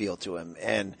Habib feel to him,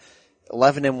 and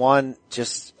 11-1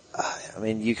 just, I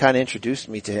mean, you kind of introduced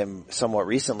me to him somewhat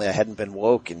recently. I hadn't been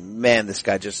woke, and man, this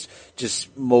guy just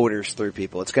motors through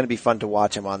people. It's going to be fun to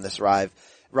watch him on this rise.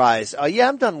 Yeah,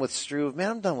 I'm done with Struve,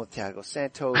 man. I'm done with Thiago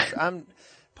Santos.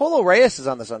 Polo Reyes is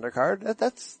on this undercard.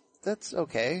 That's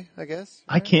okay, I guess.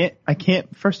 Right? I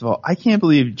can't, first of all, I can't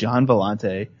believe John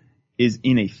Vellante is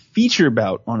in a feature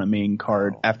bout on a main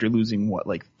card after losing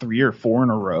like 3 or 4 in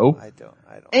a row. I don't.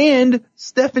 And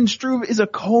Stefan Struve is a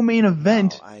co-main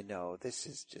event. Oh, I know. This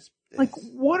is just like,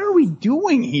 what are we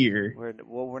doing here?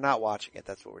 We're not watching it.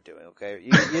 That's what we're doing. Okay.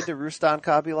 You had to Rustan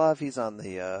Khabilov. He's on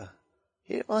the,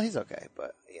 he's okay,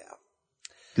 but yeah.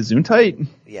 Gesundheit.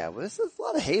 Yeah, well, there's a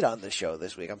lot of hate on this show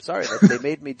this week. I'm sorry that they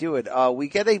made me do it. We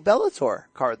get a Bellator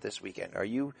card this weekend. Are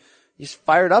you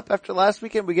fired up after last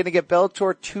weekend? We're going to get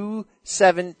Bellator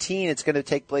 217. It's going to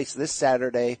take place this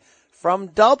Saturday from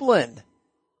Dublin.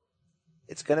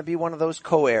 It's going to be one of those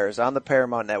co-airs on the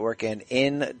Paramount Network and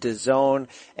in DAZN.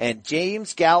 And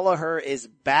James Gallagher is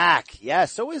back. Yeah,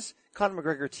 so is Conor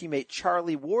McGregor teammate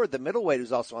Charlie Ward, the middleweight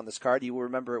who's also on this card. You will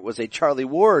remember it was a Charlie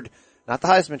Ward, not the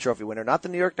Heisman Trophy winner, not the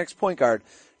New York Knicks point guard.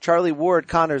 Charlie Ward,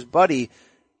 Conor's buddy,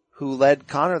 who led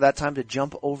Conor that time to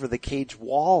jump over the cage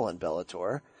wall in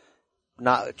Bellator.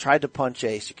 Tried to punch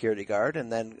a security guard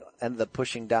and then ended up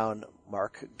pushing down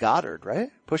Mark Goddard,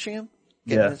 right? Pushing him?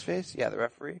 Getting in his face? Yeah, the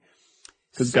referee.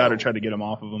 Because Goddard tried to get him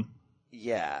off of him.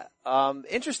 Yeah.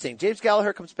 Interesting. James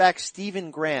Gallagher comes back.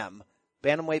 Stephen Graham,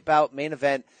 bantamweight bout, main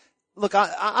event. Look,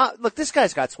 look, this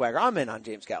guy's got swagger. I'm in on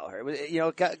James Gallagher. You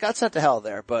know, got sent to hell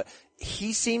there, but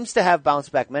he seems to have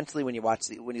bounced back mentally when you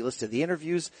listen to the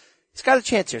interviews. He's got a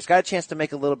chance here. He's got a chance to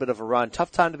make a little bit of a run.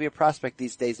 Tough time to be a prospect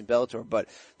these days in Bellator, but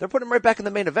they're putting him right back in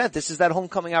the main event. This is that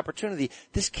homecoming opportunity.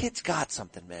 This kid's got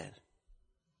something, man.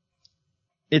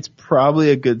 It's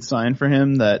probably a good sign for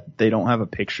him that they don't have a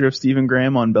picture of Stephen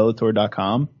Graham on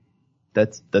Bellator.com.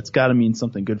 That's gotta mean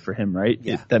something good for him, right?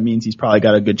 Yeah. That means he's probably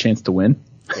got a good chance to win.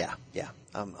 Yeah.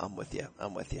 I'm with you.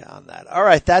 I'm with you on that. All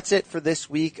right. That's it for this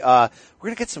week. We're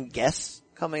going to get some guests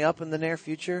coming up in the near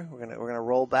future. We're going to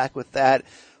roll back with that. A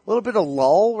little bit of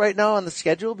lull right now on the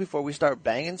schedule before we start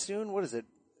banging soon. What is it?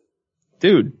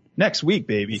 Dude, next week,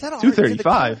 baby.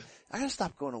 2:35. I got to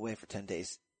stop going away for 10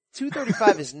 days.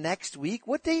 2:35 is next week.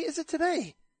 What day is it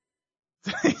today?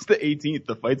 It's the 18th.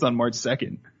 The fight's on March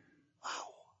 2nd. Wow.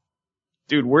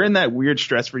 Dude, we're in that weird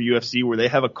stress for UFC where they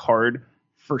have a card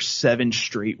for 7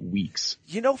 straight weeks.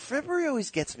 You know, February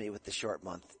always gets me with the short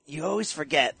month. You always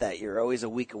forget that you're always a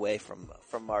week away from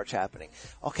March happening.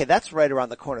 Okay, that's right around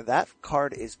the corner. That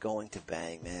card is going to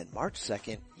bang, man. March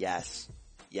 2nd, yes.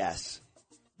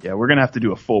 Yeah, we're going to have to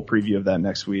do a full preview of that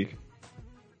next week.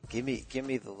 Give me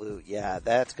the loot. Yeah,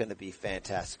 that's going to be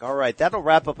fantastic. All right, that'll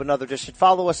wrap up another edition.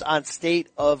 Follow us on State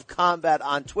of Combat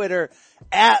on Twitter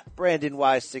at Brandon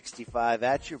Wise 65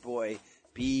 at your boy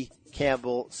B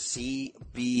Campbell CBS.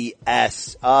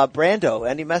 Brando,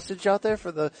 any message out there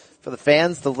for the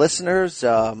fans, the listeners?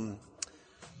 Anything?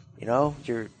 You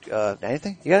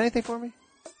got anything for me?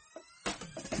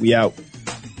 We out.